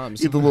 40 get the-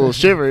 times. Get the little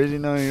shivers, you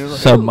know. You're like,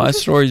 So my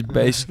story's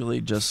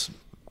basically just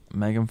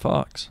Megan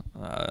Fox.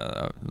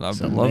 I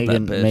So love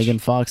Megan, that bitch. Megan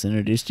Fox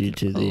introduced you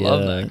to the.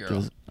 love that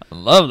girl. I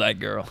love that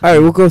girl. All right,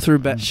 we'll go through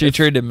back. She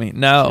treated me.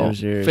 No.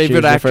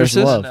 Favorite first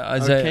actresses? love. No,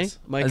 Isaiah's.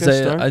 Okay, Micah's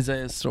story?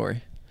 Isaiah's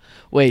story.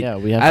 Wait, Yeah,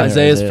 we have I- to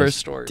Isaiah's hear first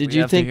story. did We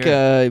you have to think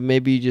hear it.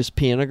 maybe just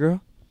Piano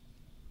Girl?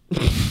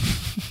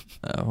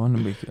 I want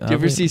to be. Do you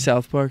ever see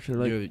South Park? Or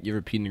like, you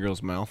ever peed in a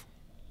girl's mouth?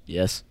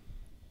 Yes.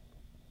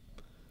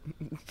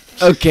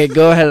 okay,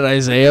 go ahead,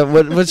 Isaiah.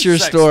 What's your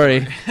Sex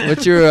story?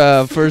 What's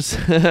your first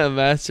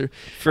master?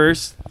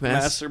 first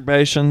Mas-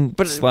 masturbation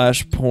But-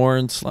 slash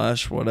porn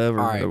slash whatever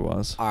All right. it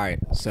was? All right,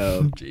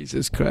 so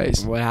Jesus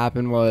Christ! what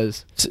happened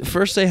was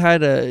First, say hi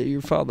to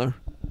your father.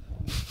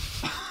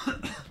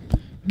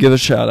 Give a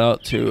shout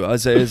out to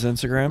Isaiah's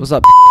Instagram. what's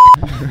up?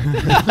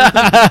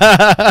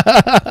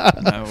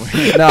 No,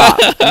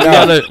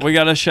 No, we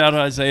gotta shout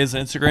out Isaiah's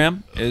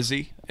Instagram.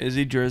 Izzy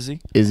Izzy Drizzy.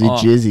 Izzy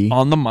Jizzy.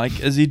 On the mic.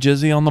 Izzy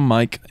Jizzy on the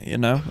mic. You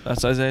know,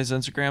 that's Isaiah's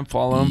Instagram.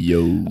 Follow him.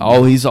 Yo.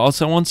 Oh, he's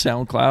also on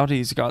SoundCloud.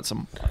 He's got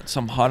some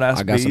hot ass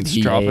I got some beats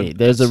heat. dropping. Hey,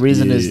 there's a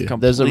reason Yeah.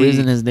 there's a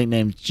reason his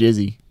nickname's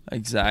Jizzy.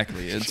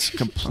 Exactly. It's I'm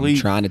complete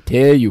trying to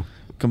tell you.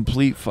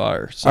 complete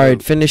fire. So, All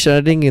right, finish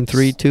editing in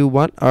 3, 2,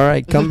 1. All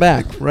right, come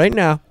back right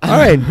now. All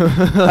right,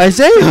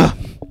 Isaiah.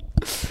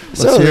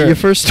 So hear it. your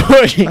first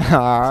story.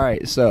 All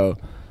right, so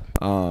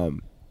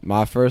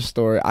my first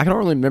story, I don't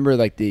really remember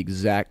like the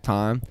exact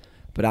time,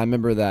 but I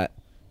remember that,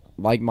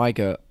 like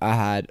Micah, I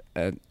had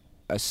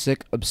a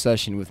sick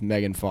obsession with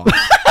Megan Fox.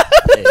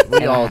 Hey,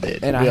 we all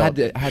did. And We all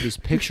I had this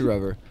picture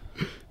of her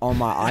on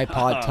my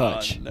iPod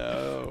Touch.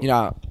 No. You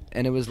know,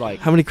 and it was like,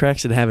 How many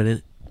cracks did it have in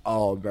it?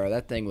 oh, bro,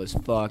 that thing was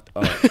fucked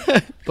up.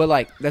 But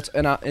like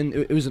and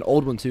it was an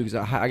old one too, because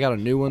I got a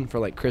new one for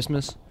like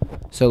Christmas.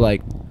 So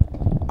like,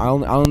 I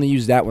only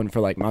used that one for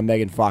like my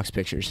Megan Fox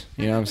pictures.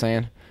 You know what I'm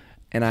saying?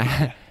 And I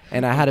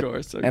had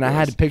course, of I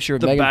had a course. picture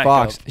of The Megan backup.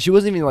 Fox. She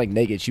wasn't even like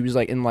naked. She was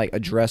like in like a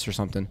dress or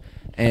something.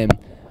 And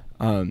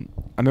I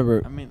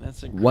remember I mean,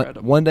 that's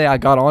incredible. one day I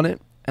got on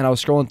it and I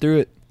was scrolling through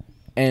it,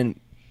 and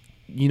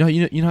you know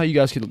how you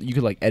guys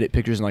could like edit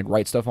pictures and like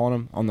write stuff on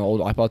them on the old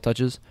iPod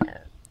Touches.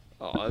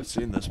 Oh, I've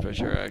seen this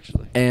picture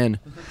actually. And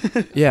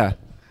yeah,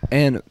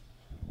 and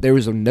there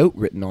was a note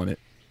written on it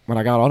when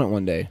I got on it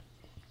one day,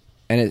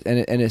 and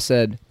it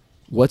said,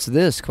 "What's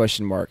this?"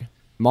 question mark,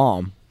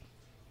 Mom.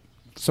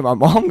 So my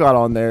mom got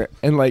on there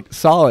and like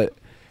saw it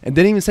and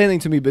didn't even say anything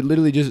to me, but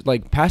literally just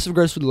like passive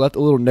aggressively left a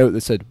little note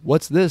that said,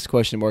 "What's this?"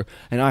 question mark,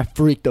 and I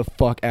freaked the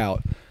fuck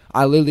out.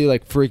 I literally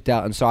like freaked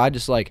out, and so I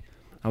was like,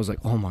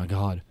 "Oh my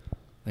god."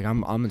 Like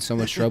I'm in so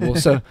much trouble.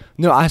 So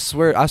no, I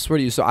swear to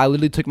you. So I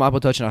literally took my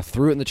iPod Touch and I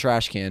threw it in the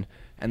trash can,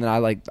 and then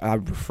I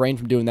refrained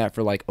from doing that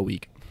for like a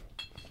week,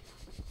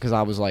 because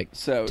I was like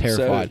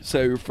terrified.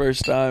 So your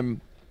first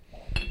time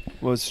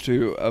was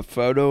to a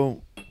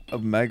photo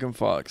of Megan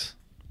Fox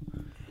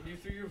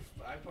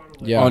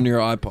Yeah. on your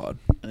iPod,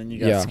 And then you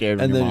got Yeah. scared.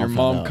 When and then your found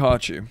mom out.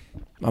 caught you.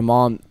 My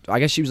mom, I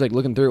guess she was like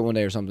looking through it one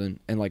day or something,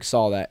 and like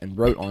saw that and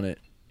wrote on it.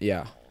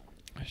 Yeah,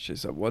 She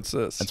said, "What's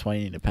this?" That's why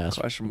you need to pass.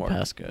 Question mark.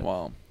 Passcode.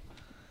 Wow.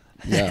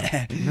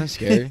 yeah. Isn't that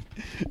scary?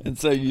 And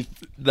so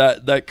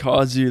that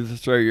caused you to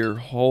throw your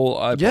whole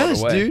iPod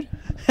Yes, away. dude.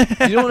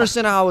 You don't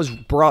understand how I was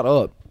brought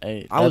up.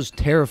 Hey, I was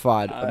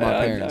terrified of my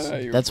I parents. know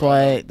you That's were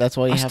why. That's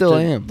why you I have still to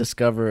am.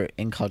 discover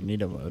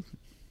incognito mode.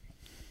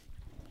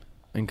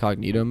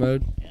 Incognito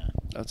mode. Yeah.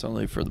 That's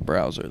only for the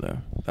browser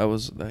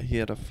though. He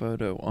had a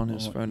photo on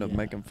his Oh, phone of yeah.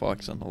 Megan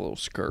Fox in a little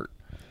skirt.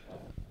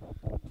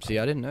 See,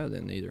 I didn't know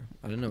then either.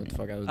 I didn't know what the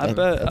fuck I was I doing.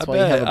 bet. That's I why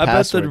you have bet. a I bet the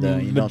password, though.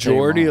 You don't tell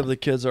your majority mom. of the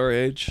kids our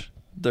age,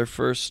 their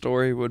first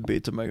story would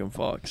be to Megan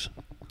Fox.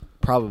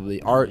 Probably.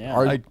 Yeah.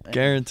 Are I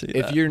guarantee.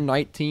 if that. you're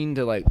 19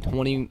 to like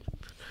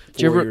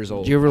 24 years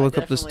old. Did you ever look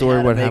I up the definitely story?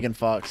 had a What Megan happened?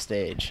 Fox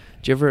stage.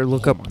 Did you ever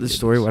look Oh up my the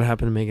story? goodness. What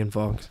happened to Megan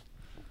Fox?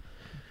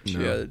 she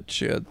No. had,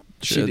 she had,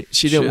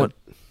 She didn't want.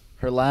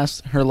 Her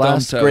last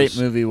toes. great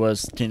movie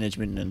was Teenage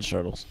Mutant Ninja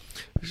Turtles.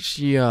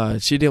 She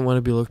didn't want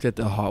to be looked at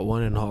the hot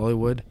one in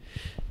Hollywood,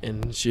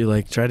 and she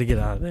like tried to get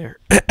out of there.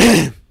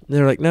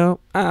 They're like, no,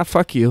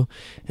 fuck you,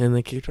 and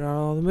they kicked her out of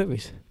all the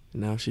movies.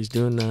 Now she's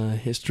doing a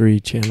History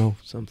Channel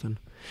something.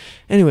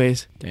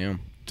 Anyways,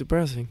 Damn.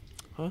 depressing.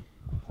 yeah,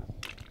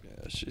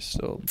 she's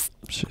still.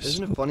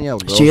 Isn't it funny how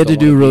girls She had to don't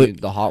do wanna really- be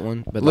the hot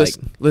one, but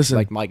Listen,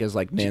 like Micah's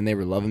like, man, they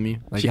were loving me.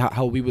 Like She-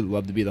 how we would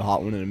love to be the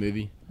hot one in a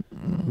movie.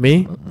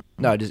 me.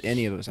 No, just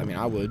any of us. I mean,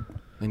 I would.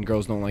 And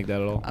girls don't like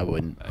that at all. I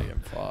wouldn't. Megan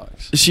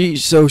Fox. She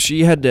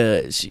had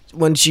to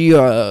when she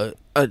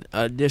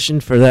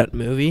auditioned for that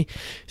movie.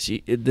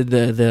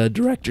 The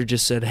director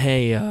just said,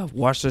 "Hey,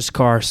 wash this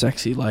car,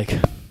 sexy like,"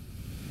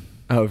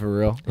 Oh, for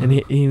real? and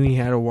he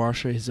had to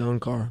wash his own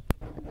car.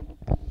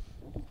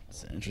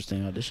 It's an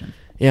interesting audition.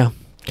 Yeah,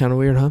 kind of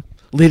weird, huh?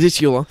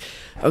 Ridicule.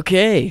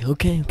 Okay. What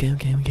Keep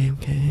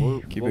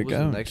it was the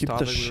going. next Keep the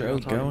topic we were show gonna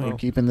talk going. about?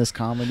 Keeping this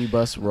comedy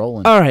bus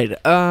rolling. All right.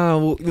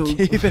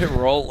 Keep it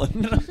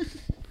rolling.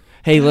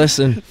 Hey,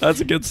 listen. That's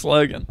a good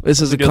slogan.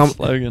 This is That's a good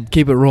slogan.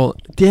 Keep it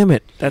rolling. Damn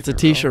it. That's a Keep it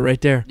T-shirt rolling.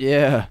 right there.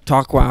 Yeah.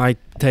 Talk while I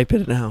type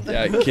it now.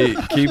 Yeah,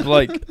 keep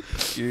like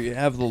you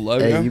have the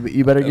logo. Hey,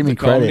 you better of give the me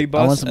comedy credit. I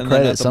want bus, some and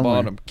credit then at the somewhere.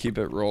 bottom, keep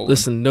it rolling.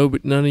 Listen, none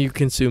of you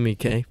can sue me,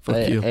 okay? Fuck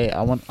Hey, you. hey,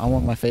 I want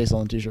my face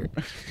on the T-shirt.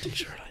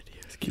 T-shirt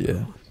ideas. Keep it Yeah.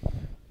 rolling.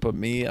 But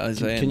me,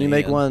 Isaiah, Can and you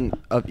make Ian, one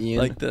of Ian?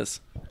 like this?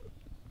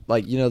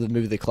 Like, you know the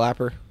movie The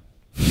Clapper?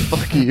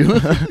 Fuck you.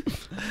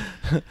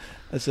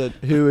 I said,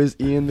 who is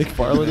Ian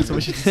McFarlane? Is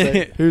what you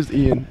say. Who's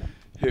Ian?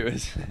 Who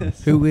is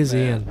this? Who is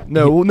Man. Ian?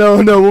 No,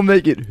 we'll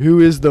make it. Who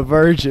is the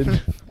virgin?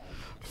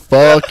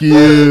 Fuck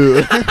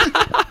you.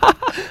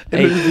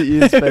 And it'll be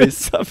Ian's face.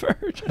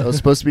 Suffered. That was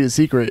supposed to be a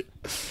secret.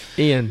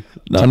 Ian.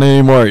 Not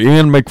anymore.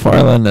 Ian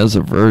McFarlane is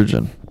a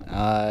virgin.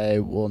 I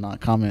will not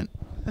comment.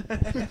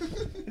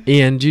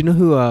 Ian, do you know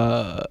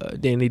who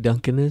Danny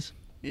Duncan is?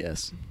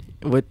 Yes,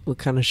 What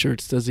kind of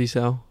shirts does he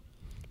sell?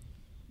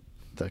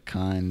 the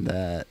kind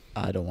that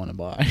I don't want to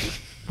buy.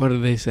 What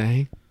do they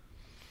say?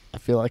 I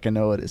feel like I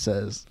know what it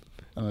says.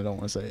 and I don't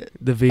want to say it.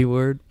 The V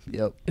word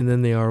Yep. and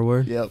then the R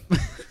word. Yep.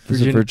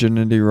 Is it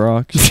virginity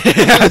rocks?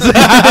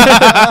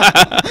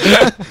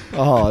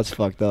 Oh, that's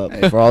fucked up.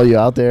 Hey, for all you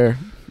out there,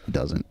 it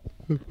doesn't.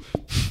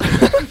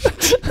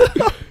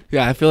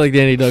 Yeah, I feel like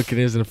Danny Duncan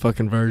isn't a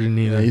fucking virgin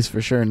either. Yeah, he's for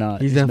sure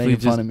not. He's He's definitely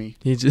making fun just- of me.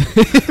 He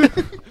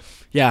just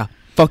yeah.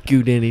 Fuck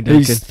you, Danny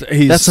Duncan.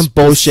 He's That's some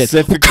bullshit.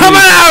 We're specifically-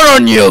 coming out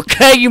on you,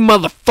 okay, you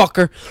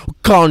motherfucker. We're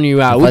calling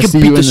you out. If We I can see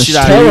beat you the in the shit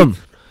out street- of Tell you. him.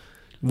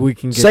 We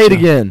can get Say it you.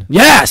 again.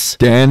 Yes.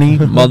 Danny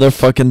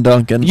motherfucking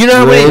Duncan. You know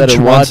how many- You Rich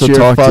better wants watch to your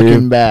talk to fucking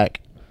you. back.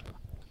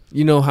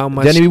 You know how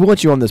much Danny, we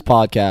want you on this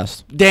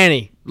podcast.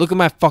 Danny, look at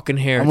my fucking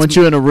hair. I want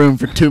you in a room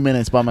for 2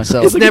 minutes by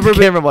myself. It's never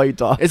been camera while you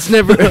talk. It's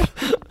never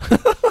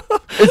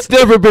It's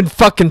never been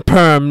fucking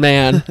perm,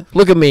 man.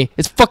 Look at me.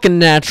 It's fucking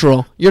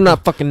natural. You're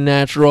not fucking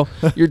natural.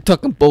 You're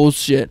talking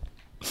bullshit.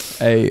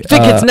 Hey,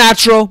 Think it's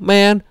natural,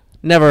 man?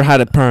 Never had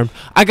it perm.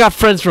 I got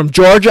friends from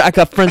Georgia. I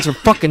got friends from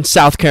fucking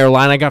South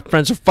Carolina. I got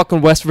friends from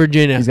fucking West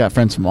Virginia. He's got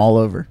friends from all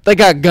over. They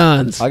got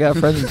guns. I got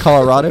friends in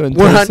Colorado and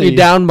We're hunting you Tennessee.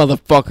 down,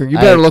 motherfucker. You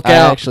better look I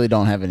out. actually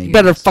don't have any. You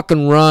better guns.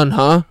 fucking run,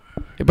 huh?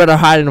 You better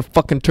hide in a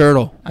fucking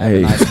turtle. I have a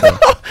Hey. knife, though.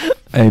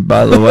 hey,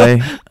 by the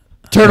way,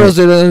 Turtles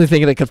are the only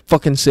thing that could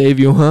fucking save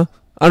you, huh?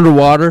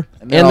 Underwater.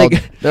 And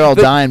they're all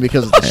they- dying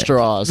because of the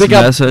straws. they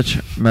got-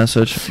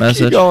 message.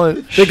 Keep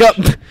going. They got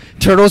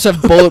turtles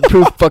have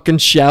bulletproof fucking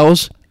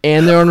shells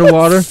and they're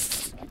underwater.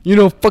 You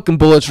know, fucking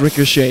bullets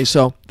ricochet.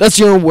 So that's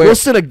the only way. We'll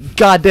send a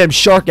goddamn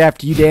shark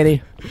after you,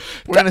 Danny.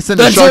 We're gonna send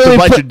a That's shark to only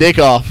bite put- your dick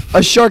off.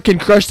 A shark can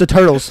crush the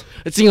turtles.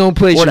 It's the only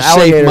place Or you're an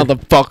safe, alligator.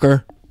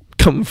 motherfucker.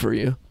 Coming for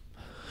you.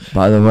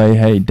 By the way,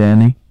 hey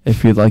Danny,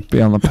 if you'd like to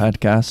be on the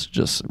podcast,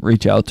 just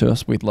reach out to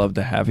us. We'd love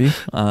to have you.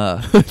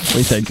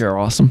 We think you're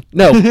awesome.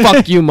 No,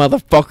 fuck you,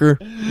 motherfucker.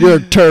 You're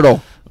a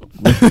turtle.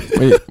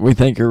 We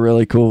think you're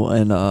really cool,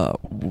 and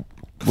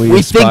we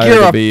We think aspire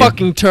you're to a be-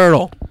 fucking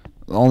turtle.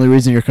 The only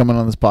reason you're coming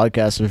on this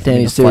podcast is for me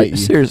Danny, to fight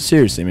you.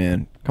 seriously,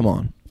 man. Come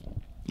on.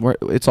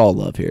 It's all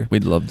love here.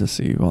 We'd love to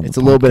see you on. It's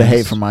the a little bit of podcast.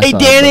 hate from my Hey, side.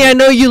 Danny, but I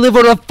know you live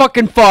on a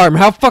fucking farm.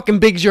 How fucking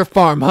big's your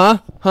farm, huh?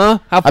 Huh?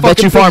 How bet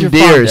fucking you big's farm your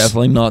deers.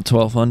 Definitely not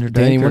 1,200.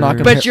 Danny, we're not I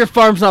gonna bet your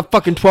farm's not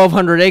fucking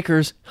 1,200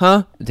 acres,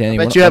 huh? Danny,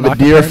 bet we're you not- have we're a not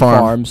deer comparing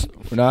farm. Farms.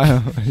 We're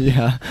not.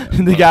 Yeah.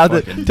 The guy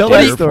that tell Can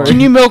that you- story. Can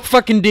you milk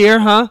fucking deer,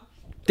 huh?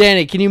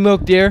 Danny, can you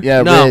milk deer?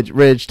 Yeah, no.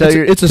 Ridge, tell It's a-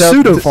 your it's a tell-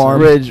 pseudo t-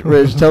 farm. Ridge,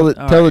 tell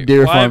the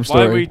deer farm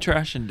story. Why are we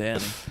trashing Danny?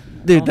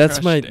 Dude, Don't that's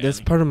trash my Danny. that's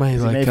part of my He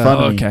like. made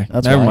fun of me. Okay,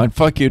 That's never why. mind.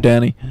 Fuck you,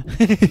 Danny.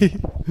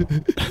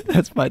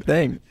 That's my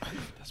thing.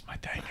 That's my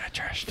thing. I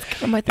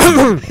trashed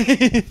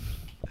Danny.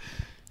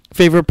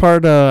 favorite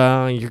part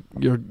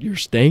your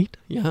state?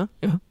 Yeah.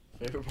 Yeah.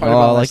 Favorite Oh, part I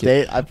about my like it.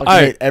 state? I fucking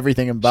Alright. hate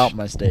everything about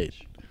my state.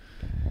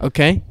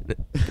 Okay.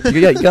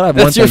 You gotta have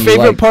one That's your thing you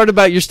favorite like. part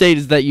about your state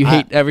is that you I-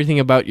 hate everything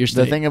about your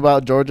state. The thing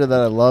about Georgia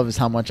that I love is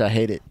how much I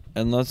hate it.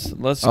 And let's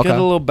Okay. get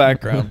a little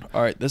background.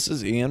 All right, this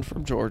is Ian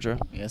from Georgia,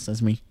 Yes,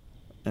 that's me.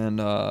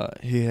 and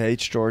he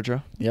hates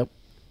Georgia. Yep,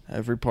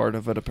 Every part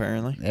of it,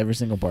 apparently. every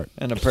single part.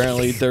 And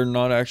apparently, they're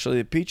not actually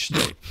a peach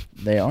state.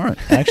 They aren't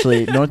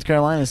actually. North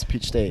Carolina's a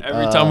peach state.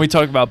 Every time we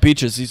talk about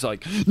peaches, he's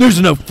like, "There's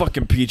no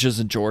fucking peaches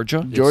in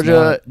Georgia."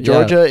 Georgia, not-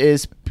 Georgia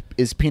is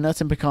peanuts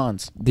and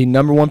pecans. The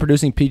number one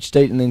producing peach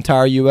state in the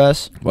entire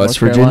U.S.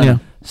 West North Carolina.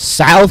 Virginia.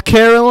 South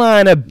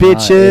Carolina,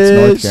 bitches.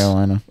 It's North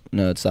Carolina.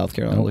 No, it's South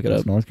Carolina. Nope, Look it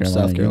it's up. North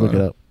Carolina. South You Carolina.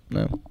 look it up.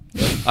 No.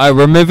 All right,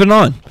 we're moving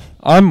on.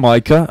 I'm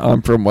Micah.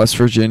 I'm from West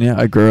Virginia.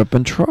 I grew up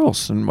in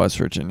Charleston, West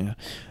Virginia.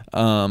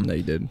 No,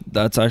 you did.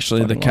 That's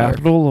actually the Fucking liar.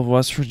 capital of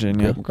West Grew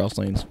Virginia. up in Cross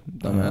Lanes.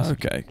 Dumbass.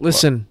 Okay.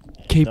 Listen,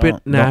 keep it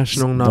Don't-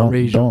 national, don't- not don't-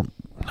 regional.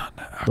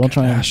 Don't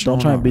try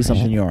and be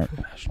something you aren't.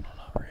 National,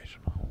 not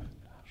regional.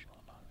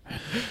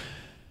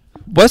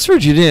 West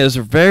Virginia is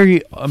a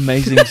very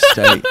amazing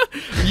state.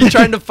 You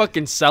trying to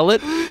fucking sell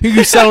it? Who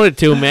you selling it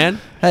to, man?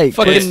 Hey,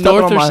 Fucking quit stepping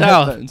north on or my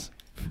south? headphones.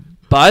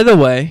 By the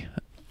way,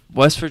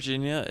 West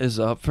Virginia is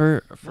up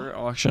for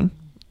auction.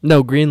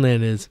 No,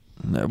 Greenland is.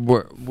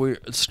 We're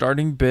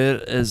starting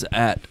bid is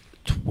at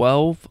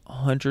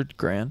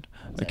 $1,200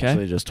 It's okay.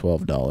 actually just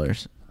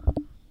 $12.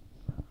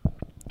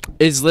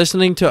 Is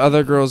listening to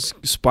other girls'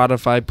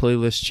 Spotify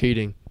playlist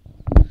cheating?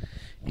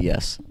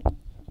 Yes.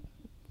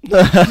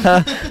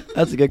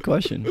 That's a good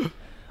question.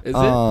 Is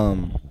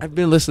I've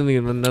been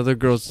listening to another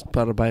girl's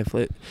Spotify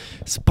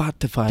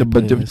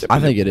playlist. I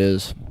think it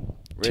is.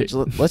 Rich,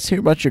 let's hear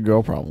about your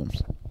girl problems.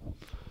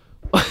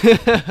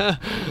 I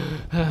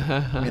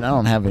mean, I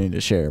don't have any to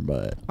share,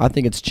 but I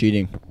think it's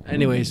cheating.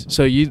 Anyways,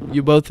 so you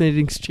both think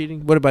it's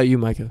cheating? What about you,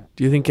 Micah?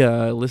 Do you think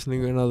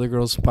listening to another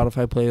girl's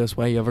Spotify playlist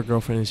while you have a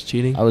girlfriend is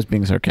cheating? I was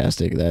being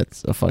sarcastic.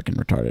 That's a fucking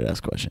retarded ass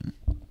question.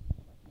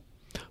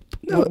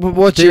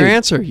 What's your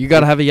answer? You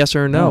gotta have a yes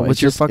or a no. What's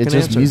it's your just, fucking it's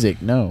just answer?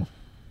 music. No,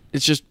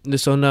 It's just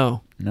so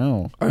no.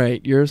 no. All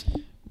right, yours?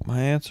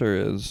 My answer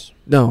is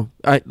No.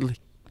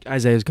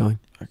 Isaiah's going.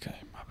 okay.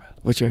 My bad.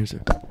 What's your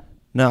answer?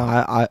 No,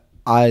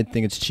 I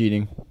think it's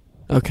cheating.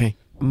 Okay,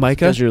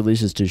 Micah. Because your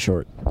leash is too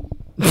short.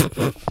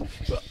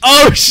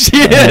 Oh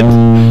shit!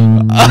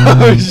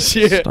 Oh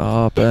shit!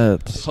 Stop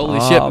it. Holy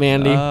Stop. shit,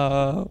 Mandy.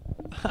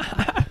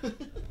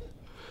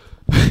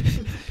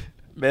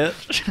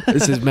 bitch.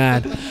 This is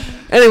mad.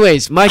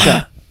 Anyways,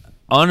 Micah.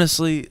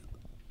 Honestly,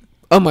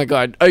 Oh my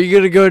God, are you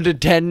gonna go into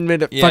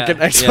 10-minute fucking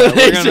yeah, explanation?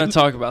 we're gonna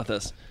talk about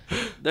this.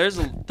 There's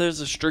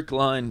a strict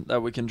line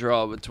that we can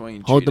draw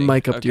between. Hold the cheating,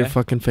 mic up to your okay?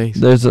 fucking face.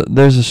 There's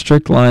a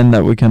strict line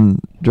that we can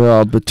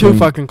draw between. Too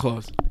fucking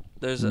close.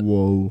 There's a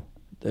Whoa.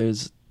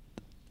 there's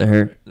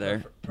there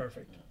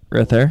Perfect.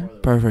 right there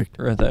Perfect.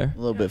 right there. A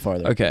little bit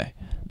farther. Okay,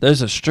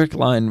 there's a strict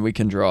line we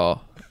can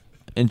draw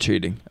in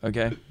cheating.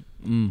 Okay,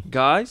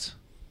 guys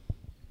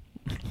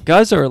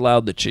are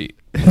allowed to cheat,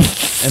 and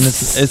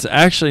it's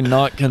actually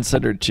not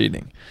considered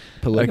cheating.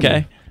 Polygamy.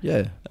 Okay,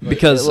 Yeah.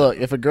 because look,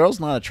 if a girl's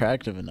not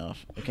attractive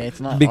enough, okay,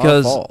 it's not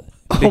Because- our fault.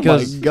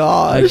 because Oh my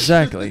gosh.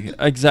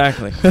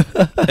 exactly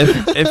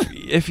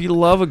if you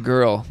love a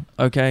girl,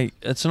 okay,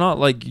 it's not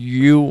like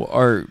you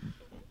are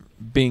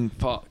being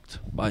fucked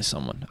by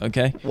someone,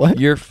 okay? What?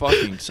 You're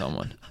fucking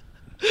someone.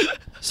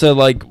 So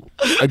like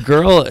a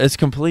girl is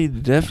completely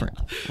different.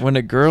 When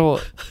a girl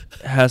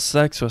has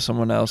sex with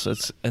someone else,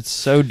 it's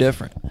so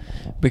different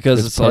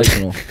because it's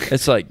personal. like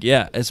it's like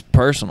yeah, it's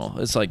personal.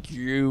 It's like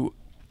you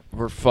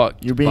were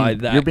fucked You're being by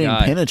that you're being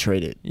guy.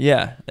 penetrated.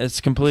 Yeah,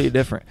 it's completely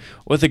different.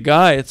 With a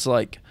guy, it's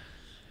like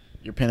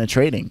You're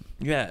penetrating.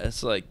 yeah,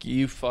 it's like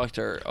you fucked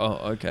her.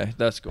 Oh, okay,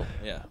 that's cool.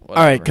 Yeah. All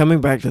right, whatever.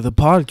 coming back to the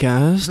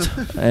podcast.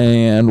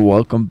 And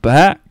welcome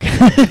back.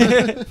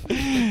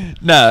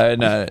 No,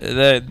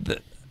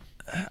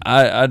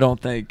 I don't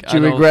think. Do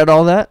you regret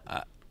all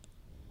that?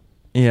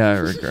 Yeah, I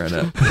regret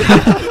it.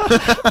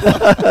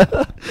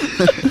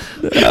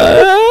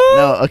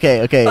 No,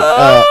 okay.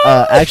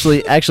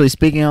 Actually,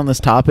 speaking on this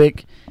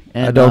topic,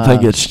 and, I don't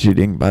think it's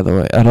cheating. By the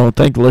way, I don't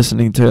think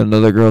listening to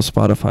another girl's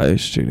Spotify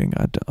is cheating.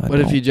 I What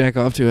if don't. you jack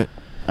off to it?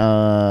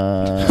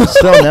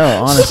 Still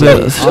no. Honestly,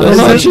 Still Is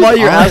Honestly- this why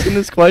you're hon- asking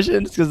this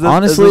question?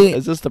 Honestly-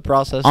 is this the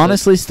process?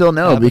 honestly, still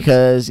no, happens.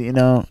 because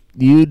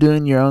you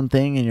doing your own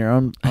thing in your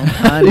own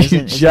time You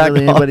isn't jack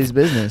really off anybody's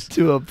business.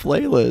 to a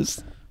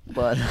playlist.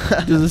 But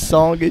Does the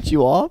song get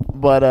you off?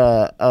 But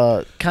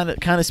kind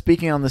of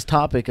speaking on this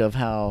topic of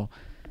how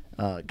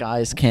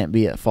guys can't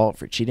be at fault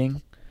for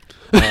cheating.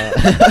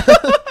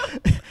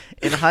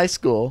 In high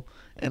school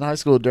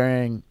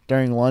during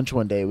lunch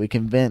one day, we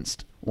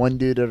convinced one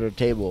dude at our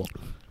table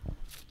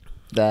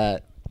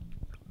that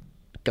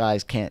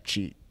guys can't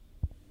cheat.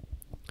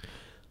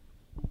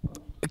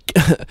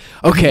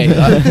 Okay.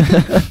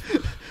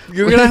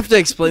 You're gonna have to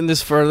explain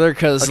this further,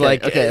 because Okay,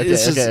 like okay,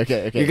 this is-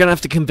 okay. you're gonna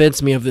have to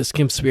convince me of this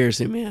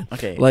conspiracy, man.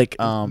 Okay. Like,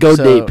 go go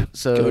deep.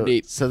 So, Go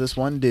deep. So this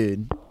one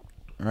dude,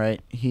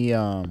 right? He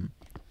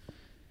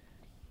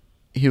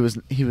was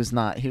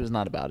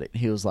not about it.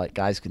 He was like,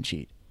 guys can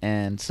cheat.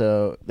 And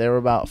so there were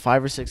about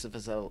 5 or 6 of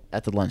us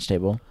at the lunch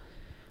table.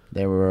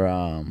 There were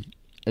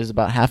it was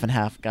about half and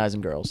half, guys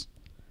and girls,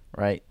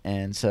 right?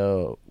 And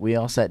so we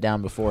all sat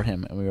down before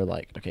him and we were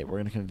like, okay, we're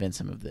gonna convince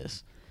him of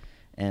this.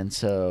 And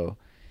so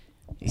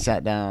he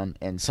sat down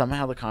and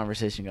somehow the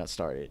conversation got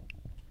started.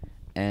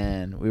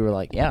 And we were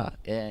like, yeah,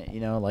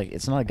 like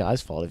it's not a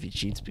guy's fault if he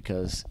cheats,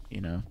 because,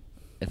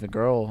 if a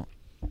girl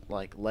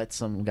like lets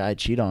some guy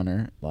cheat on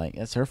her, like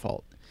that's her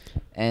fault.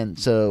 And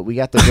so we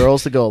got the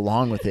girls to go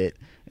along with it,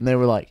 and they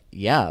were like,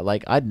 yeah,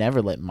 like I'd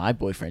never let my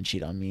boyfriend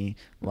cheat on me,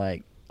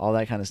 like all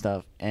that kind of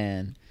stuff.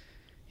 And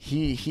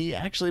he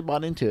actually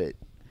bought into it.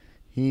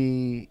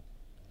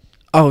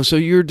 Oh, so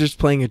you're just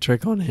playing a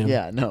trick on him?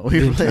 Yeah, no,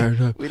 The entire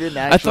time. we didn't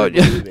I actually thought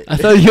believe it. I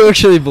thought you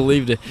actually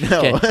believed it. No.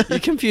 Okay, you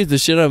confused the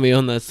shit out of me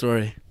on that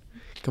story.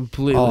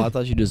 Completely. Oh, I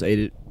thought you just ate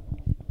it.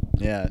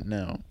 Yeah,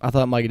 no. I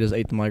thought Mikey just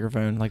ate the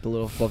microphone, like the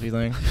little fluffy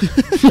thing.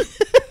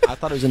 I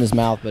thought it was in his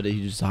mouth, but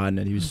he was just hiding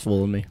it. He was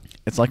fooling me.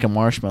 It's like a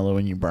marshmallow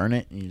when you burn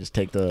it, and you just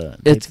take the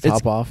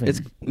top off. And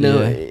It's no,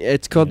 Yeah.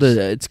 it's called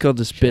the shove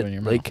it spit, in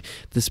your mouth. like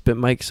the spit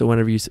mic. So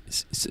whenever you So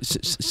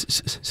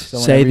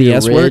say whenever the you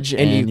S word ridge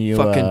and you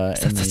fucking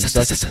and you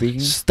suck at speaking.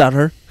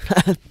 stutter,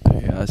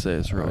 Yeah, I say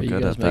it's real Are you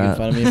good guys at making that.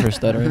 fun of me for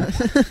stuttering?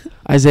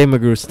 Isaiah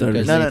McGrew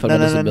stutters. No, No, Making no, fun no, of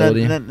no, no,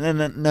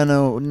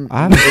 disability. no.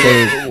 I haven't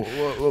stuttered.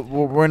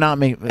 We're not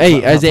making.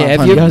 Hey, Isaiah,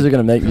 have You you- guys are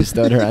gonna make me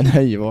stutter. I know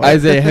you are.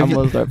 Isaiah, have I'm you-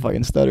 gonna start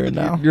fucking stuttering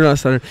now. You're not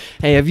stuttering.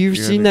 Hey, have you ever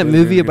seen that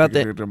movie about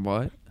that?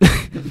 What?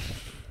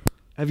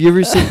 Have you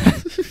ever seen?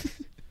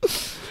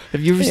 Have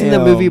you ever seen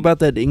that movie Damn. about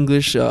that the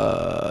English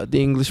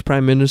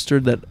prime minister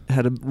that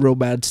had a real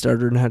bad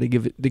stutter and had to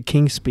give it the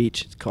King's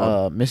Speech? It's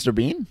called. Mr.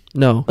 Bean.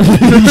 No.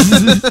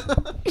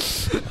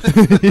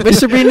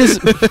 Mr. Bean is.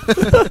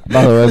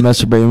 By the way,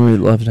 Mr. Bean, we'd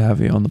love to have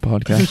you on the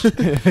podcast.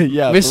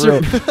 Yeah, Mr.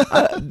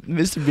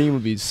 Mr. Bean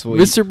would be sweet.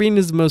 Mr. Bean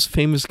is the most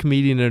famous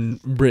comedian in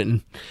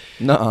Britain.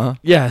 Nuh-uh.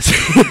 Yes.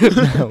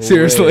 No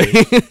Seriously.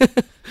 way.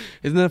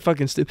 Isn't that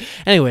fucking stupid?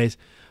 Anyways,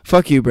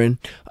 fuck you, Bryn.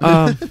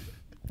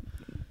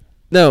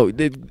 No,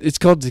 it's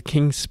called the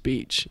King's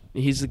Speech.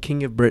 He's the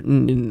king of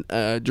Britain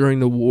in during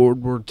the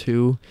World War II,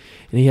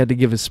 and he had to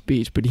give a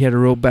speech, but he had a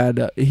real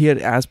bad. He had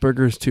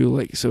Asperger's too,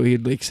 like so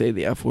he'd like say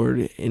the F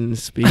word in the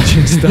speech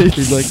and stuff.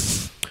 He's like,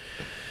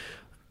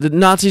 the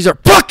Nazis are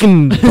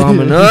fucking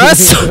bombing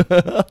us.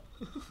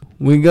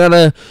 We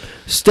gotta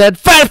stay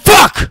fatty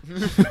fuck.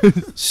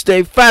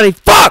 Stay fatty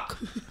fuck.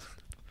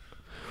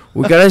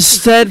 We got a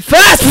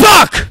steadfast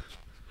fuck.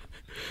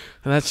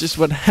 And that's just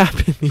what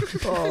happened.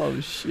 Oh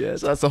shit.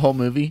 So that's the whole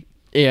movie.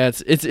 Yeah,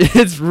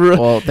 it's real.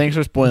 Well, thanks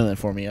for spoiling it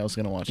for me. I was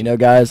gonna watch You it. know,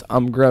 guys,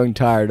 I'm growing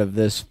tired of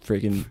this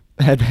freaking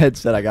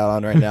headset I got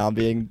on right now. I'm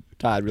being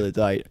tied really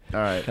tight. All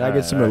right. Can I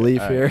get some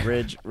relief here?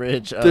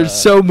 Ridge. There's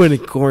so many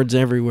cords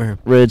everywhere.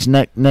 Ridge.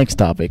 Next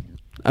topic.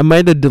 I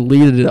might have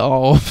deleted it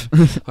all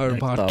of our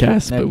Next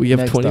podcast, topic. but we have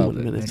Next 21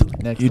 topic. minutes.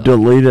 Next You topic.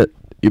 delete it.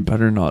 You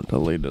better not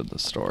delete it, the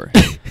story.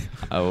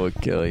 I will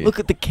kill you. Look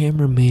at the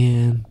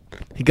cameraman.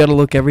 You got to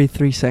look every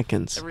 3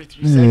 seconds. Every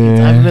 3 seconds.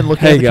 I haven't been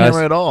looking Hey, at the guys.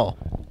 camera at all.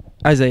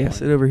 Isaiah,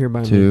 sit over here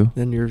by me. 2,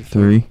 Then you're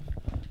 3.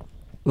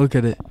 Look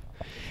at it.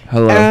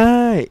 Hello.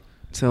 Alright.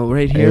 So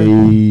right here,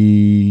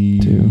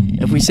 2.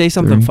 if we say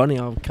something 3. funny,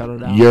 I'll cut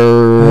it out.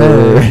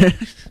 You're.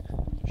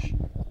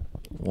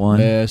 1,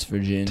 West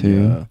Virginia.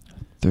 2,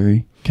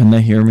 3. Can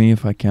they hear me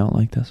if I count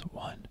like this?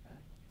 1,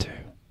 2,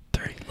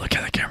 3. Look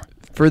at the camera.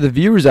 For the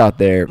viewers out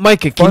there,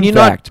 Micah, Fun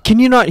fact. can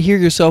you not hear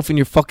yourself in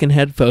your fucking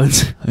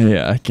headphones?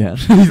 Yeah, I can.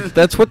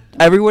 That's what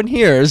everyone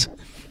hears.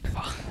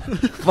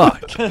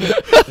 Fuck.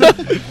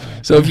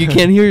 So if you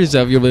can't hear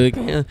yourself, you'll be like,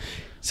 eh.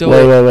 So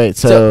Wait.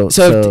 So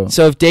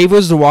if Dave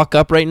was to walk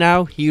up right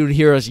now, he would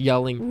hear us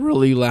yelling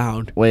really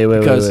loud. wait.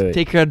 Because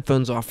take your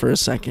headphones off for a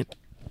second,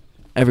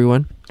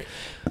 everyone.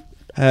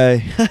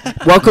 Hey.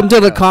 Welcome to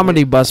the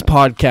Comedy Bus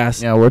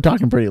Podcast. Yeah, we're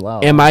talking pretty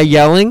loud. Am I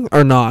yelling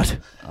or not?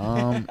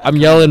 I'm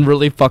yelling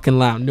really fucking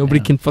loud. Nobody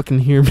Yeah. can fucking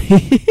hear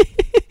me.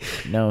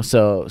 No.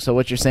 So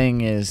what you're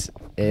saying is,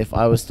 if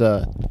I was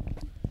to.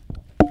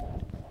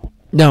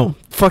 No,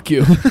 fuck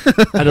you.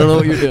 I don't know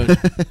what you're doing.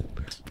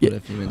 what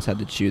if humans had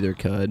to chew their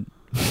cud?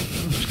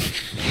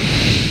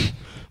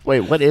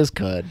 Wait, what is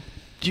cud?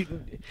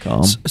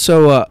 Calm.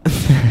 So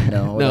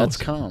No, No. that's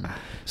cum.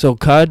 so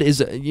cud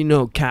is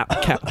cow.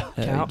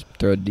 Hey,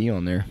 throw a D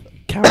on there.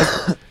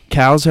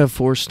 Cows have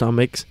 4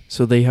 stomachs,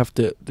 so they have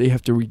to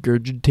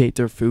regurgitate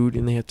their food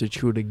and they have to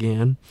chew it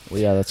again.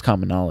 Well, yeah, that's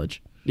common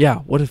knowledge. Yeah,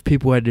 what if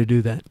people had to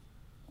do that?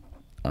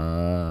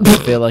 I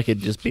feel like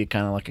it'd just be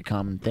kind of like a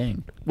common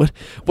thing. What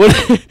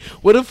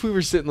what if we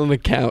were sitting on the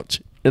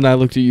couch and I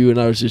looked at you and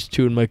I was just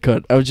chewing my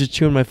cud? I was just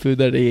chewing my food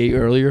that I ate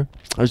earlier.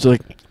 I was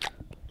like,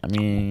 I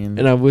mean,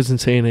 and I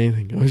wasn't saying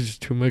anything. I was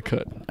just chewing my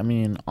cud.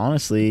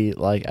 honestly,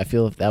 like, I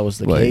feel if that was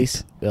the Wait,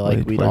 case,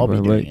 we'd all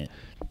be doing it.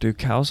 Do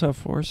cows have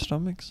 4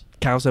 stomachs?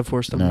 Cows have 4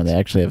 No, stomachs. they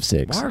actually have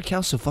 6. Why are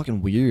cows so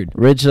fucking weird?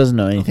 Ridge doesn't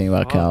know anything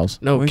about fuck? cows.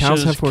 No, We cows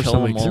should have just 4 kill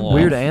 'em stomachs. all off.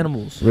 Weird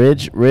animals.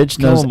 Ridge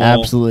Kill knows 'em all.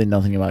 absolutely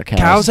nothing about cows.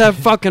 Cows have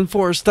fucking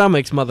 4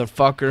 stomachs,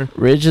 motherfucker.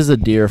 Ridge is a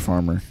deer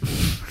farmer.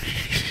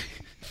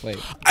 Wait,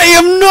 I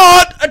am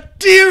not a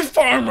deer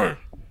farmer.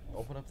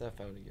 open up that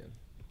phone again.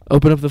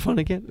 Open up the phone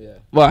again? Yeah.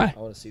 Why? I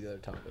want to see the other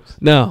topics.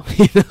 No,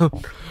 I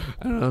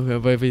don't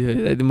know.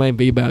 It might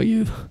be about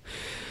you.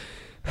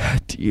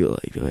 Do you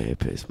like the way I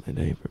piss my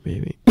diaper,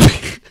 baby?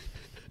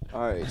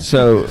 All right.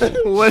 So,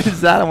 What is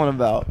that one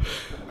about?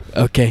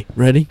 Okay,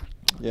 ready?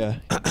 yeah.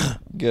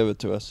 Give it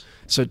to us.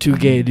 So 2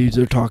 gay dudes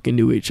are talking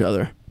to each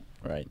other.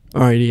 Right.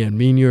 All right, Ian,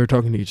 me and you are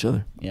talking to each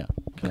other. Yeah.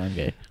 Because I'm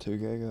gay. 2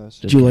 gay guys.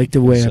 Do you like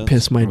the way I Makes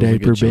piss sense. my Probably a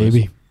diaper, good choice.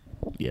 baby?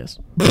 Yes.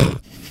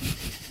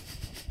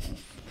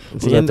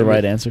 Was Was that the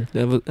right answer? I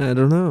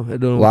don't know. I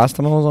don't know. Last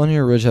time I was on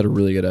here, Ridge had a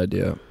really good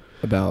idea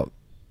about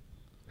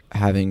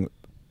having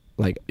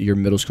like your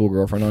middle school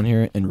girlfriend on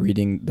here and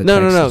reading the No.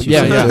 text that you Yeah,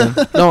 sent yeah.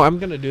 to him. No, I'm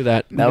gonna do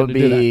that. I'm That would gonna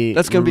do be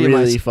That's gonna be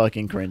really my.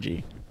 fucking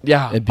cringy.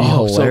 Yeah, It'd be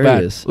so bad.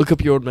 hilarious. Look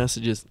up your old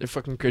messages. They're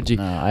fucking cringy.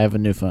 No, I have a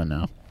new phone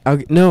now.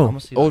 No, I'ma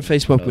see old that.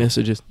 Facebook No.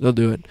 messages. They'll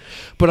do it.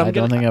 But I I'm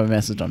don't gonna. think I have a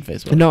message on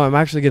Facebook. No, I'm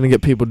actually gonna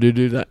get people to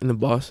do that in the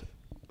boss.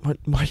 What?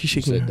 Why are you You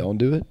shaking? said your head? don't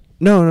do it.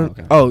 No.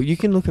 Okay. Oh, you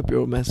can look up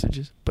your old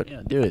messages, but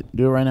Yeah, do it.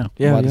 Do it right now.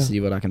 yeah, I'm about yeah. to see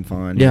what I can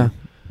find. Yeah.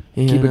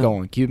 Keep Yeah. it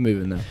going. Keep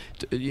moving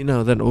though. You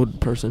know that old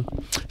person.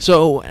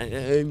 So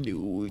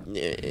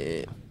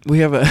we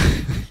have a.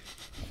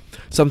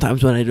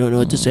 Sometimes when I don't know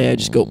what to say, I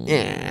just go.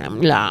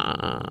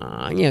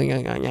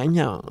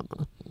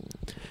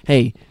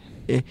 Hey,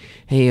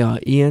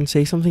 Ian,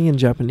 say something in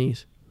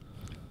Japanese.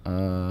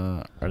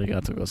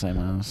 Arigato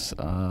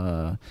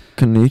gozaimasu.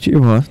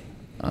 Konnichiwa.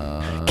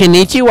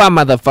 Konnichiwa,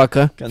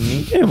 motherfucker.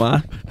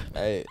 Konnichiwa.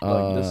 Hey, this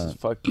Uh, is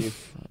fuck you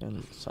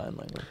in sign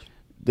language.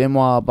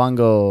 Denwa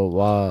bango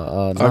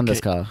wa nan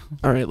desu ka?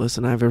 All right,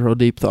 listen, I have a real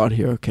deep thought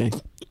here. Okay,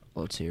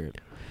 Let's hear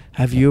it.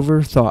 have you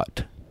ever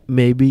thought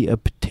maybe a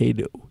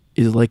potato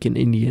is like an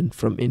Indian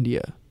from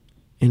India,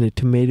 and a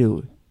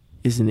tomato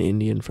is an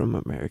Indian from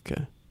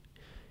America?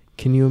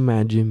 Can you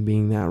imagine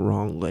being that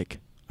wrong? Like,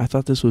 I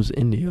thought this was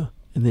India,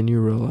 and then you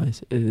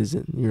realize it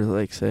isn't. You're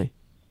like, say,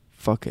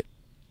 fuck it.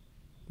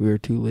 We were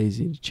too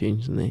lazy to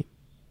change the name.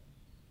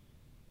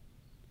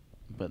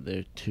 But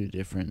they're 2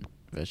 different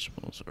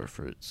vegetables or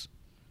fruits.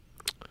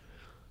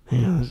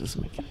 Yeah, that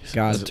doesn't make any sense.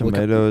 Guys, A look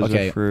tomato up- is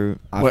okay, a fruit.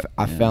 I What?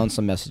 I Yeah. found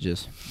some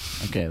messages.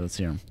 Okay, let's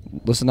hear them.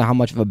 Listen to how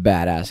much of a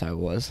badass I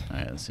was. All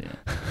right, let's see it.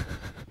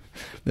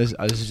 This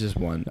is just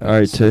one. All right,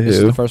 This to is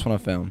who? the first one I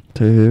found.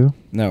 To who?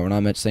 No, we're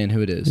not meant saying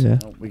who it is. Yeah.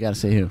 No, we gotta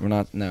say who. We're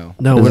not. No.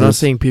 No, Is we're not this-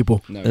 saying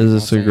people. No. Is we're this not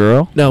a saying-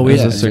 girl? No, Yeah,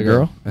 is this this a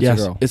girl? It's yes,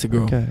 a girl. it's a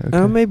girl.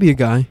 Okay. Maybe a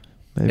guy.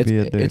 Maybe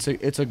a dude.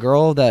 It's a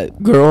girl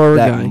that Girl or a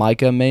that guy.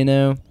 Micah may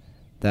know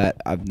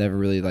that I've never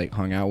really like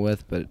hung out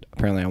with, but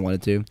apparently I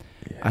wanted to.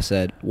 I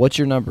said, "What's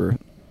your number?"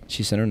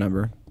 She sent her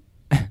number.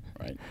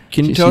 Right.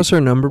 Can you she- tell us her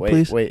number, Wait,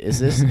 please? wait. Is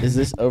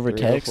this over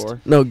text?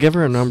 No, give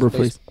her a number,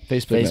 please.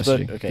 Facebook Facebook?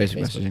 messaging. Okay, Facebook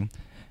Facebook. messaging.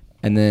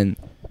 And then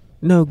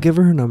No, give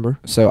her her number.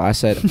 so I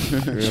said,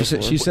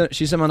 she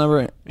sent my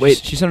number. Wait.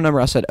 she sent her number.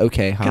 I said,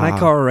 okay. Can I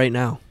call her right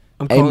now?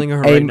 I'm A- calling her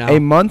a, right now. A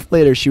month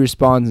later, she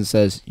responds and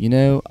says, "You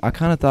know, I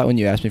kind of thought when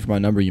you asked me for my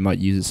number, you might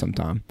use it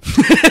sometime."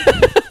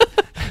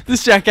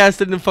 This jackass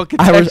didn't fucking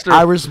I text her.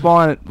 I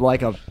respond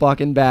like a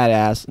fucking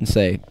badass and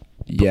say,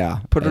 "Yeah."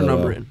 Put her LOL."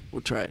 number in.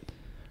 We'll try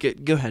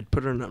it. Go ahead.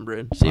 Put her number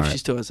in. See if Alright. she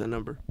still has that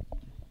number.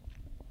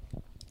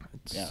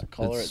 Yeah,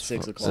 call her at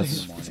 6 o'clock in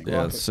the morning.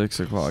 Yeah, it's 6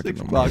 o'clock in 6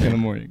 the o'clock in the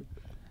morning.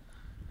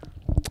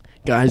 morning.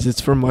 Guys, it's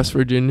from West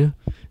Virginia.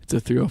 It's a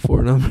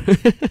 304 number.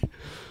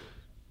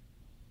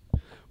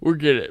 We'll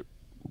get it.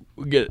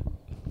 We'll get it.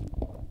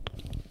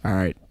 All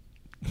right.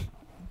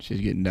 She's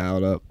getting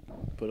dialed up.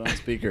 Put on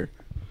speaker.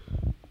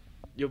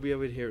 You'll be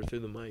able to hear it through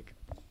the mic.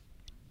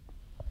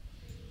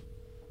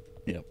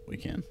 Yep, we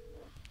can.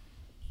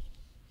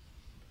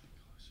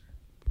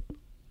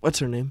 What's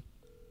her name?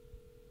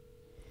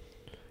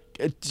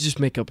 Just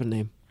make up a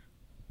name.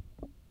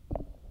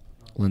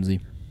 Lindsay.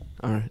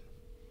 All right.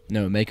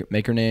 No, make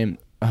her name.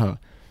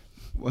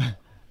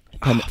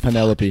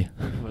 Penelope.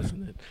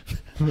 Wasn't it?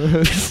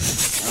 Oh,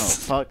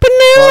 fuck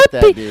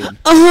that dude.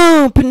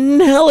 Oh,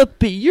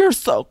 Penelope, you're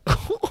so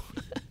cool.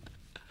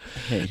 I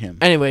hate him.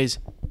 Anyways,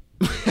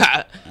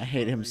 I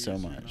hate him so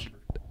much.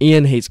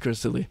 Ian hates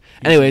Crystalia. He's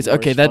Anyways, the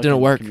okay, worst that didn't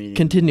fucking work. comedian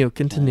Continue, on the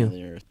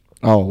continue. earth.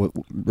 Oh,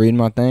 reading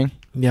my thing.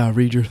 Yeah,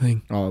 read your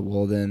thing. Oh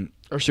well, then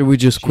Or should we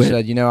just she quit?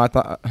 said, "You know, I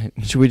thought."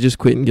 Should we just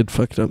quit and get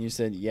fucked up? You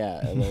said,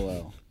 yeah,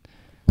 LOL.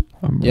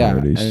 I'm Yeah,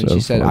 already and so then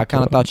she said, "I fucked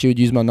kind of up. thought you would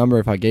use my number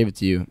if I gave it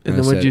to you." And I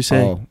then what'd said, you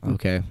say? Oh,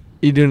 okay.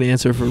 You didn't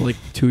answer for like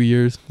 2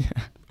 years.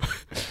 I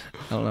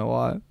don't know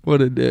why.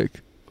 What a dick.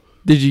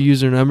 Did you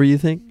use her number, you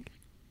think?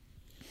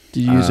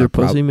 Did you use her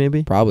pussy,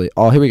 maybe? Probably.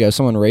 Oh, here we go.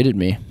 Someone rated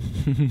me.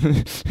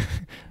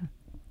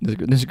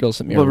 This girl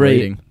sent me What a rate?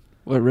 rating.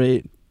 What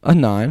rate? A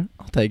 9.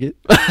 I'll take it.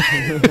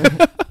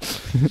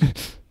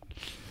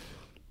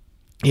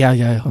 Yeah,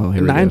 yeah. Oh,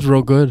 here we Nine's go.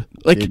 real good.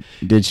 Like,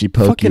 Did she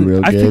poke fucking, you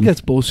real I good? think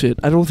that's bullshit.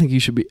 I don't think you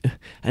should be.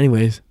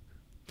 Anyways,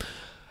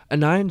 a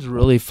 9's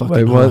really fucking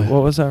Wait, what? high.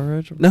 What was that,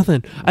 Rich?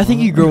 Nothing. I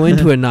think you grow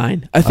into a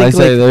 9. I I think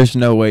say like, there's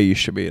no way you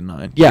should be a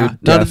 9. Yeah, You're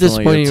not at this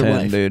definitely point a in your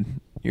 10, life. dude.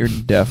 You're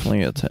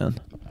definitely a 10.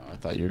 I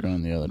thought you were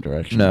going the other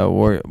direction. No,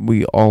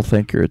 we all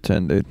think you're a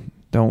 10, dude.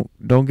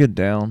 Don't get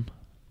down.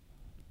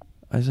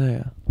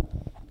 Isaiah,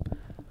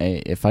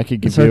 Hey, if I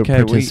could give It's you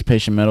okay, a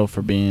participation medal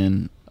for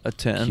being a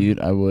 10. cute,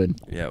 I would.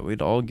 Yeah,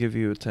 we'd all give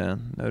you a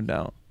 10, no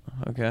doubt.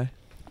 Okay.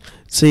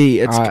 see,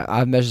 it's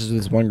I've messaged with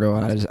this one girl,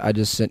 and I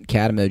just sent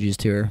cat emojis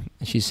to her,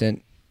 and she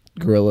sent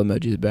gorilla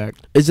emojis back.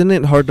 isn't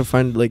it hard to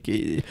find like?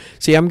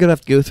 See, I'm gonna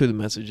have to go through the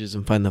messages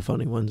and find the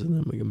funny ones, and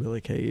then we can be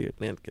like, hey,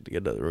 man, get to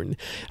get another one.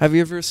 Have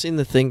you ever seen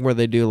the thing where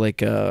they do like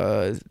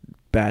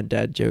bad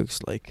dad jokes,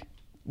 like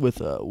with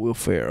Will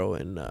Ferrell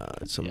and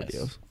somebody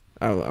Yes. else?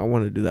 I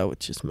want to do that with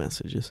just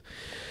messages.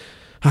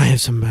 I have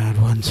some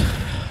bad ones.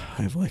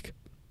 I have like.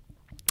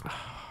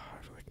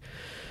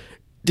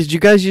 Did you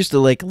guys used to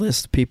like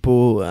list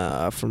people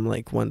from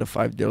like 1 to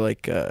 5? They're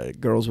like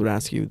girls would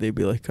ask you. They'd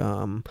be like,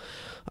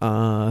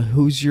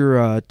 "Who's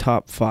your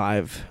top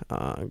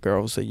 5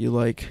 girls that you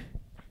like?"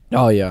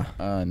 Oh yeah.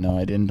 No,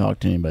 I didn't talk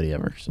to anybody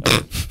ever. So.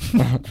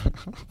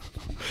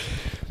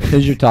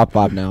 Who's your top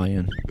 5 now,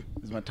 Ian?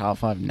 Is my top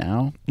 5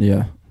 now?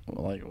 Yeah.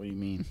 Like, what do you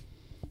mean?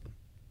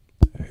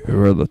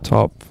 Who are the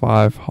top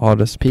 5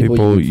 hottest People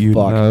people, you you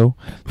fuck. know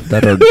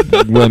that are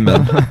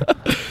women?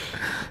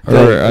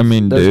 Or, I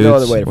mean, There's dudes, no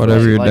other way to phrase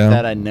whatever it. you're Like down.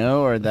 that I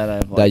know or that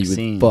I've like That you would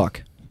seen?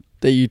 fuck.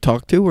 That you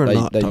talk to or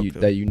not talk to?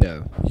 That you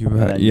know. You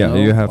That I yeah, know?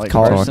 you have Like, to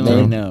talk to personally,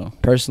 them. no.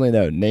 Personally,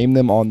 no. Name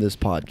them on this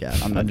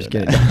podcast. I'm not just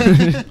doing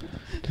kidding. that.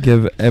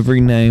 Give every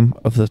name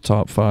of the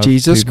top 5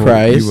 Jesus people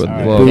Christ, you would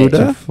Alright. love Buddha,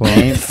 to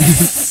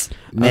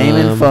fuck. Name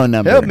and phone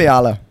number. Help me,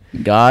 Allah.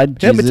 God,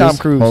 Help me, Jesus, Tom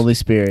Cruise. Holy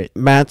Spirit.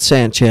 Matt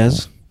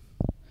Sanchez.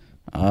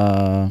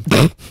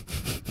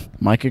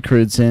 Micah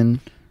Crudson,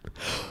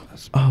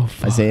 Oh,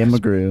 fuck. Isaiah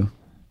McGrew,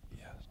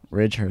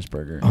 Ridge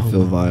Hersberger. Oh, I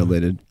feel my.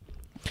 violated.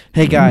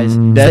 Hey guys,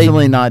 Mm.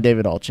 Definitely not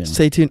David Alchin.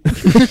 stay tuned.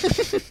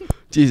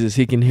 Jesus,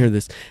 he can hear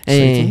this. Stay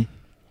Hey, tuned.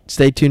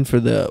 stay tuned for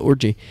the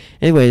orgy.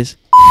 Anyways,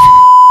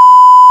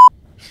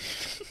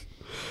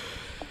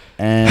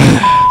 And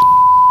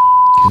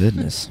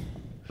Goodness.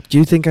 do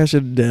you think I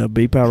should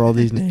beep out all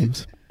these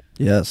names?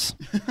 Yes.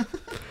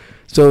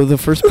 So the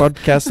first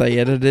podcast I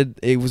edited,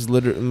 it was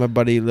literally my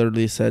buddy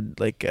literally said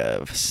like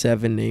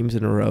 7 names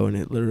in a row, and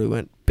it literally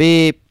went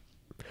beep.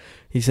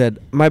 He said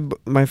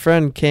my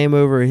friend came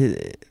over. He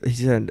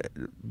said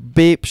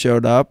beep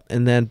showed up,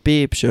 and then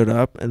beep showed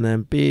up, and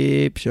then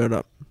beep showed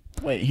up.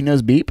 Wait, he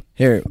knows beep?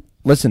 Here,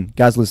 listen,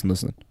 guys,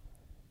 listen.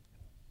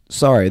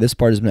 Sorry, this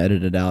part has been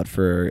edited out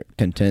for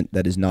content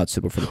that is not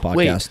suitable for the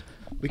Wait. podcast.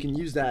 We can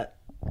use that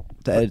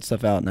to edit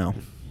stuff out now.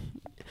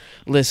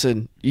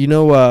 Listen,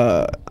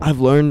 I've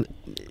learned.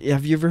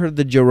 Have you ever heard of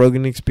the Joe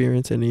Rogan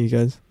Experience? Any of you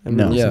guys? Ever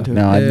No, listened to it?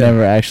 no, I've Yeah.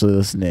 never actually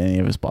listened to any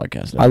of his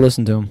podcasts. I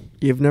listened to him.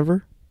 You've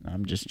never?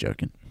 I'm just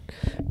joking.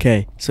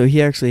 Okay, so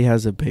he actually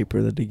has a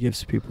paper that he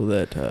gives people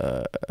that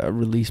a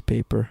release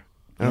paper.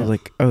 I was Yeah.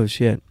 like, oh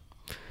shit,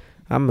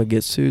 I'm gonna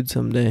get sued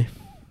someday.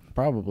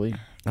 Probably.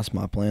 That's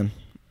my plan.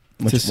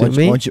 To sue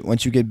me?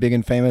 Once you get big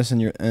and famous,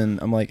 and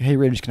I'm like, hey,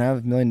 Raiders, can I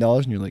have $1 million?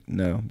 And you're like,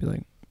 no. I'll be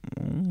like,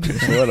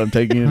 So what? I'm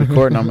taking you to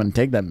court and I'm gonna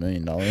take that $1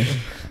 million.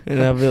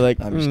 And I'll be like,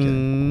 I'm just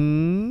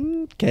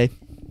kidding. okay.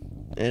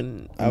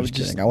 And I I'm was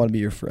just kidding. I want to be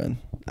your friend.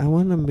 I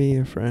want to be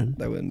your friend.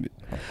 That wouldn't be.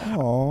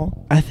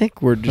 Oh I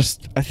think we're done.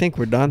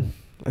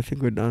 I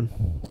think we're done.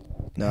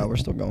 no, we're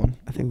still going.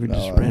 I think we No,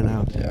 just ran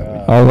out.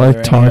 Yeah. I Are like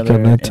there talking any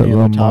other, into any the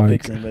other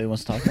topics mic. anybody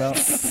wants to talk about?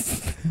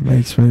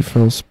 Makes me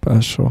feel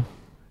special.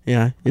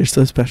 Yeah, you're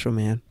so special,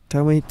 man.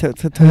 Tell me, tell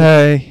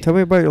Hey.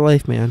 me about your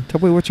life, man. Tell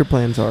me what your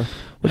plans are.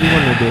 What do you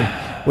want to do?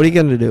 What are you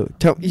gonna do?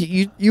 Tell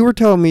you were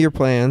telling me your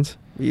plans.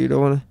 You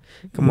don't want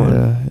to. Come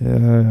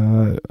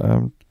on,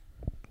 Yeah.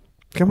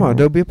 come on.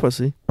 Don't be a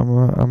pussy.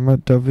 I'm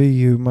at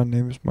WU. My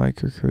name is Mike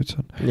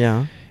Kurtzen,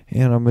 Yeah,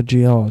 and I'm a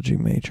geology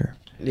major.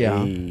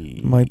 yeah.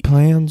 Hey. My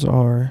plans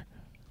are.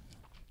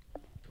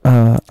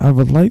 I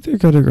would like to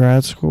go to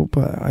grad school,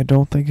 but I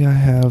don't think I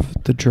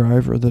have the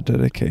drive or the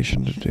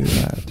dedication to do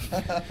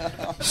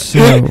that.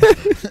 So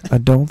I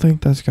don't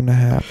think that's gonna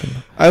happen.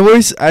 I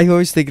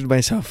always think to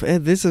myself,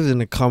 this isn't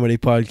a comedy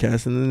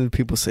podcast, and then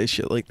people say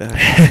shit like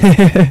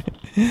that.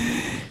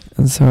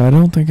 And so I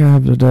don't think I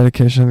have the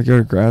dedication to go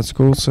to grad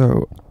school.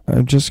 So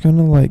I'm just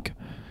gonna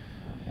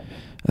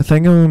I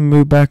think I'm gonna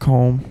move back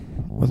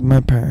home with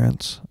my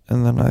parents,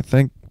 and then I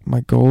think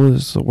my goal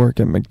is to work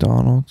at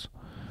McDonald's.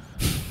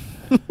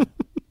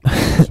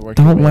 Just work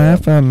your Don't way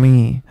laugh up. at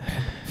me.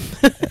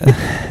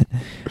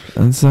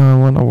 And so I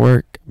want to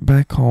work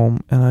back home,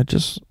 and I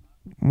just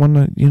want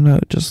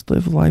to, just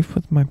live life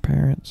with my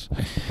parents.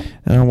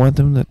 And I want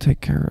them to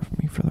take care of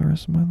me for the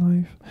rest of my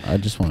life. I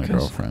just want a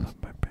Because girlfriend.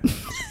 my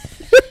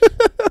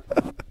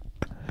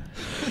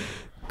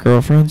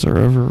Girlfriends are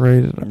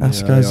overrated.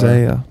 Ask Yeah, they are.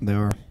 Isaiah. They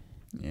are.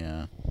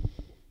 Yeah.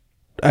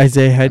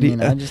 Isaiah, how I do you?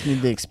 mean, I just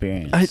need the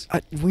experience.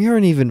 We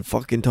aren't even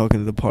fucking talking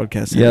to the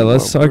podcast. Yeah, anymore.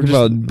 let's talk We're just-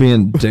 about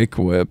being dick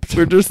whipped.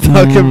 We're just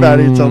talking about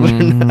each other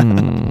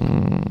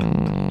now.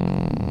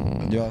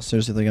 Do y'all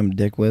seriously think I'm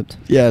dick whipped?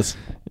 Yes.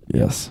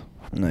 Yes.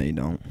 No, you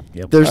don't.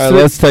 Yep. There's All right,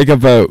 three, let's take a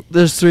vote.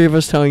 there's three of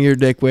us telling you're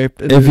dick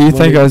whipped. and If there's you one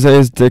think of-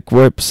 Isaiah's dick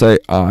whipped, say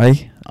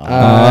aye.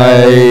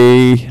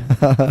 Aye.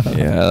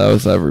 Yeah, that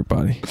was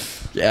everybody.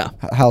 yeah.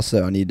 How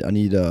so? I need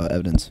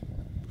evidence.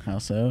 How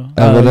so?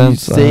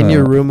 Evidence. You stay in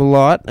your room a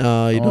lot.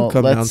 You don't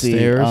come let's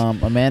downstairs.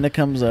 See. Amanda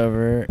comes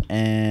over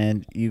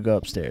and you go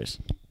upstairs.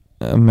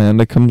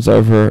 Amanda comes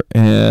over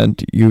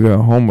and you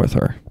go home with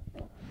her.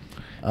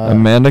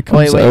 Amanda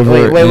comes wait, over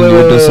wait, and wait, you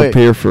wait,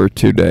 disappear for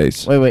 2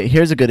 days. Wait.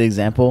 Here's a good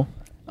example.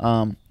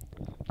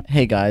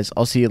 Hey guys,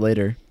 I'll see you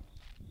later.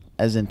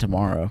 As in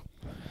tomorrow.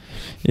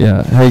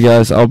 Yeah. Hey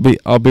guys, I'll be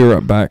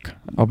right back.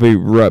 I'll be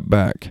right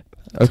back.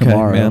 Okay,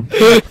 Tomorrow. man.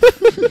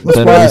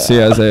 Then we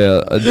see Isaiah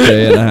a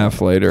day and a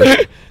half later.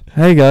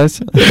 Hey guys.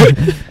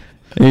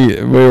 We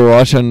were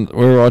watching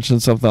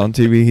something on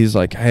TV. He's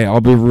like, "Hey,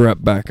 I'll be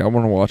right back. I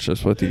want to watch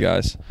this with you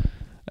guys."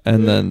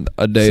 And then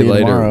a day See you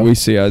later, tomorrow. we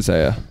see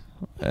Isaiah,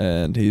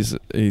 and he's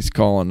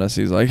calling us.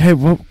 He's like, "Hey,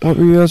 what were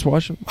you guys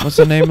watching? What's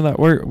the name of that?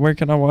 Where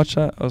can I watch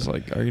that?" I was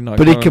like, "Are you not?"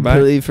 but he coming back?"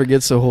 completely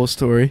forgets the whole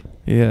story.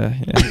 Yeah.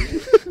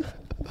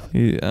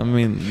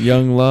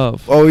 Young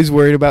love. All he's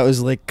worried about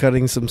is like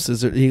cutting some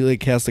scissors. He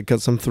like has to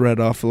cut some thread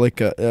off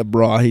like a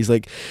bra. He's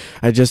like,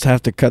 I just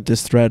have to cut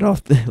this thread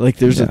off. Like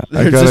there's Yeah,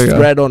 I there's gotta this go.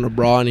 thread on a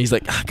bra, and he's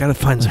like, I gotta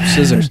find some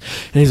scissors.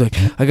 And he's like,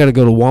 I gotta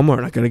go to Walmart.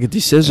 And I gotta get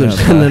these scissors,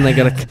 Yeah, and then I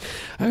gotta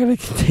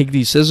take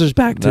these scissors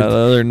back to. The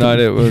other night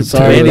it was.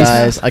 Sorry Tomatoes.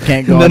 guys, I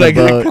can't go And on then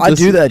the I gotta boat. I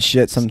do that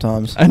shit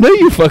sometimes. I know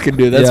you fucking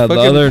do. That's yeah, fucking.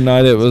 the other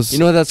night it was. You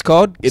know what that's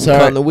called? Getting Sorry.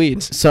 caught in the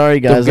weeds. Sorry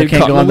guys, I get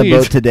can't caught go in on the the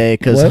weeds. boat today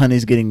because What?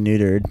 Honey's getting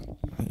neutered.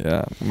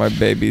 Yeah, my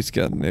baby's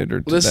got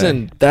neutered today.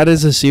 Listen, that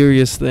is a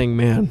serious thing,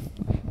 man.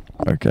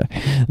 Okay.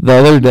 The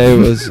other day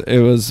it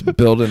was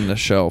building the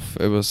shelf.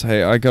 It was,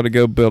 hey, I gotta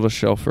go build a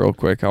shelf real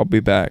quick. I'll be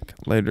back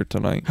later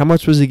tonight. How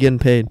much was he getting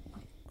paid?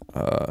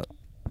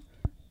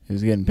 He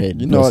was getting paid.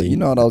 You know pussy.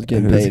 what I was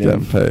getting Who's paid getting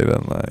in. paid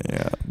on that?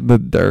 Yeah, the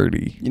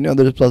dirty. You know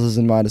there's pluses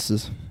and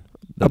minuses.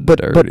 The But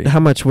dirty.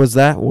 how much was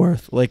that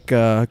worth? Like,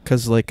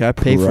 cause like I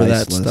pay for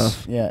that Priceless.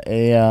 stuff. Yeah,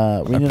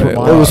 we I need paid a a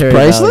lot. It was monetary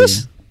priceless.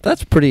 value.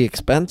 That's pretty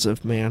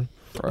expensive, man.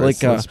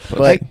 Priceless, but-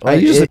 but I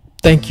Like, usually it-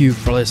 thank you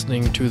for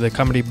listening to the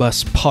Comedy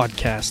Bus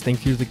podcast.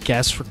 Thank you to the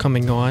guests for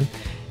coming on,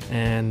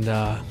 and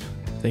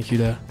thank you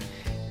to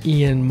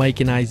Ian, Mike,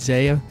 and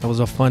Isaiah. That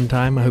was a fun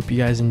time. I hope you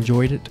guys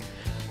enjoyed it.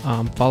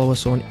 Follow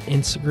us on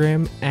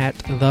Instagram at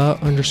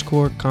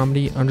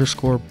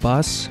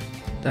 _comedy_bus.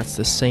 That's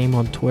the same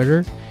on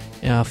Twitter.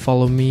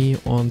 Follow me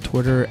on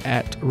Twitter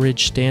at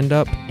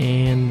RidgeStandup,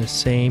 and the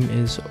same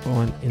is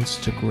on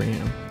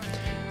Instagram.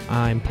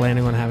 I'm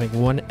planning on having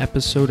one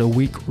episode a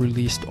week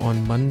released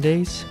on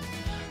Mondays.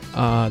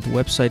 The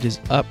website is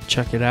up.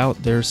 Check it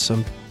out. There's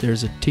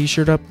a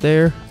t-shirt up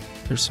there.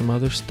 There's some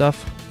other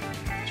stuff.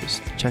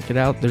 Just check it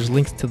out. There's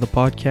links to the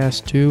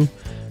podcast too.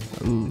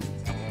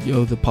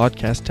 The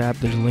podcast tab.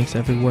 There's links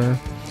everywhere.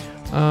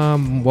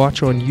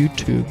 Watch on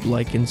YouTube,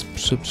 like and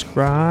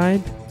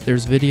subscribe.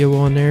 There's video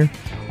on there.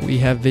 We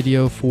have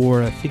video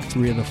for, I think,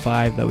 3 of the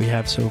 5 that we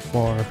have so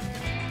far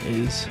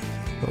is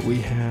what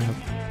we have.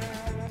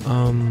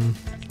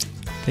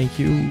 Thank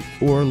you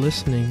for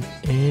listening,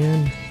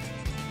 and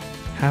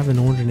have an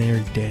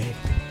ordinary day.